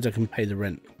 which means I can pay the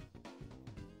rent.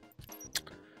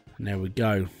 And there we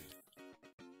go.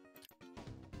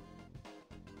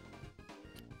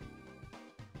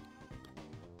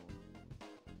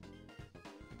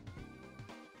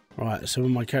 Right, so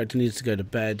my character needs to go to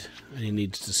bed and he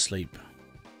needs to sleep.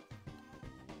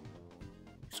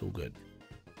 It's all good.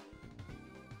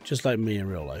 Just like me in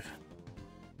real life.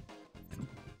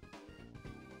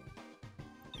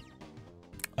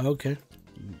 Okay.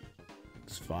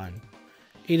 It's fine.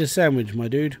 Eat a sandwich, my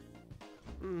dude.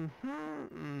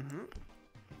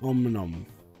 Om nom.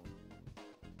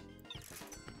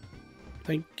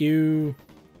 Thank you.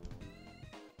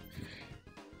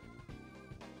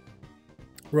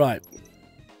 Right.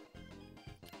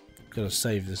 Gotta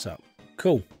save this up.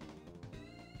 Cool.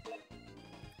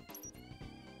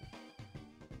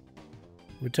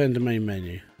 Return to main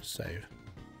menu. Save.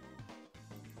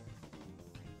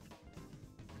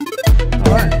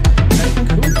 Alright.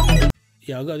 Cool.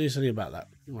 Yeah, I've got to do something about that.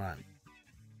 Right.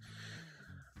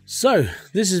 So,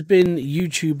 this has been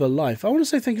YouTuber Life. I want to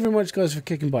say thank you very much, guys, for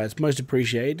kicking by. It's most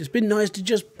appreciated. It's been nice to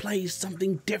just play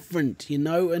something different, you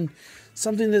know, and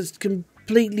something that's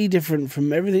completely different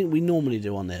from everything we normally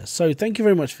do on there. So, thank you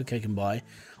very much for kicking by.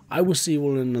 I will see you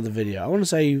all in another video. I want to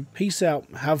say peace out,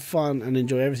 have fun, and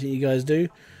enjoy everything you guys do.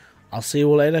 I'll see you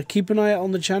all later. Keep an eye out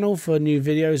on the channel for new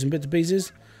videos and bits and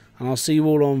pieces. And I'll see you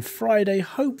all on Friday,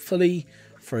 hopefully,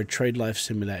 for a Trade Life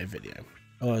Simulator video.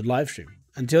 Or live stream.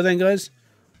 Until then, guys.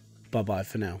 Bye-bye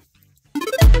for now.